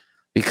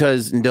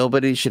 Because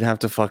nobody should have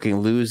to fucking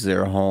lose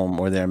their home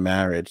or their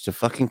marriage to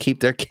fucking keep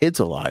their kids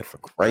alive, for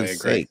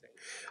Christ's sake.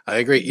 I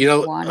agree. You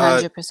know,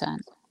 100%.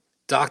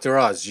 Dr.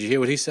 Oz, did you hear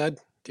what he said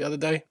the other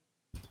day?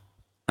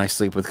 I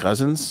sleep with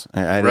cousins?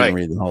 I didn't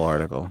read the whole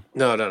article.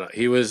 No.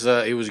 He was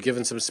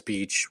giving some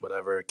speech,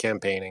 whatever,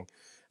 campaigning.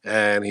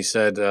 And he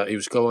said he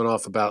was going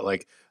off about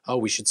like, oh,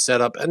 we should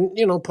set up. And,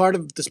 you know, part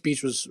of the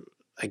speech was,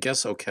 I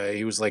guess, okay.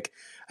 He was like,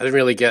 I didn't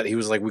really get, he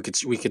was like, we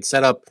could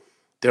set up,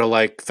 they're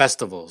like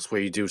festivals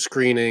where you do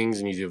screenings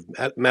and you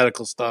do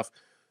medical stuff.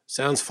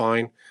 Sounds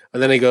fine.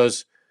 And then he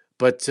goes,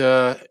 but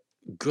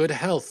good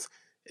health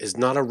is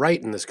not a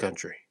right in this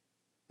country.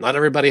 Not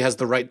everybody has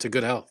the right to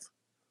good health.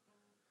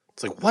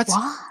 It's like, what?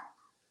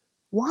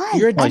 What?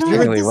 You're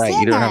technically right.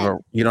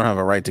 You don't have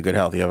a right to good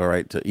health.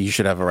 You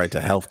should have a right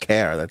to health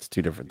care. That's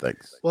two different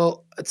things.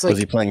 Well, it's like, was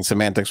he playing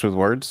semantics with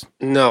words?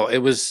 No, it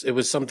was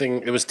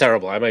something. It was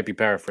terrible. I might be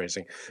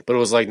paraphrasing, but it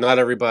was like not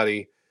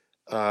everybody.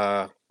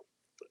 Good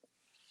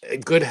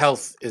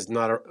health is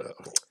not a.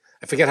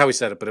 I forget how he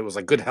said it, but it was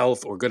like good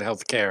health or good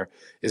health care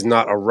is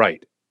not a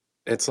right.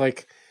 It's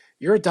like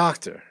you're a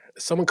doctor.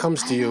 Someone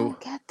comes to you. I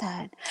don't get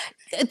that.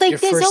 Like,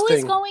 there's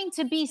always going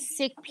to be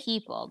sick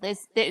people.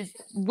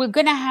 We're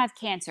gonna have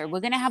cancer.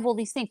 We're gonna have all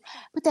these things,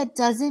 but that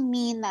doesn't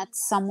mean that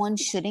someone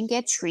shouldn't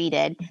get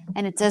treated,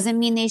 and it doesn't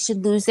mean they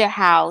should lose their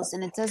house,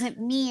 and it doesn't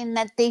mean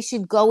that they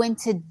should go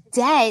into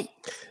debt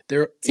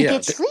to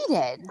get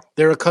treated.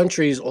 There are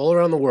countries all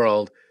around the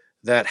world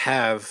that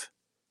have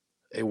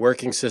a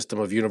working system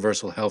of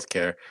universal health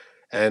care,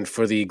 and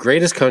for the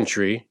greatest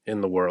country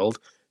in the world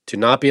to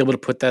not be able to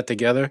put that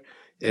together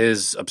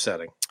is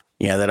upsetting.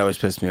 Yeah, that always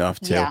pissed me off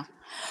too. Yeah.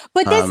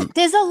 But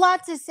there's a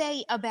lot to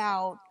say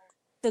about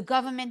the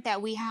government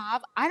that we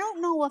have. I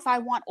don't know if I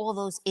want all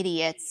those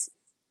idiots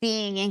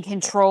being in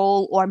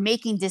control or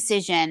making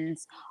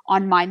decisions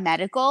on my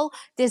medical.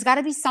 There's got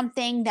to be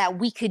something that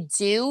we could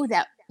do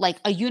that, like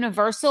a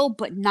universal,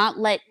 but not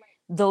let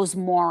those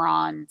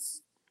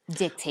morons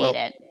dictate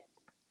it.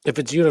 If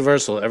it's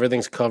universal,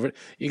 everything's covered.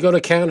 You go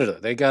to Canada,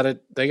 they got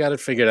it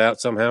figured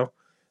out somehow.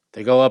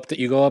 You go up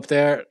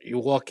there, you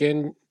walk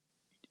in.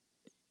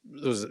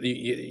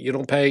 You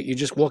don't pay. You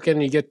just walk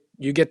in. You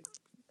get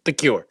the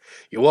cure.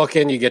 You walk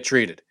in. You get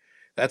treated.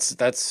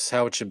 That's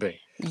how it should be.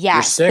 Yes,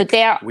 you're sick, but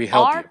there we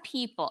help are you.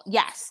 people.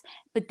 Yes,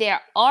 but there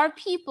are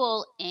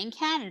people in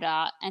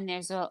Canada, and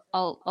there's a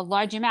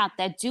large amount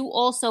that do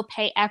also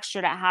pay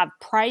extra to have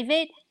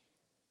private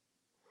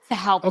to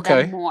help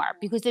them more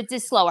because it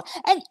is slower.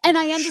 And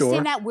I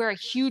understand that we're a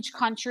huge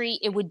country.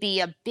 It would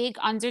be a big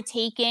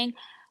undertaking,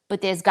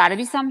 but there's got to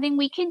be something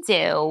we can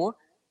do.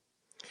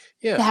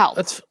 Yeah, to help.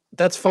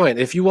 That's fine.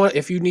 If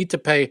you need to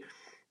pay,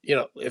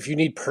 if you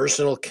need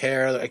personal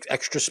care, like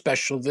extra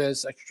special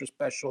this, extra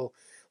special,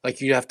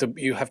 like you have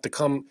to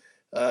come,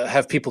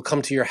 have people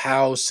come to your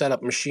house, set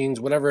up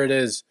machines, whatever it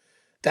is,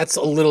 that's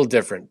a little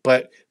different.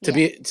 But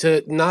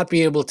to not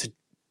be able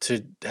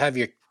to have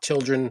your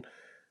children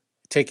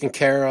taken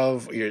care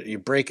of, you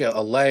break a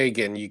leg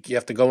and you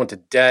have to go into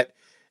debt.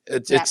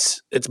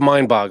 It's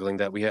mind-boggling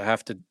that you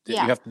have to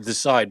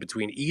decide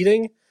between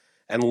eating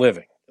and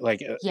living.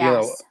 Like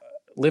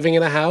living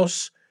in a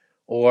house,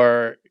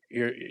 or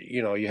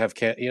you have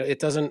it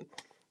doesn't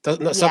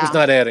something's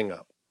not adding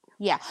up.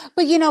 Yeah,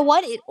 but you know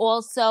what? It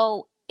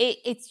also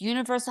it's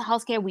universal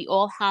healthcare. We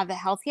all have the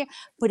healthcare,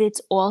 but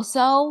it's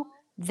also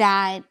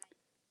that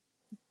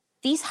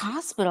these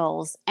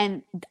hospitals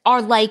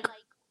are like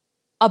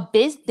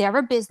they're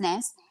a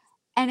business,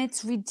 and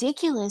it's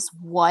ridiculous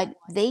what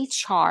they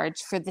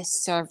charge for the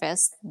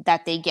service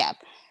that they give.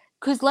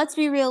 Because let's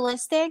be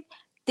realistic.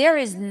 There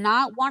is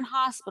not one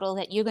hospital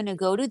that you're going to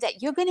go to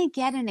that you're going to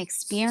get an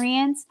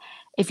experience.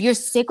 If you're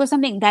sick or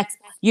something,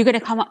 you're going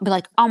to come up and be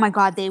like, oh my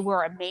God, they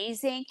were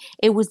amazing.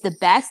 It was the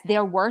best.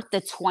 They're worth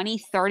the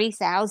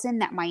 $20,000-$30,000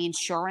 that my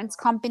insurance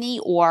company,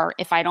 or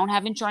if I don't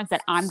have insurance,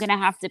 that I'm going to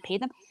have to pay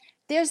them.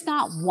 There's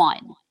not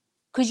one,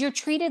 because you're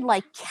treated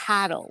like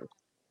cattle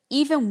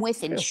even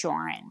with Yeah.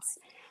 insurance.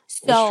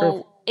 That's true.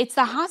 So it's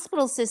the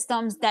hospital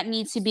systems that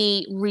need to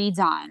be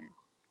redone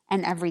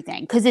and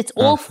everything because it's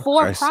Oh, all for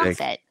for Christ's sake.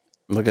 profit.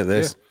 Look at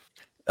this.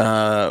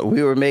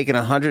 We were making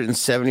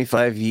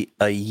 175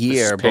 a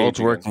year, both Page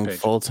again, working Page.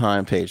 full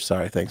time. Page,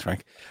 sorry, thanks,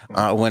 Frank.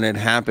 When it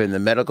happened, the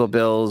medical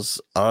bills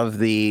of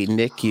the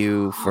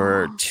NICU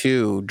for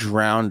 2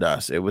 drowned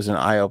us. It was an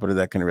eye opener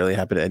that can really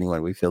happen to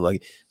anyone. We feel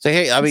like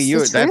hey, I mean,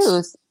 It's the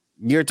truth.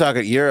 you're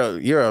talking you're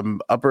a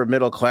upper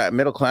middle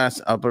class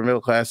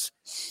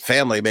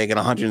family making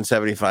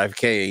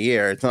 175K a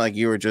year. It's not like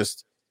you were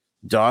just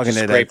dogging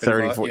Just it at scraping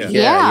 30, by, 40. yeah.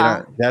 Yeah,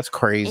 Yeah. that's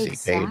crazy, Paige.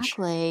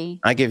 Exactly.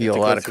 I give you a To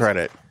go lot of through-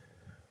 credit.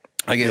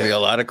 I give you a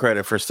lot of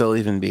credit for still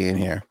even being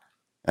here.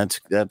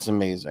 That's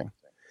amazing.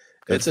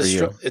 Good for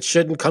you. It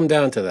shouldn't come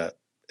down to that.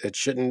 It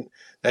shouldn't.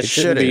 That It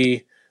shouldn't shouldn't.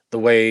 be the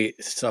way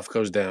stuff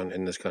goes down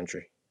in this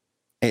country.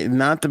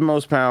 Not the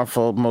most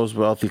powerful, most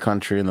wealthy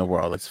country in the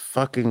world. It's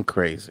fucking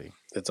crazy.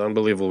 It's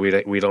unbelievable.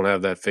 We don't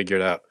have that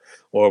figured out,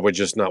 or we're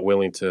just not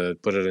willing to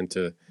put it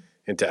into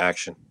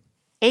action.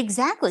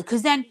 Exactly.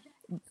 Because then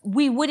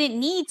we wouldn't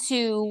need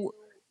to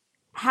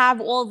have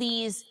all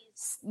these,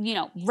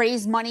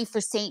 raise money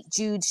for St.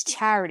 Jude's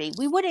charity.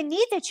 We wouldn't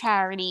need the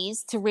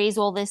charities to raise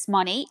all this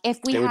money if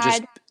we They would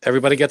had.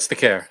 everybody gets the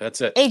care.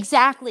 That's it.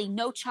 Exactly.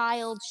 No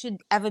child should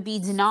ever be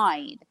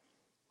denied.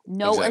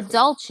 No Exactly.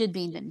 adult should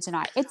be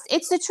denied.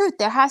 It's the truth.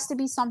 There has to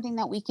be something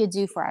that we could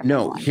do for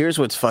everyone. No, here's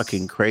what's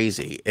fucking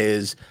crazy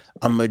is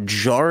a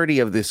majority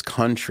of this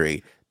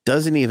country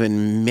doesn't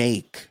even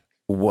make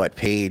what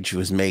Paige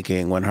was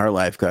making when her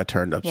life got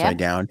turned upside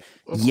down.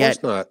 Of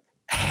Yet course not.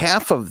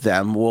 half of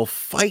them will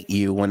fight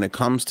you when it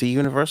comes to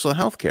universal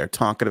health care,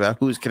 talking about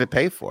who's going to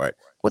pay for it.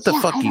 What the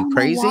fuck, I you don't know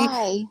crazy?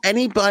 why.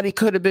 Anybody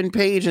could have been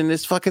Paige in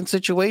this fucking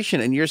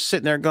situation, and you're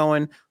sitting there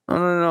going,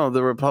 no,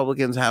 the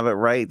Republicans have it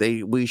right.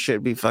 We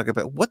should be fucking.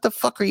 What the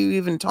fuck are you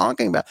even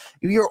talking about?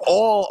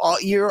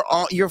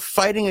 You're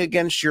fighting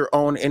against your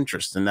own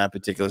interest in that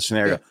particular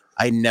scenario. Yeah.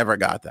 I never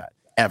got that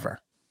ever.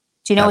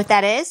 Do you know Ever. what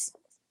that is?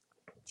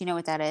 Do you know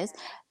what that is?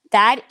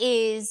 That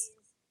is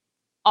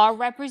our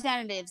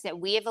representatives that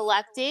we have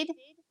elected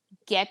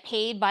get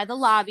paid by the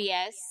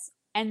lobbyists,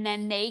 and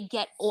then they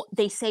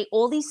say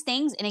all these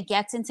things, and it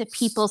gets into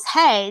people's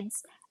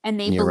heads, and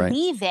they You're right.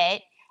 believe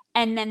it,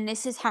 and then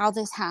this is how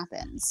this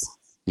happens.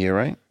 You're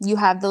right. You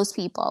have those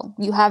people.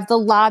 You have the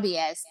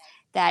lobbyists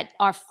that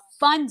are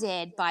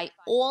funded by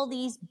all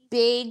these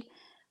big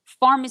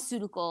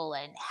pharmaceutical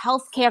and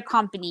healthcare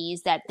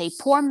companies that they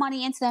pour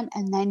money into them,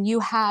 and then you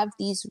have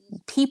these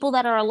people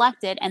that are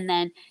elected, and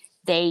then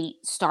they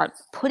start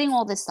putting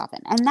all this stuff in,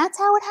 and that's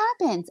how it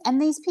happens.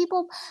 And these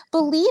people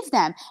believe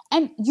them,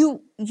 and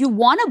you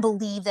want to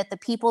believe that the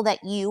people that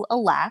you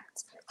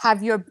elect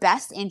have your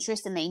best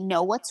interest and they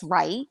know what's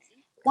right.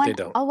 When They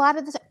don't. a lot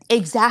of the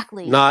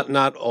exactly Not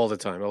all the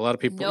time. A lot of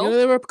people.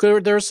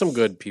 Nope. There are some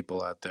good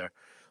people out there,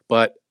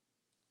 but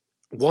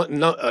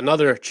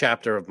another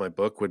chapter of my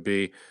book would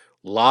be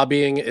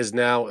lobbying is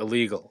now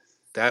illegal.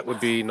 That would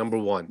be number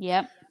 1.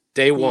 Yep.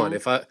 Day 1. Yeah.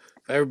 If I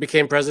ever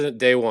became president,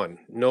 day 1,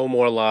 no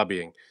more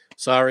lobbying.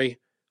 Sorry,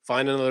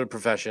 find another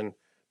profession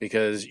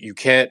because you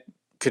can't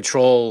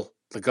control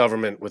the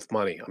government with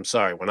money. I'm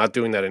sorry, we're not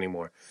doing that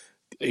anymore.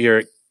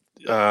 Your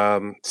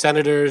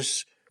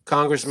senators,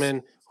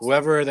 congressmen,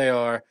 whoever they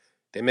are,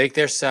 they make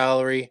their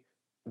salary.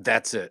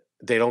 That's it.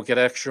 They don't get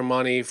extra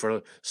money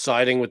for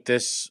siding with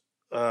this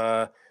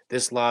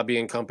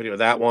lobbying company or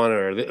that one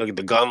or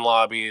the gun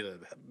lobby, the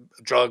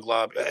drug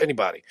lobby,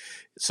 anybody.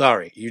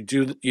 Sorry,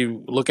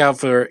 you look out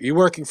for, you're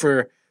working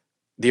for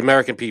the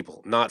American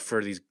people, not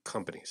for these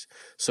companies.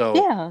 So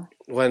Yeah.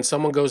 when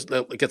someone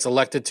gets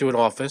elected to an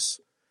office,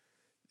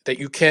 that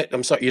you can't,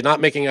 I'm sorry, you're not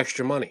making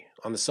extra money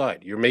on the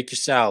side. You make your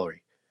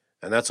salary,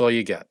 and that's all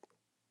you get.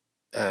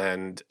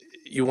 And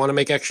you want to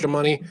make extra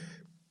money,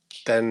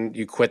 then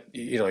you quit.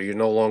 You're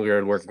no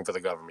longer working for the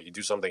government. You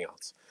do something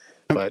else.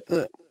 But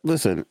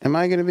Listen, am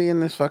I going to be in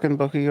this fucking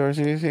book of yours?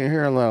 You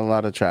hear a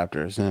lot of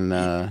chapters, and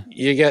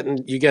you get an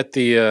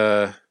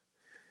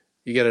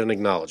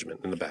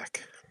acknowledgement in the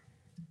back.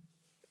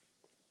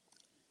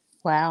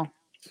 Wow.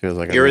 feels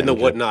like You're in the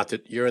what not to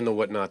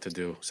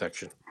do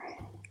section.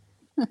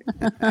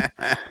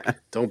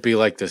 Don't be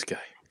like this guy.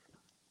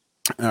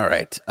 All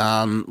right.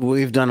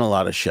 We've done a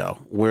lot of show.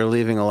 We're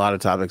leaving a lot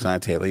of topics on the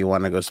table. You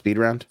want to go speed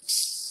round?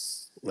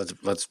 Let's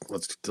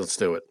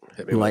do it. Hit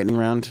me with it. Lightning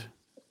round?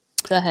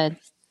 Go ahead.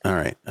 All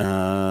right.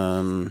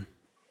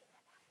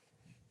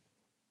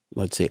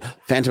 Let's see.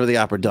 Phantom of the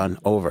Opera done.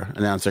 Over.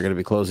 Announced they're going to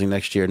be closing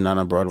next year. Not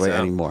on Broadway So,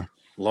 anymore.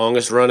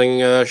 Longest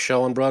running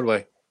show on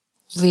Broadway.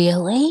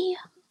 Really?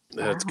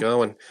 It's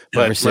going.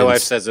 But my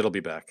wife says it'll be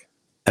back.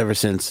 Ever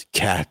since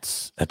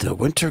Cats at the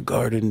Winter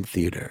Garden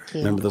Theater. Yeah.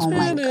 Remember those? Oh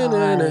my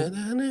God.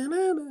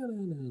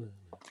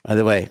 By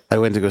the way, I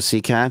went to go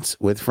see Cats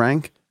with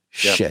Frank.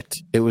 Yep. Shit.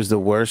 It was the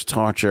worst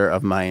torture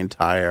of my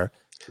entire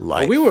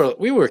life. We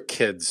were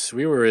kids.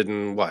 We were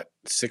in what,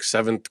 6th,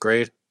 7th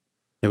grade?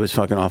 It was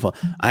fucking awful.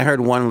 I heard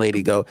one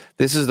lady go,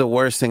 "This is the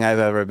worst thing I've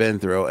ever been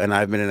through, and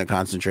I've been in a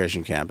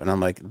concentration camp." And I'm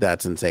like,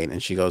 "That's insane."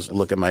 And she goes,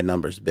 "Look at my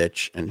numbers,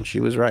 bitch." And she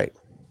was right.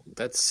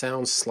 That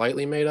sounds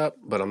slightly made up,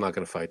 but I'm not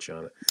going to fight you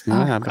on it. What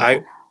Oh,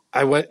 happened?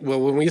 I went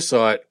when we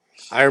saw it.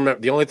 I remember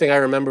the only thing I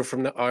remember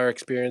from our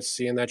experience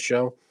seeing that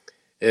show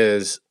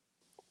is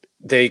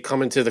they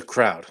come into the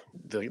crowd,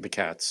 the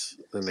cats,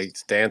 and they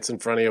dance in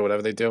front of you,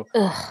 whatever they do,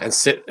 Ugh. and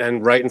sit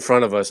and right in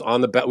front of us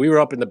on the we were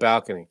up in the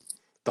balcony,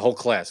 the whole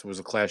class. It was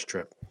a class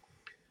trip,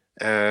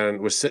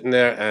 and we're sitting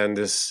there, and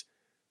this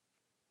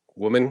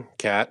woman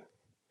cat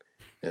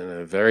in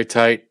a very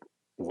tight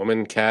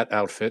woman cat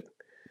outfit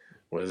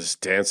was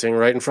dancing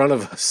right in front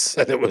of us,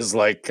 and it was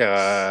like,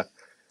 I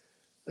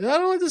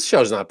don't know, this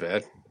show's not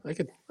bad. I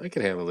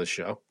could handle this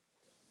show.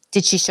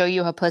 Did she show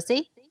you her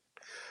pussy?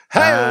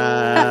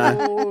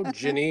 Hello,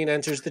 Janine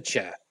enters the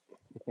chat.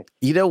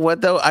 You know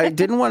what though? I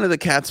didn't one of the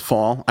cats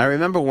fall. I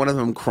remember one of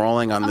them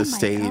crawling on Oh the my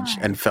stage God.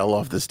 and fell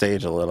off the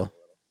stage a little.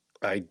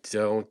 I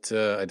don't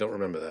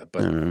remember that, I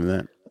but remember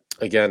that.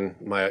 again,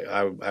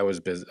 I was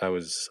busy. I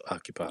was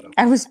occupied.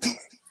 I was.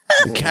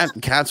 The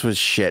Cats was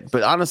shit,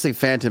 but honestly,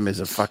 Phantom is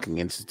a fucking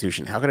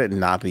institution. How could it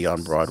not be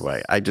on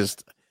Broadway?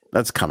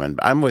 That's coming.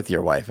 I'm with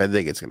your wife. I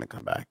think it's going to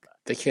come back.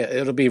 They can't.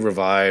 It'll be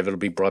revived. It'll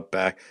be brought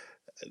back.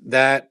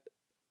 That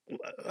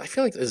I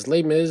feel like is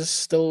Les Mis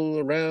still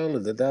around? Or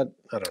did that?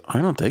 I don't know.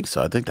 I don't think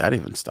so. I think that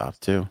even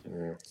stopped too.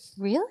 Yeah.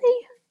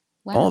 Really?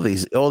 Wow.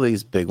 All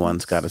these big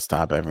ones got to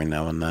stop every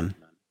now and then.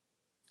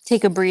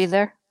 Take a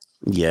breather.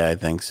 Yeah, I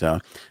think so.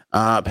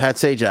 Pat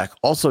Sajak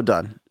also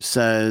done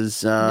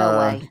says No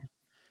way.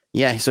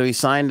 Yeah, so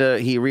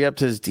he re-upped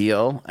his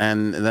deal,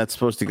 and that's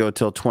supposed to go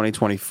till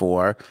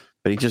 2024.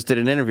 But he just did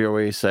an interview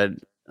where he said,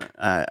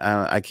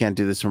 "I can't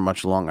do this for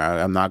much longer.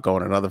 I'm not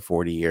going another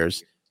 40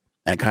 years,"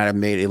 and kind of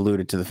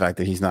alluded to the fact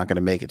that he's not going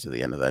to make it to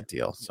the end of that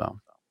deal. So,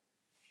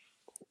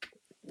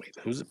 Wait,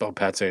 who's about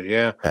Pat Sajak?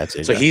 Yeah. Pat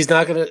Sajak. So he's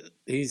not gonna.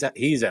 He's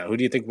out. Who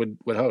do you think would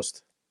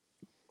host?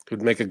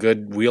 Who'd make a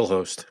good wheel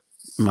host?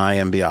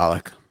 Mayim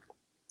Bialik.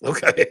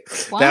 Okay,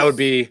 What? that would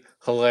be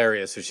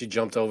hilarious if she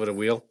jumped over the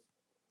wheel.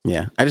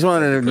 Yeah, I just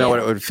wanted to know what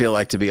it would feel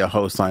like to be a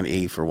host on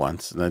E for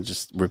once, and then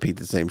just repeat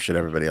the same shit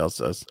everybody else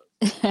does.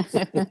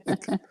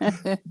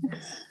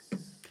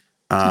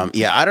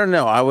 Yeah, I don't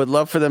know. I would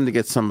love for them to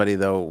get somebody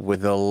though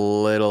with a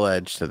little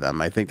edge to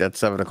them. I think that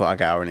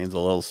 7:00 hour needs a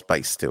little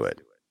spice to it.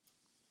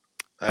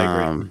 I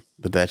agree.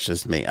 But that's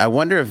just me. I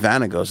wonder if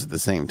Vanna goes at the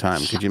same time.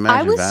 Could you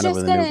I imagine was Vanna just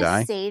with a new gonna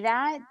guy? say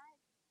that.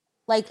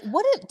 Like,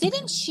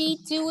 didn't she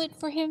do it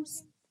for him?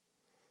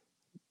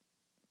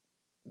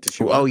 Did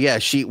she? Oh yeah,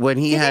 when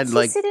he Didn't had she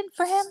like sit in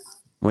for him?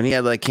 when he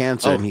had like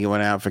cancer Oh. and he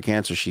went out for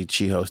cancer, she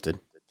hosted.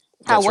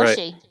 How That's was right.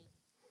 she?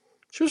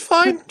 She was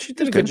fine. She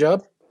did a good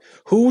job.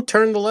 Who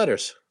turned the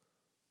letters?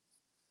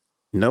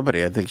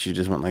 Nobody. I think she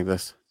just went like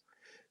this.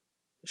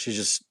 She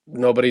just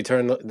nobody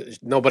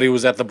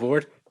was at the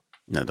board.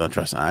 No, don't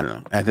trust. I don't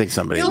know. I think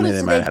somebody. No, but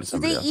they might have had do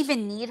somebody they else.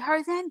 even need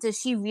her then? Does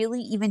she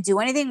really even do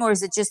anything, or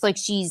is it just like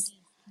she's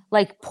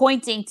like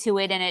pointing to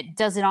it and it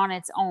does it on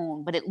its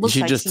own? But it looks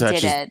like she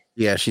did it.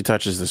 Yeah, she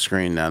touches the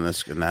screen now, and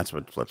that's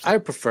what flips. I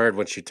preferred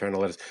when she turned the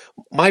letters.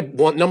 My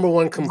number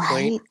one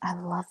complaint Right? I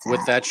love that.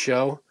 with that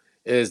show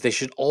is they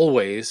should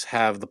always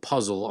have the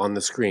puzzle on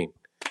the screen.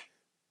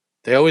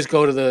 They always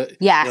go to the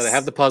Yes. they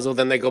have the puzzle,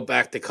 then they go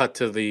back. They cut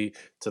to the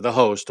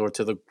host or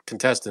to the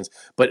contestants.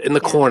 But in the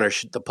corner,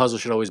 the puzzle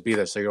should always be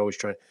there. So you're always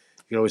trying.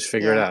 You can always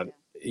figure it Yeah. out.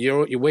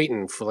 You're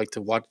waiting for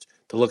to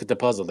look at the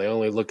puzzle. They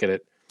only look at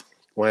it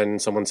when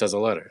someone says a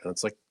letter, and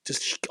it's like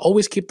just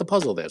always keep the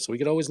puzzle there so we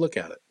could always look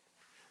at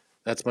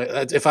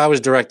it. If I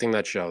was directing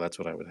that show, that's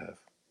what I would have.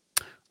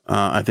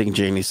 I think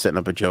Janie's setting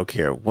up a joke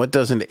here. What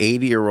does an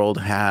 80-year-old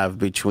have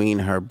between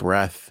her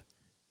breath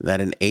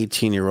that an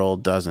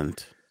 18-year-old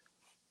doesn't?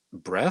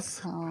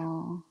 Breath,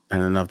 Oh. I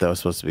don't know if that was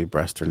supposed to be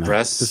breast or not.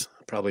 breasts,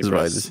 probably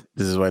breasts.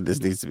 This is why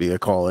this needs to be a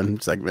call-in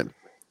segment.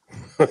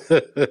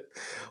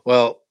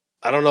 Well,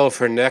 I don't know if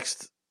her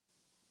next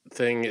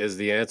thing is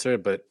the answer,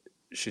 but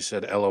she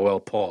said LOL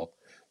Paul.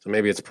 So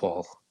maybe it's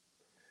Paul.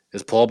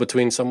 Is Paul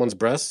between someone's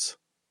breasts?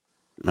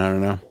 I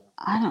don't know.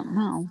 I don't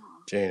know.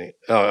 Janie.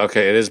 Oh,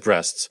 okay. It is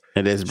breasts.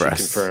 It is She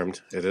breasts.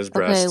 confirmed. It is Okay,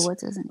 breasts. what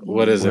does it mean?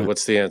 What is it?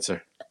 What's the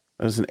answer?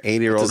 What does an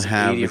 80-year-old does an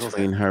have 80-year-old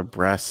between her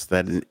breasts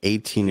that an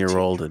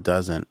 18-year-old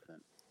doesn't?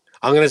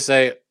 I'm going to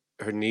say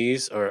her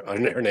knees or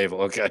her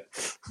navel. Okay.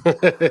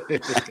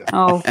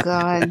 Oh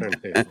God. Her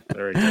navel.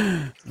 Very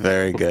good.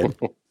 Very good.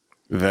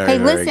 Very, Hey,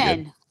 very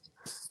good.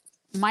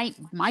 listen.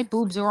 My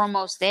boobs are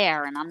almost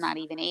there, and I'm not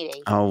even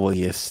 80. Oh, will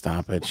you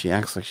stop it? She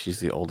acts like she's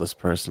the oldest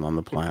person on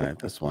the planet.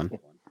 This one.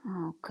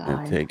 Oh I'll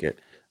God. take it.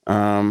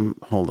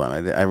 Hold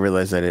on. I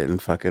realized I didn't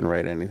fucking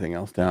write anything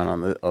else down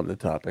on the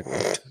topic.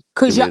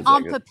 Because Give you're me a second.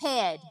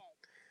 unprepared.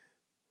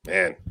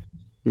 Man.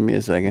 Give me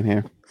a second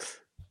here.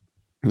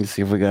 Let me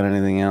see if we got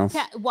anything else.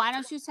 Yeah, why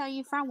don't you tell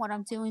your friend what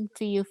I'm doing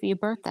for you for your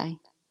birthday?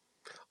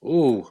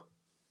 Ooh.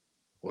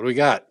 What do we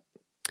got?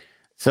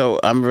 So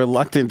I'm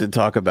reluctant to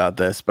talk about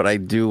this, but I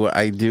do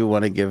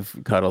want to give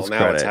Cuddles Well,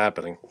 now it's credit.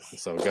 happening.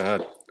 So go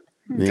ahead.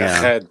 Go Yeah.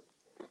 ahead.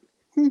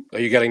 Are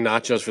you getting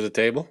nachos for the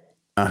table?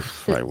 I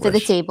For the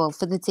wish. table.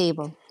 For the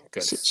table.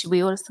 Good. Should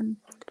we order some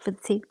for the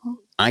table?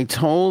 I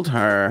told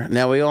her,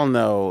 now we all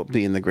know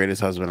being the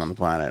greatest husband on the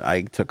planet,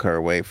 I took her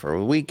away for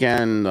a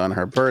weekend on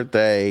her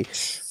birthday.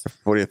 Her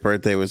 40th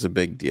birthday was a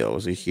big deal. It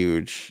was a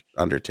huge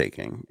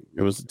undertaking.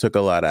 It took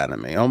a lot out of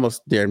me.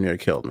 Almost damn near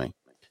killed me.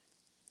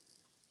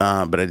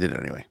 But I did it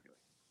anyway.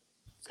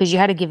 Because you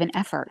had to give an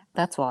effort.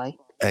 That's why.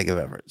 I give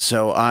effort.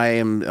 So I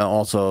am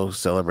also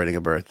celebrating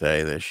a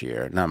birthday this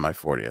year. Not my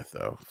 40th,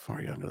 though.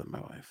 Far younger than my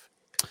wife.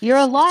 You're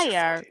a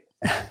liar.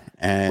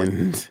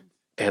 And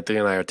Anthony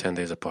and I are 10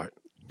 days apart.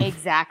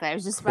 Exactly. I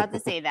was just about to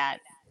say that.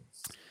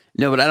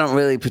 no, but I don't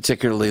really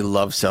particularly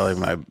love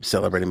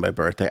celebrating my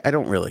birthday. I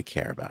don't really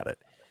care about it.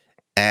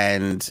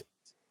 And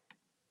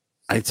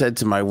I said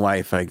to my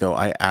wife, I go,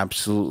 I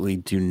absolutely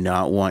do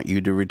not want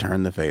you to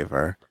return the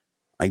favor.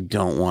 I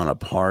don't want a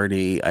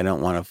party. I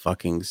don't want a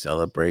fucking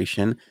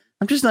celebration.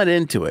 I'm just not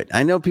into it.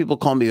 I know people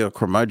call me a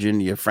curmudgeon.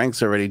 Your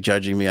Frank's already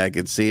judging me. I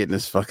could see it in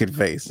his fucking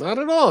face. Not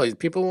at all.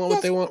 People want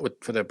what they want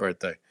for their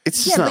birthday.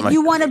 It's just Yeah, not but my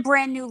you want a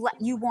brand new.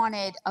 You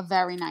wanted a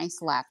very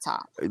nice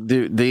laptop.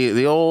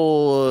 the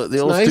old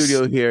nice.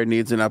 studio here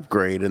needs an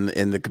upgrade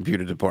in the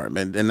computer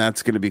department, and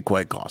that's going to be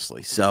quite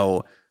costly.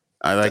 So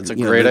I like That's a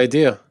great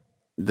idea.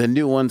 The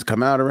new ones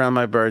come out around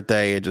my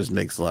birthday. It just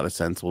makes a lot of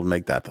sense. We'll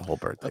make that the whole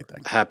birthday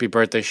thing. Happy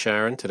birthday,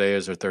 Sharon. Today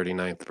is her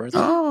 39th birthday.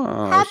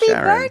 Oh, Happy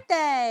Sharon.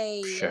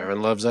 birthday!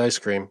 Sharon loves ice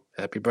cream.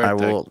 Happy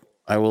birthday.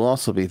 I will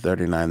also be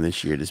 39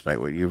 this year, despite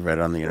what you've read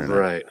on the internet.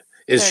 Right.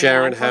 Is 39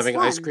 Sharon plus having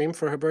ice 1. cream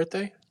for her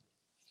birthday?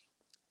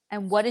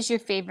 And what is your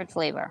favorite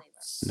flavor?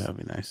 That would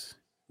be nice.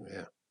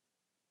 Yeah.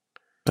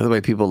 By the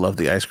way, people love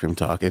the ice cream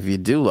talk. If you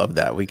do love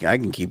that, I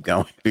can keep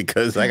going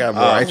because I got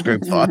more ice cream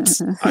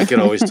thoughts. I can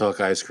always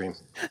talk ice cream.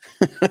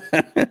 Ice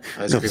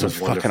cream cream is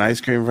fucking wonderful. ice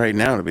cream right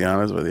now, to be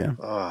honest with you.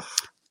 Oh,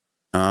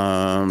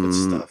 good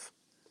stuff.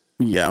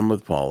 Yeah, I'm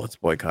with Paul. Let's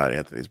boycott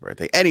Anthony's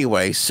birthday.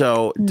 Anyway,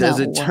 so as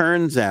it No.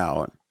 turns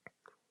out,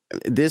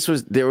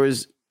 there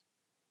was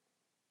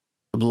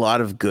a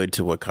lot of good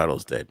to what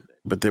Cuddles did,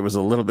 but there was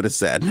a little bit of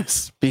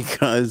sadness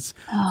because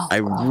Oh, I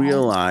God.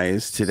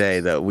 realized today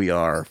that we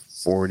are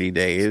 40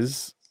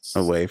 days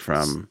away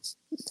from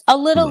A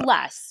little my-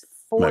 less.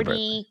 my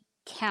 40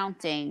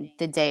 counting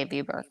the day of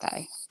your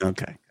birthday.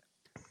 okay.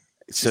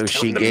 So Just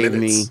she counting the gave me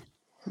minutes.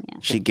 Yeah.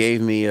 she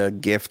gave me a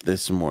gift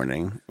this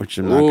morning, which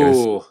I'm not going to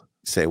Ooh,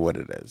 say what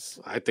it is.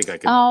 I think I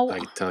Oh,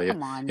 could tell you.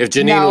 come on. If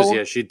Janine was No.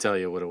 here, she'd tell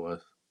you what it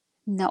was.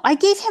 No, I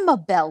gave him a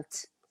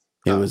belt.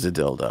 It Oh. was a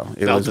dildo.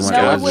 It Belt was is one. No,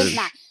 good. it It was was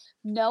not.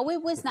 No,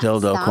 it was not.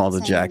 dildo Stop called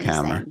a saying these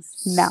jackhammer. things.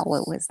 No,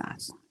 it was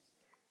not.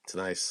 It's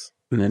nice.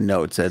 and the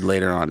note said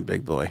later on,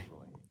 big boy.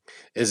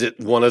 Is it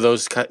one of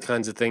those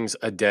kinds of things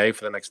a day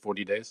for the next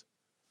 40 days?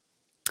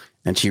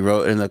 And she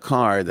wrote in the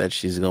card that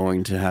she's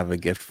going to have a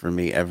gift for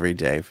me every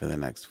day for the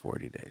next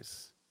 40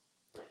 days.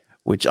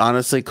 Which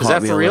honestly Is caught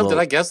that me for a real? little,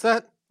 Did I guess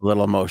that?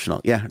 little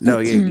emotional. Yeah, no,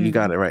 you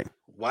got it right.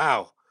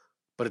 Wow.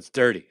 But it's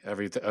dirty.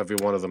 Every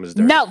one of them is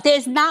dirty. No,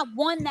 there's not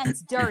one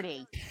that's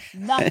dirty.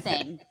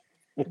 Nothing.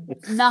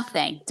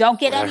 Nothing. Don't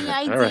get any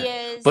All right.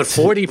 ideas. But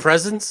 40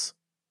 presents?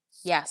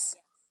 Yes.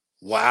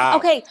 Wow.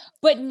 Okay,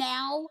 but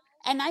now,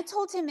 and I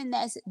told him in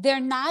this,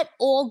 they're not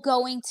all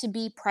going to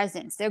be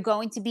presents. They're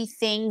going to be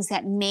things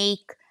that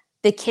make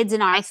the kids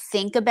and I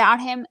think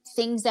about him,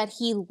 things that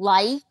he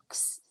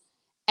likes,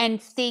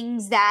 and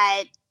things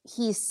that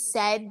he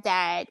said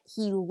that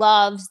he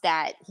loves,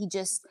 that he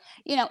just,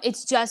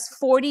 it's just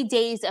 40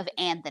 days of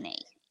Anthony.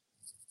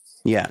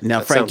 Yeah. Now,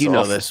 That Frank, sounds you know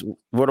awful. this.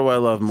 What do I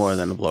love more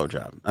than a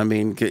blowjob? I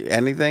mean,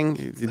 anything?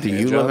 Do hand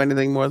you love job?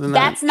 anything more than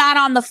that? That's not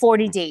on the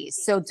 40 days,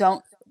 so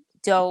don't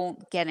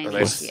get any A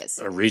nice ideas.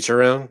 a reach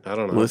around? I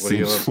don't know. What do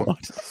you Listen, love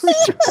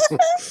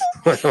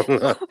more? I don't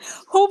know.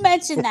 Who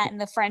mentioned that in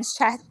the French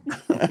chat?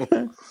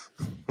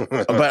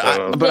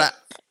 but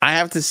I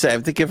have to say, I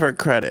have to give her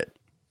credit.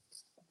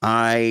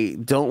 I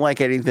don't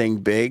like anything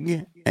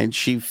big, and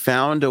she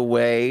found a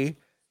way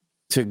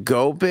to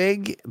go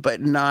big,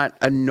 but not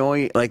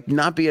annoying, like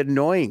not be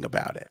annoying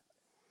about it.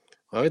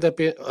 Why would that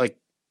be like?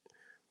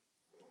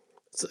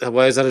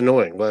 Why is that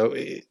annoying? Well,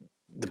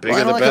 the bigger I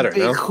don't the like better. a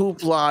big No,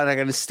 hoopla, and I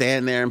got to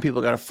stand there, and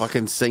people got to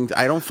fucking sing.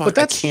 I don't fuck. but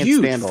that's I can't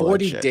huge. stand all that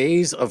 40 shit.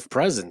 days of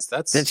presents.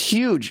 That's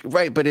huge,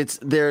 right? But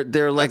they're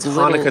like that's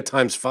little. Hanukkah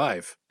times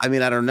 5. I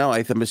mean, I don't know.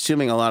 I'm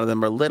assuming a lot of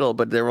them are little,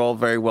 but they're all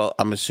very well.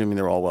 I'm assuming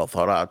they're all well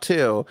thought out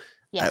too.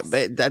 Yes.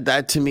 But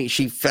that to me,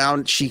 she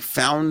found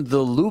the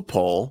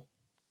loophole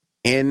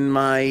in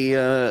my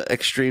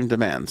extreme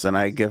demands, and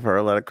I give her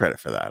a lot of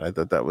credit for that. I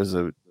thought that was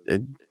a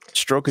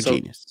stroke of So-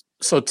 genius.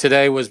 So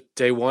today was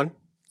day 1.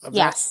 Of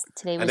Yes,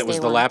 today that? was And it was day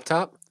the one.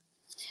 laptop.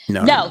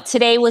 No,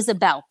 today was a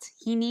belt.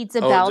 He needs a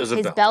Oh, belt. there's a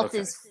His belt, belt okay.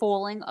 is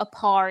falling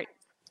apart,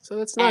 So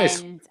that's nice.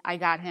 and I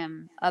got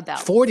him a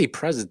belt. 40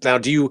 presents. Now,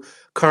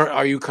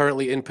 are you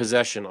currently in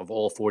possession of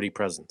all 40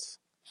 presents?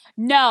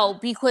 No,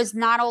 because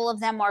not all of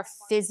them are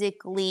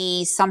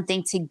physically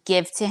something to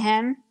give to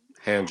him.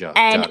 Hand job.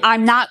 And Got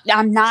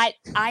it.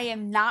 I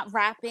am not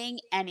wrapping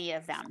any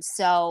of them.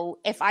 So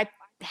if I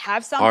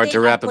have something, Hard to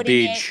I'm wrap a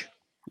putting it- beach.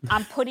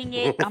 I'm putting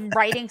it, I'm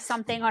writing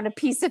something on a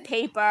piece of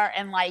paper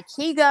and like,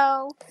 here you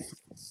go.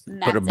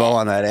 And Put a that's bow it.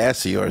 on that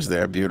ass of yours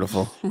there.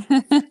 Beautiful.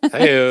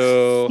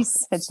 Hey-o.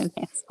 He's such an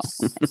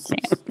asshole. I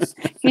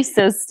can't. He's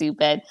so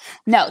stupid.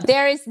 No,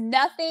 there is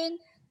nothing,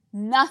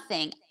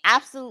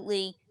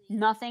 absolutely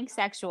nothing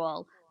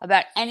sexual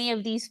about any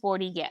of these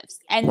 40 gifts.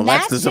 And Well,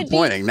 that's that should be-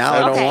 disappointing. Now I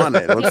don't Okay. want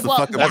it. What's Yeah, the well,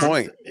 fucking yeah.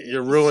 point?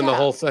 You ruined the Shut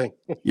whole up. thing.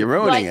 You're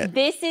ruining Like, it.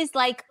 this is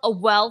like a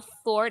well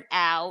thought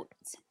out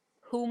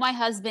who my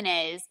husband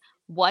is,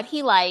 what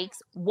he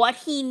likes, what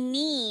he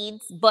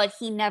needs, but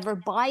he never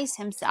buys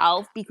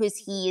himself because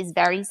he is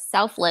very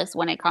selfless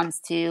when it comes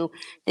to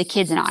the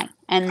kids and I.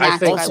 And I that's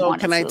think- what I Also,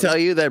 want. can I tell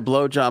you that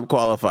blowjob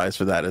qualifies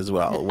for that as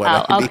well? What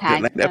Oh, I need okay.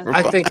 and I never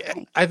I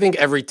buy. think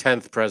every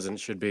 10th present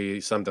should be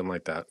something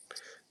like that.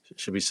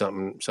 Should be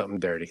something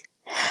dirty.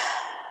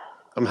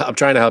 I'm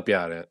trying to help you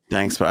out, Ant.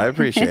 Thanks, but I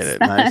appreciate It's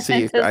it. And I not-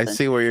 see it I doesn't-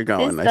 see where you're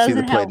going. this I see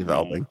the doesn't play help me.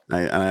 developing.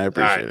 I All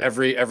appreciate right,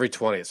 it. every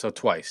 20th, so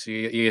twice.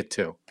 You get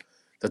two,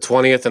 the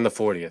 20th and the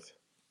 40th.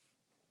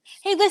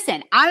 Hey,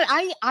 listen,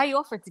 I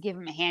offered to give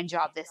him a hand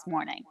job this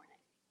morning.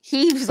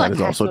 He was That like,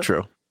 is also "Actually-"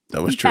 true.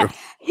 That was true.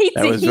 He,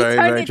 That was he very,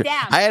 turned very it true.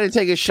 down. I had to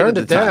take a shit Turned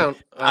at it the time. down.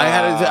 I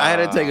had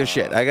to take a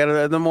shit. I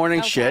got the morning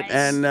Okay. shit,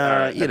 and All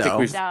right, you I think know.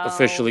 we've So-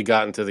 officially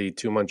gotten to the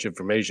too much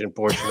information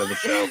portion of the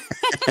show.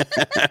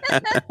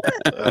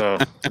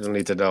 I don't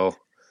need to know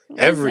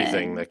everything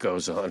Listen. that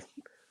goes on.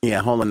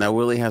 Yeah, hold on. Now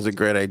Willie has a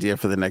great idea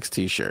for the next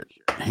T-shirt.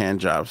 Hand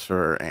jobs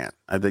for Ant.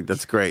 I think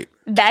that's great.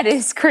 That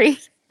is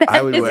great.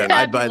 I would That is wear.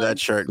 I'd buy that fabulous.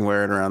 shirt and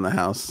wear it around the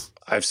house.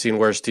 I've seen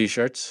worse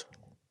T-shirts.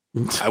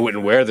 I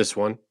wouldn't wear this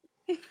one.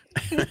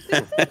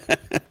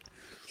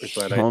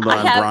 But Hold I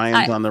on, have-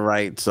 Brian's on the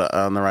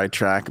right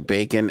track.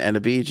 Bacon and a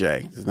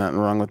BJ. There's nothing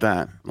wrong with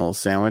that. A little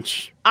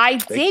sandwich. I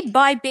did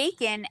buy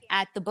bacon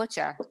at the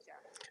butcher.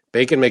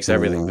 bacon makes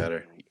everything Mm.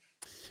 better.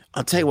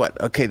 I'll tell you what.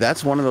 Okay,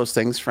 that's one of those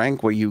things,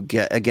 Frank, where you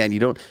get you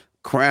don't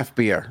craft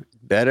beer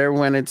better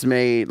when it's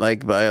made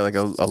like by like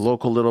a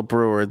local little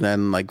brewer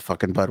than like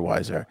fucking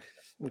Budweiser.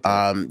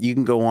 You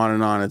can go on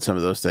and on at some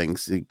of those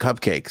things. The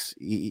cupcakes.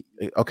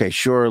 Okay,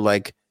 sure,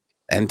 like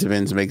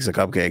Entenmann's makes a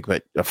cupcake,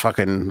 but a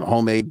fucking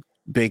homemade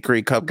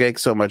bakery cupcake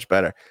so much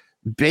better.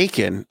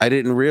 Bacon, I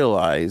didn't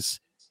realize.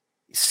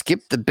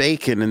 Skip the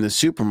bacon in the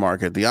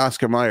supermarket, the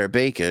Oscar Mayer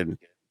bacon.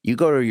 You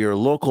go to your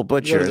local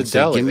butcher to the and say,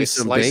 deli, "Give me they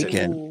some slice it.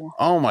 bacon." Ooh.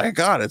 Oh my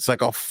god, it's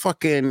like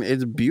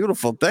it's a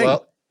beautiful thing.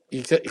 Well,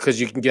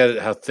 because you can get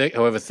it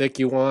however thick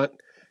you want.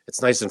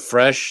 It's nice and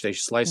fresh. They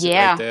slice it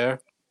Yeah. right there.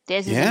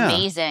 This is Yeah.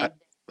 amazing.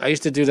 I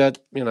used to do that.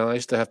 I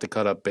used to have to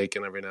cut up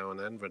bacon every now and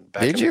then. But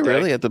back Did you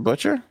really at the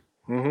butcher?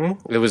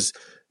 Mm-hmm. It was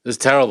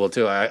terrible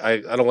too. I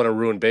don't want to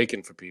ruin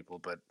bacon for people,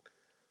 but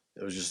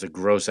it was just a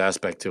gross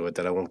aspect to it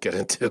that I won't get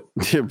into.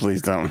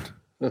 Please don't.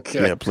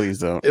 Okay. Yeah, please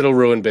don't. It'll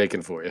ruin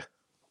bacon for you.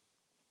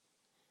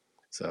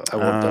 So I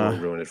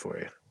won't ruin it for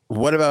you.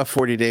 What about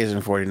 40 days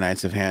and 40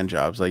 nights of hand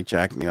jobs like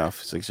Jack Me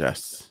Off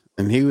suggests?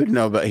 And he would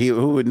know, but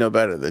who would know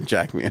better than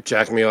Jack Me Off?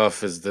 Jack Me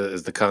Off is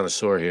the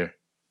connoisseur here.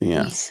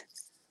 Yeah.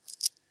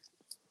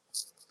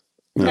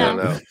 I No. don't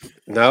know.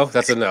 No,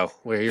 that's a no.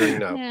 We're hearing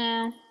no.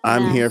 Yeah.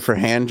 I'm No. here for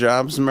hand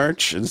jobs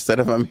merch instead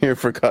of I'm here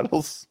for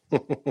cuddles.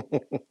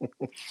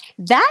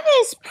 That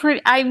is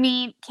pretty. I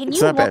mean, can It's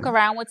you not walk bad.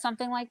 around with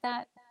something like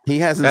that? He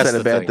hasn't That's said a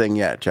the bad thing. thing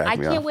yet, Jack I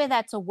Me can't Off. wear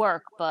that to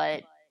work,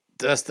 but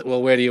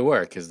Well, where do you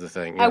work is the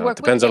thing. I It work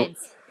depends with on. kids.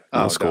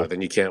 Oh, That's cool. no,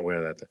 then you can't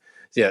wear that.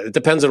 Yeah, it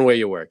depends on where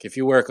you work. If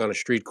you work on a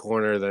street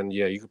corner, then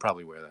yeah, you could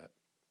probably wear that.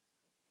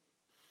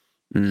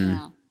 Mm.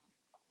 Yeah.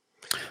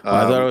 Well,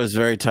 I thought it Um, was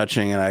very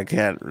touching, and I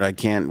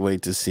can't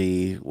wait to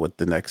see what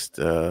the next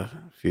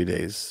few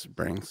days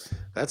brings.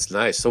 That's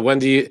nice. So when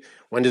do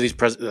these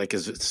presents, like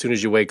as soon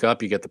as you wake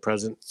up, you get the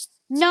present?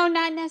 No,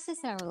 not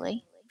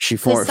necessarily. She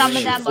some of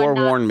she them are not-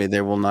 forewarned me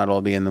they will not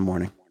all be in the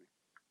morning.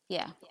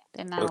 Yeah,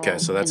 they're not. Okay, all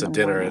so that's in a the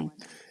dinner. morning.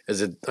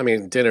 Is it? I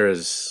mean, dinner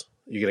is.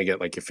 You're gonna get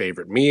like your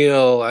favorite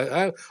meal.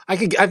 I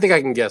think I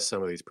can guess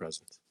some of these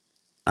presents.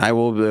 I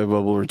will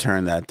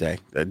return that day.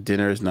 That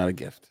dinner is not a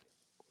gift.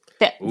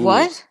 Ooh.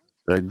 What?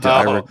 Oh,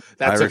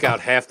 that I took requ- out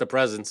half the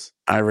presents.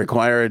 I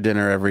require a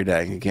dinner every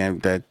day. You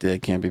can't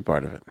can't be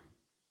part of it.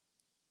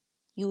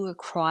 You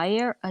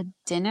require a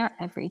dinner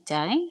every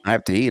day? I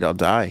have to eat. I'll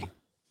die.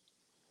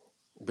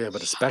 Yeah,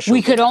 but a special.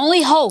 We could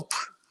only hope.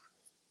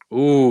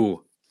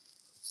 Ooh,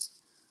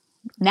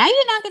 Now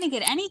you're not going to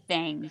get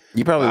anything.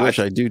 You probably Wow. wish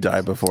I do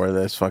die before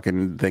this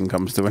fucking thing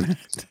comes to an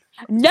end.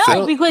 No,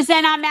 So- because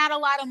then I'm out a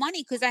lot of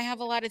money because I have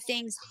a lot of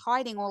things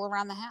hiding all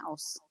around the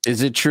house.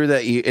 Is it true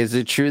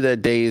that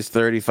days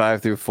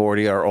 35 through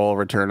 40 are all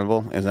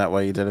returnable? Is that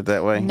why you did it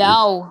that way?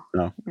 No,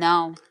 No.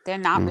 no, they're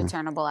not Mm.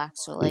 returnable,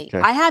 actually. Okay.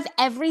 I have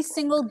every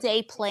single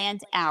day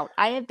planned out.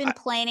 I have been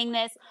planning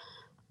this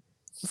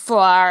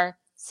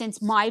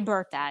since my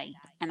birthday,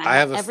 and I I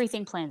have have a f-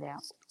 everything planned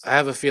out. I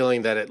have a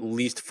feeling that at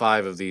least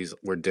 5 of these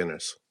were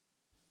dinners.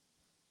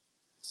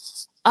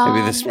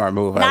 Maybe the smart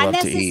move. I not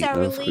love to eat.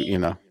 necessarily. You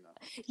know.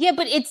 Yeah,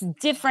 but it's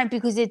different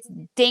because it's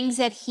things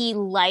that he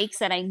likes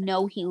that I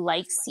know he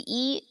likes to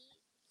eat.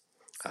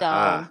 So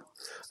Ah.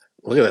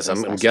 Look at this. I'm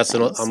Special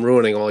guessing things. I'm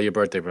ruining all your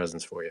birthday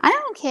presents for you. I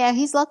don't care.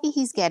 He's lucky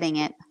he's getting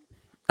it.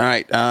 All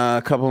right,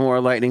 a couple more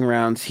lightning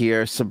rounds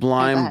here.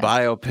 Sublime ahead.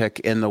 biopic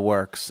in the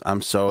works.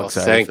 I'm so Oh,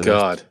 excited. thank for this.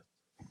 God.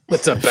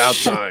 It's about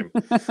time.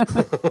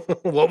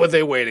 What were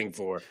they waiting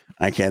for?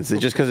 I can't say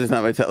just because it's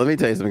not Metallica. Let me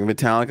tell you something.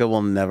 Metallica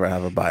will never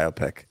have a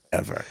biopic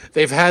ever.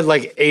 They've had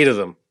like 8 of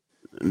them.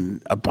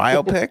 A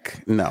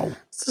biopic? No.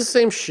 It's the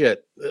same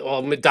shit.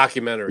 All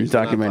documentaries.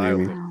 not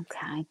Documentary. biopic.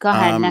 Okay, go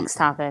ahead. Next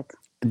topic.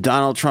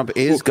 Donald Trump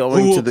is Who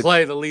going will to the.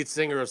 play the lead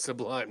singer of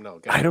Sublime? No,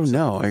 I don't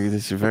know.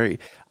 This is very.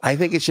 I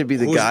think it should be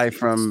the Who's- guy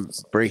from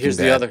Breaking Here's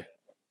Bad. the other.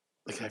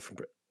 The guy from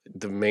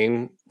the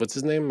main. What's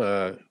his name?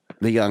 The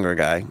younger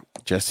guy,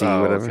 Jesse,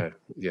 Oh, whatever. okay.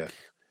 Yeah.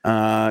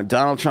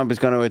 Donald Trump is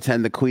going to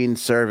attend the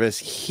Queen's service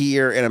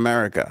here in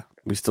America.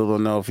 We still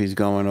don't know if he's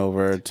going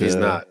over to. He's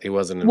not. He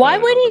wasn't. Why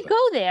invited would he over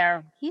go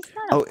there? He's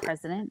not a Oh,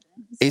 president.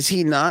 Is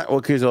he not? Well,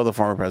 because all the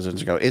former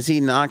presidents go. Is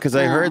he not? Because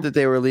I heard that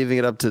they were leaving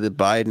it up to the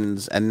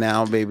Bidens, and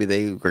now maybe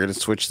they were going to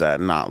switch that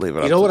and not leave it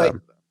up You know to what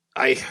them.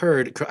 I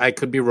heard? I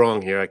could be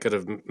wrong here. I could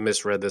have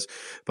misread this,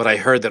 but I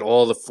heard that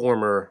all the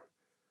former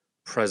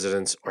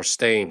presidents are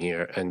staying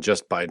here, and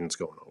just Biden's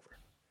going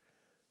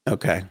over.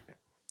 Okay.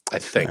 I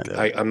think.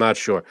 I don't- I'm not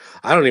sure.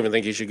 I don't even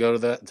think he should go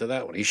to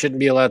that one. He shouldn't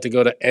be allowed to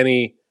go to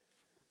any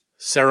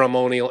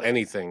ceremonial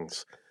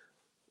anythings.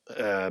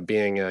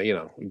 Being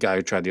a guy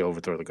who tried to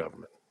overthrow the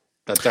government.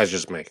 That's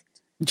just me.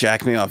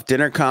 Jack me off.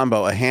 Dinner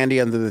combo, a handy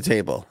under the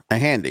table. A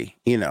handy,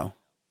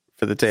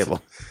 for the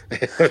table.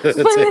 That's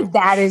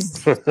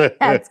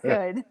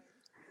good.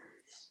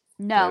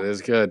 No. That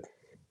is good.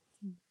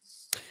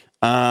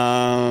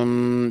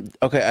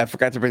 Okay, I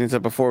forgot to bring this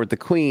up before with the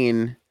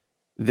Queen.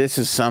 This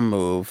is some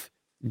move.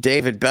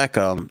 David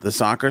Beckham, the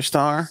soccer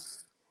star,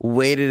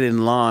 waited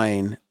in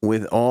line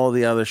with all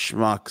the other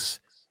schmucks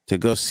to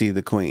go see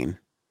the Queen.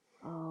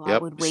 Oh, I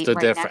Yep. would wait Stood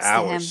right there for next to him.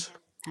 hours.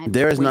 I'd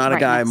There is wait not a right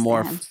guy next to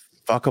more him.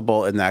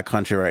 fuckable in that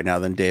country right now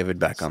than David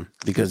Beckham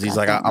because he's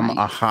like, Goddamn I'm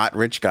right. a hot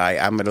rich guy.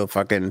 I'm gonna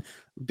fucking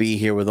be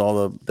here with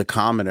all the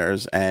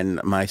commoners,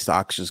 and my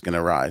stock's just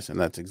gonna rise, and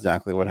that's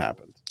exactly what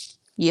happened.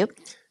 Yep.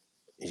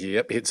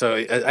 Yep. So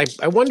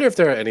I wonder if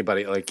there are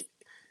anybody like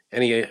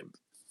any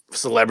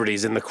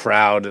celebrities in the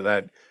crowd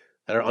that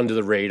are under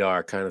the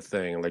radar kind of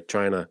thing, like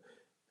trying to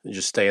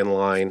just stay in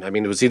line. I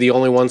mean, was he the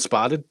only one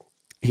spotted?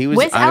 He was.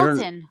 Where's I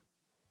don't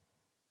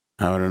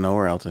Elton? know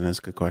where Elton is.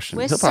 Good question.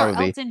 Where's He'll Sir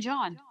probably be. Elton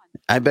John?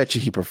 I bet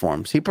you he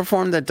performs. He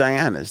performed at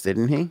Diana's,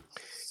 didn't he?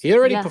 He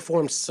already Yeah.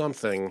 performed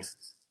something.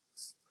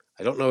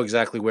 I don't know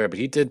exactly where, but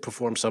he did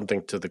perform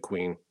something to the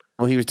Queen.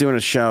 Well, he was doing a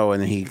show,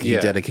 and he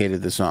Yeah.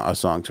 dedicated a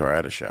song to her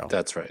at a show.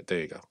 That's right. There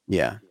you go.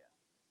 Yeah.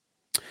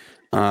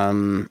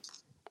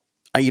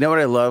 You know what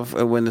I love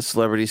when the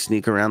celebrities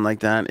sneak around like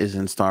that is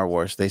in Star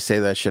Wars. They say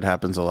that shit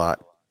happens a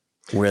lot.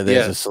 Where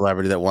there's Yeah. a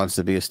celebrity that wants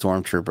to be a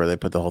stormtrooper, they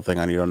put the whole thing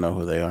on. You don't know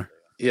who they are.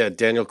 Yeah,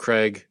 Daniel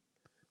Craig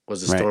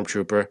was a Right.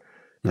 stormtrooper,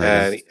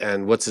 Right.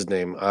 and what's his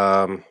name?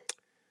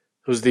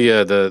 Who's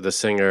the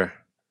singer,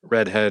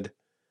 redhead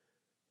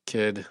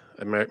kid,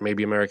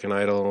 maybe American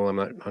Idol. I'm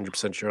not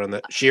 100% sure on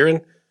that.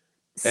 Sheeran,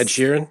 Ed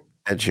Sheeran.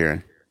 Ed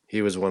Sheeran.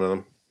 He was one of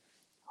them.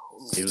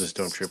 He was a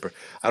stormtrooper.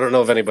 I don't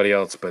know of anybody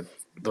else, but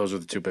those were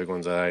the 2 big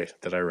ones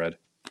that I read.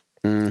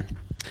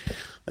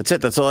 That's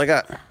it. That's all I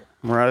got.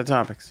 We're out of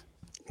topics.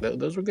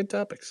 Those were good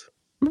topics.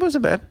 It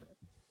wasn't bad.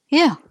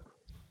 Yeah.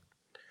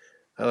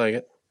 I like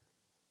it.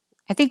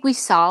 I think we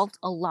solved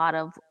a lot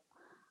of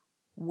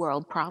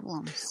world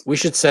problems. We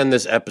should send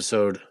this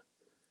episode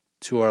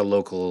to our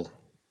local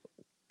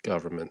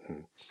government.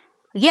 And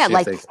Yeah, See if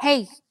like, they-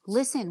 hey,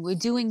 listen, we're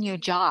doing your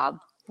job.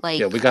 Like,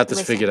 yeah, we got this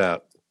listen. figured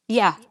out.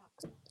 Yeah.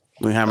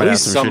 We hammered out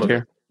least some some shit of it.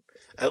 here.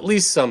 At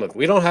least some of it.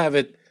 We don't have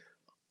it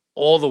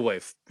all the way.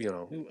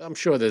 I'm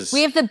sure there's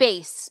We have the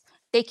base.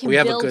 They can We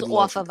have a build good off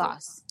launching of point.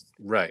 us.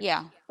 right.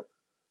 Yeah.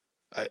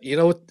 You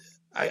know what?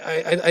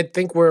 I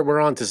think we're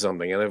onto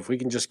something, and if we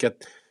can just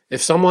get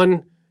if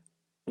someone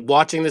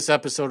watching this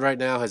episode right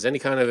now has any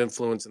kind of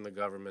influence in the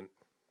government,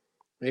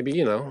 maybe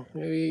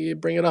you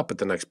bring it up at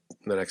the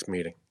next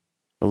meeting.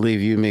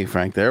 Believe you me,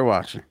 Frank. They're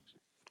watching.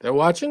 They're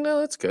watching. No,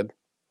 that's good.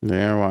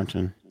 They're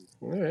watching.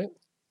 All right,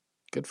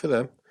 good for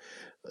them.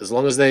 As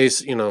long as they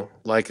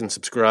like and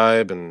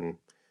subscribe and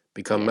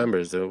become Yeah.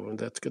 members,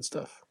 that's good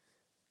stuff.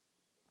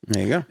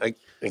 There you go. I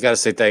got to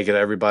say thank you to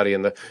everybody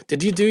in the.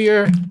 Did you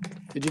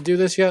do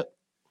this yet?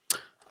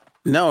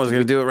 No, I was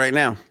going to do it right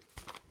now.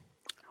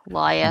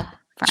 Liar.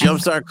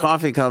 Jumpstart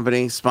Coffee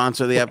Company,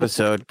 sponsor the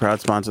episode,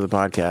 proud sponsor of the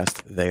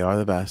podcast. They are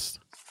the best.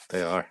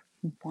 They are.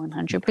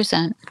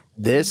 100%.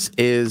 This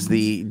is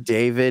the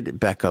David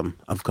Beckham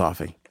of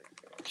coffee.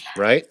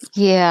 Right?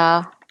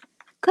 Yeah.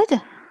 Good.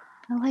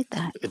 I like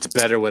that. It's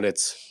better when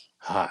it's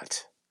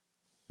hot.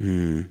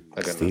 I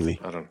got Steamy.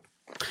 nothing.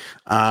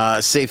 I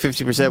don't. Save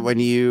 50% when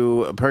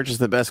you purchase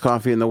the best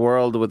coffee in the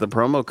world with the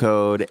promo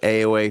code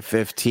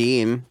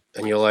AOA15.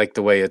 And you'll like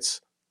the way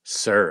it's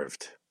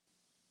served.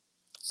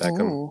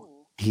 Beckham. Ooh.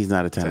 He's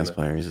not a tennis Tennis.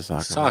 player. He's a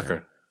soccer.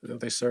 Soccer. Don't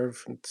they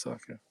serve in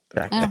soccer?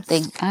 Player.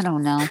 I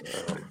don't know.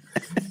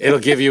 It'll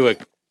give you a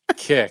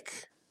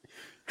kick.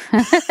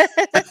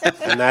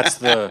 And that's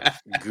the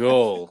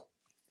goal.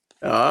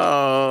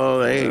 Oh,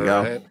 there you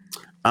go. Right.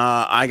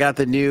 I got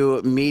the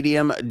new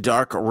medium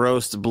dark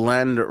roast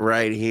blend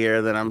right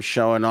here that I'm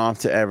showing off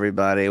to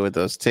everybody with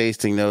those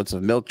tasting notes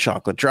of milk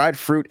chocolate, dried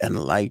fruit, and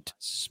light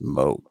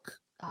smoke.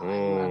 Oh,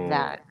 I love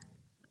that.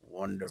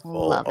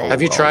 Wonderful. Love it.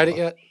 Have you tried it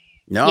yet?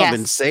 No, I've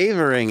been Yes.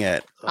 savoring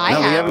it. I No,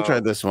 we have. haven't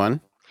tried this one.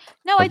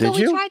 No, I did thought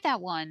we you? tried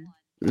that one.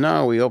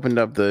 No, we opened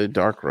up the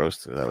dark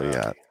roast that we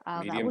got. Oh,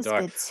 that Medium was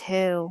dark. good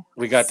too.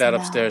 We got that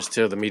Smell. upstairs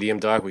too. The medium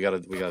dark. We gotta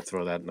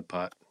throw that in the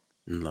pot.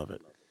 Love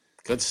it.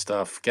 Good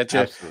stuff. Get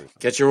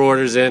Absolutely. your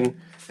orders in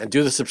and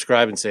do the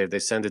subscribe and save. They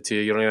send it to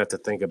you. You don't even have to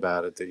think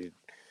about it.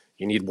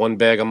 You need 1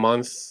 bag a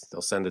month.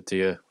 They'll send it to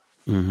you.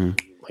 Mm-hmm.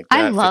 Like that.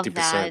 I love 50%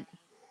 that.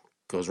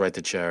 goes right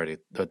to charity,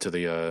 to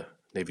the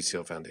Navy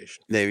SEAL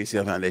Foundation. Navy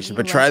SEAL Foundation. I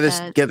But try love this.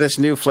 that. Get this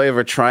new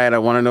flavor. Try it. I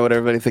want to know what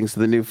everybody thinks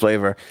of the new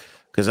flavor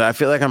because I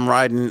feel like I'm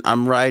riding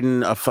right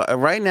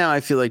now. I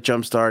feel like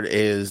Jumpstart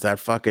is that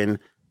fucking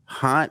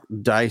hot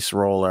dice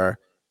roller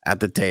at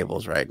the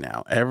tables right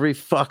now. Every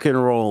fucking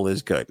roll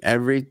is good.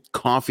 Every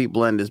coffee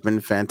blend has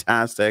been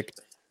fantastic.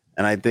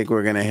 And I think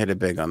we're going to hit it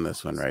big on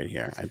this one right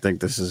here. I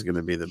think this is going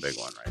to be the big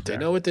one right They there.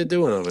 know what they're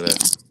doing over there.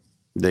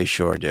 They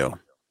sure do.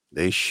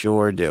 They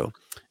sure do. All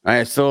right,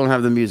 I still don't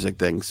have the music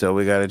thing, so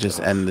we got to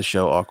just end the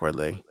show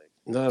awkwardly.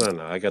 No.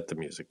 I got the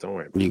music. Don't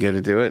worry. You got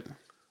to do it?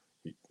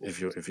 If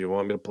you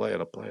want me to play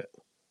it, I'll play it.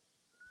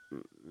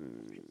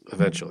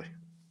 Eventually.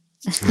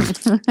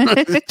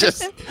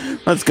 Just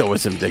let's go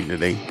with some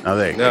dignity. Oh,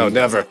 there you No, go.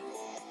 never.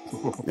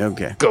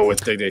 Okay. Go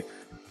with dignity.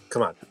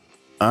 Come on.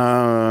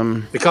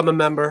 Um, Become a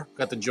member.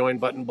 Got the join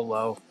button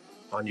below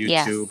on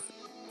Yes. YouTube.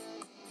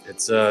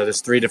 It's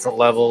there's 3 different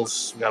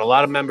levels. We got a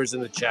lot of members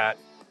in the chat.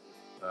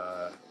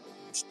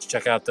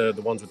 Check out the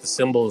ones with the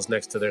symbols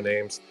next to their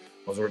names.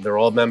 They're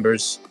all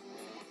members.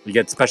 You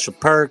get special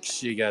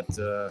perks. You get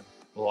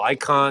little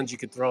icons you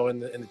could throw in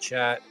the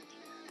chat.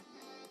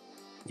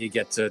 You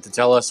get to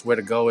tell us where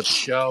to go with the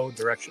show.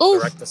 Direct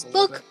us a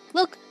little bit.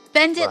 Look,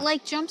 bend it What?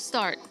 like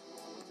Jumpstart.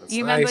 That's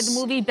You remember nice. the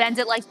movie Bend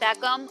It Like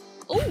Beckham?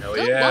 Oh, Hell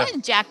good yeah.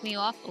 one, Jack Me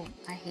Off. Oh,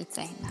 I hate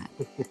saying that.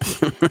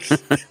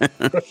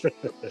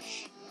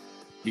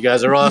 You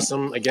guys are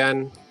awesome.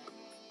 Again,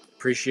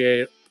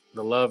 appreciate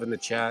the love in the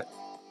chat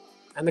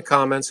and the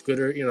comments. Good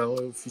or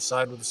if you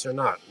side with us or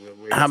not.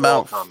 We How for all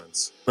about-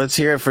 comments? let's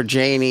hear it for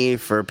Janie,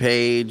 for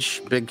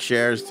Paige. Big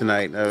shares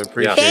tonight. I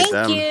appreciate Thank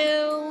them.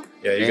 you.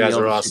 Yeah, you Janie, guys all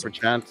are the awesome. Super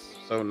chats.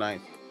 So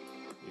nice.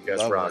 You guys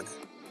Lovely. rock.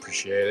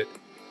 Appreciate it.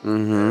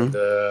 Mm-hmm.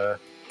 And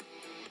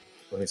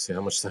let me see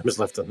how much time is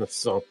left on this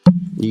song.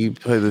 You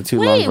play the too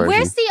long Wait, version.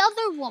 where's the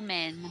other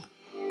woman?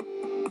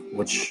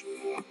 Which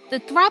The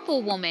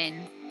Thrapple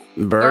woman.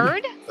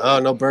 Bird? oh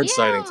no bird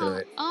sighting Yeah.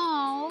 tonight.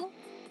 Oh.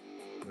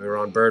 We were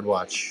on bird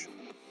watch.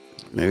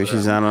 Maybe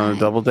she's out on a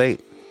double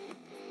date.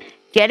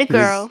 Get a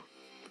girl.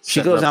 She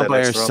Setting goes up out that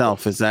by next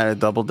herself. Is that a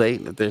double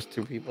date? If there's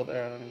 2 people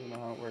there, I don't even know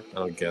how it works.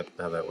 rumble. I don't get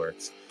how that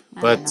works.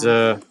 I don't But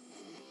know.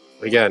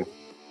 again,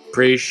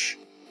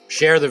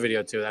 share the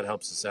video too. That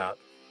helps us out.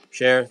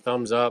 Share,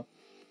 thumbs up,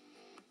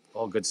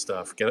 all good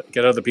stuff.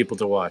 Get other people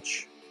to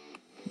watch.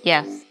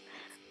 Yes.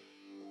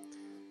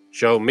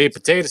 Show me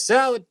potato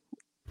salad.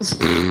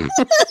 I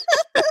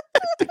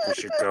think we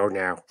should go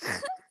now.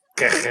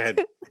 Go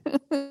ahead.